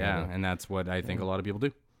of learning. Yeah, and that's what I think a lot of people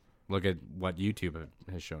do. Look at what YouTube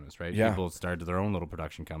has shown us, right? Yeah. People started their own little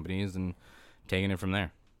production companies and taking it from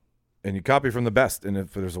there. And you copy from the best. And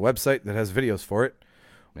if there's a website that has videos for it,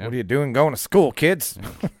 what are you doing going to school, kids?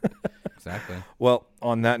 Yeah. Exactly. Well,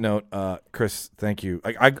 on that note, Chris, thank you.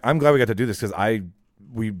 I'm glad we got to do this because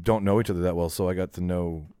we don't know each other that well, so I got to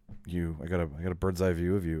know you. I got a bird's eye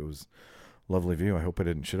view of you. It was a lovely view. I hope I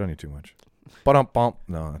didn't shit on you too much. Ba-dum-bum.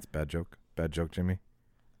 No, that's a bad joke. Bad joke, Jimmy.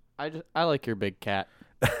 I like your big cat.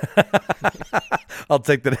 I'll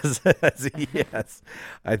take that as a yes.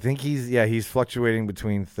 I think he's fluctuating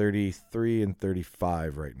between 33 and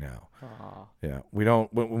 35 right now. Aww. Yeah, we don't.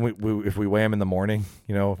 If we weigh him in the morning,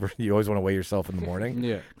 you always want to weigh yourself in the morning.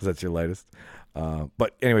 Yeah, because that's your lightest.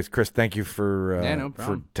 But anyways, Chris, thank you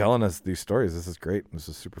for telling us these stories. This is great. This is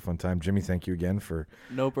a super fun time. Jimmy, thank you again for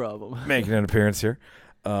no problem making an appearance here.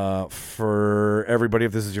 For everybody,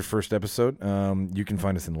 if this is your first episode, you can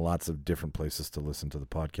find us in lots of different places to listen to the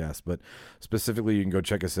podcast, but specifically you can go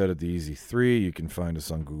check us out at the Easy 3. You can find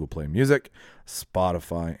us on Google Play Music,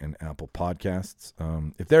 Spotify, and Apple Podcasts.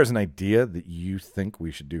 If there's an idea that you think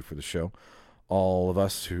we should do for the show, all of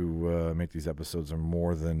us who make these episodes are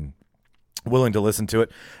more than willing to listen to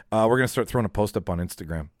it. We're going to start throwing a post up on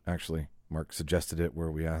Instagram. Actually, Mark suggested it,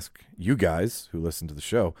 where we ask you guys who listen to the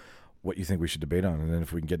show what you think we should debate on, and then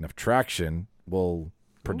if we can get enough traction, we'll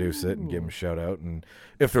produce it and give them a shout out. And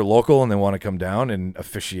if they're local and they want to come down and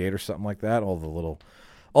officiate or something like that, all the little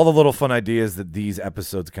fun ideas that these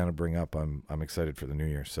episodes kind of bring up, I'm excited for the new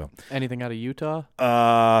year. So anything out of Utah?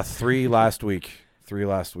 3 last week. 3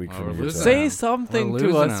 last week from Utah. Say something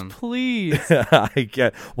to us, please. I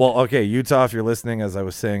get. Well, okay, Utah, if you're listening, as I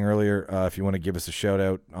was saying earlier, if you want to give us a shout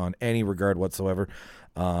out on any regard whatsoever,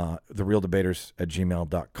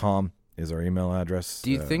 therealdebaters@gmail.com is our email address.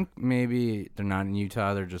 Do you think maybe they're not in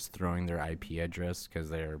Utah? They're just throwing their IP address because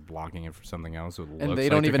they're blocking it for something else. And they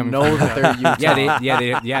don't even know that they're Utah.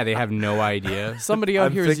 They have no idea. Somebody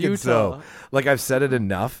out here is Utah. So. Like, I've said it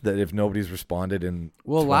enough that if nobody's responded in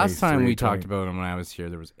last time we talked about them when I was here,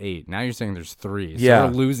 there was 8. Now you're saying there's 3. So yeah.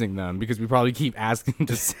 we're losing them because we probably keep asking them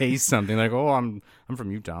to say something like, "Oh, I'm I'm from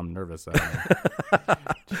Utah. I'm nervous. No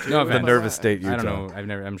offense. The nervous state, Utah. I don't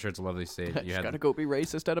know. I'm sure it's a lovely state. You gotta go be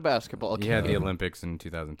racist at a basketball game. You had the Olympics in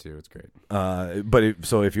 2002. It's great.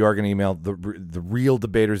 So if you are going to email, the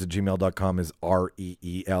realdebaters@gmail.com is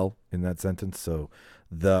REEL in that sentence. So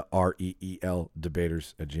the REEL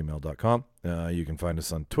debaters@gmail.com. You can find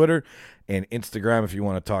us on Twitter and Instagram if you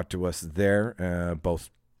want to talk to us there. Both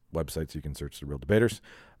websites you can search The Real Debaters.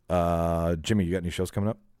 Jimmy, you got any shows coming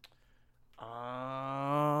up?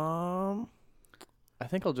 I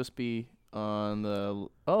think I'll just be on the.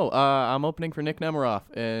 I'm opening for Nick Nemiroff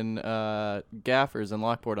in Gaffers and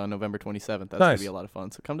Lockport on November 27th. That's gonna be a lot of fun.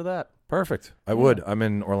 So come to that. Perfect. I would. I'm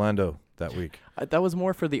in Orlando that week. That was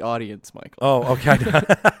more for the audience, Michael. Oh, okay.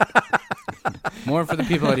 More for the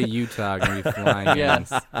people out of Utah going to be flying.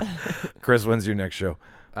 Yes. Chris, when's your next show?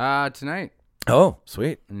 Tonight. Oh,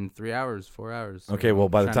 sweet. In 3 hours, 4 hours. So okay, well,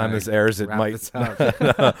 by the time this airs, it might.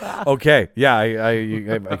 Up. Okay, yeah,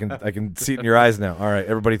 I can see it in your eyes now. All right,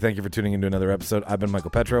 everybody, thank you for tuning into another episode. I've been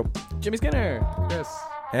Michael Petro. Jimmy Skinner. Chris.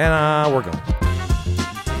 And we're going.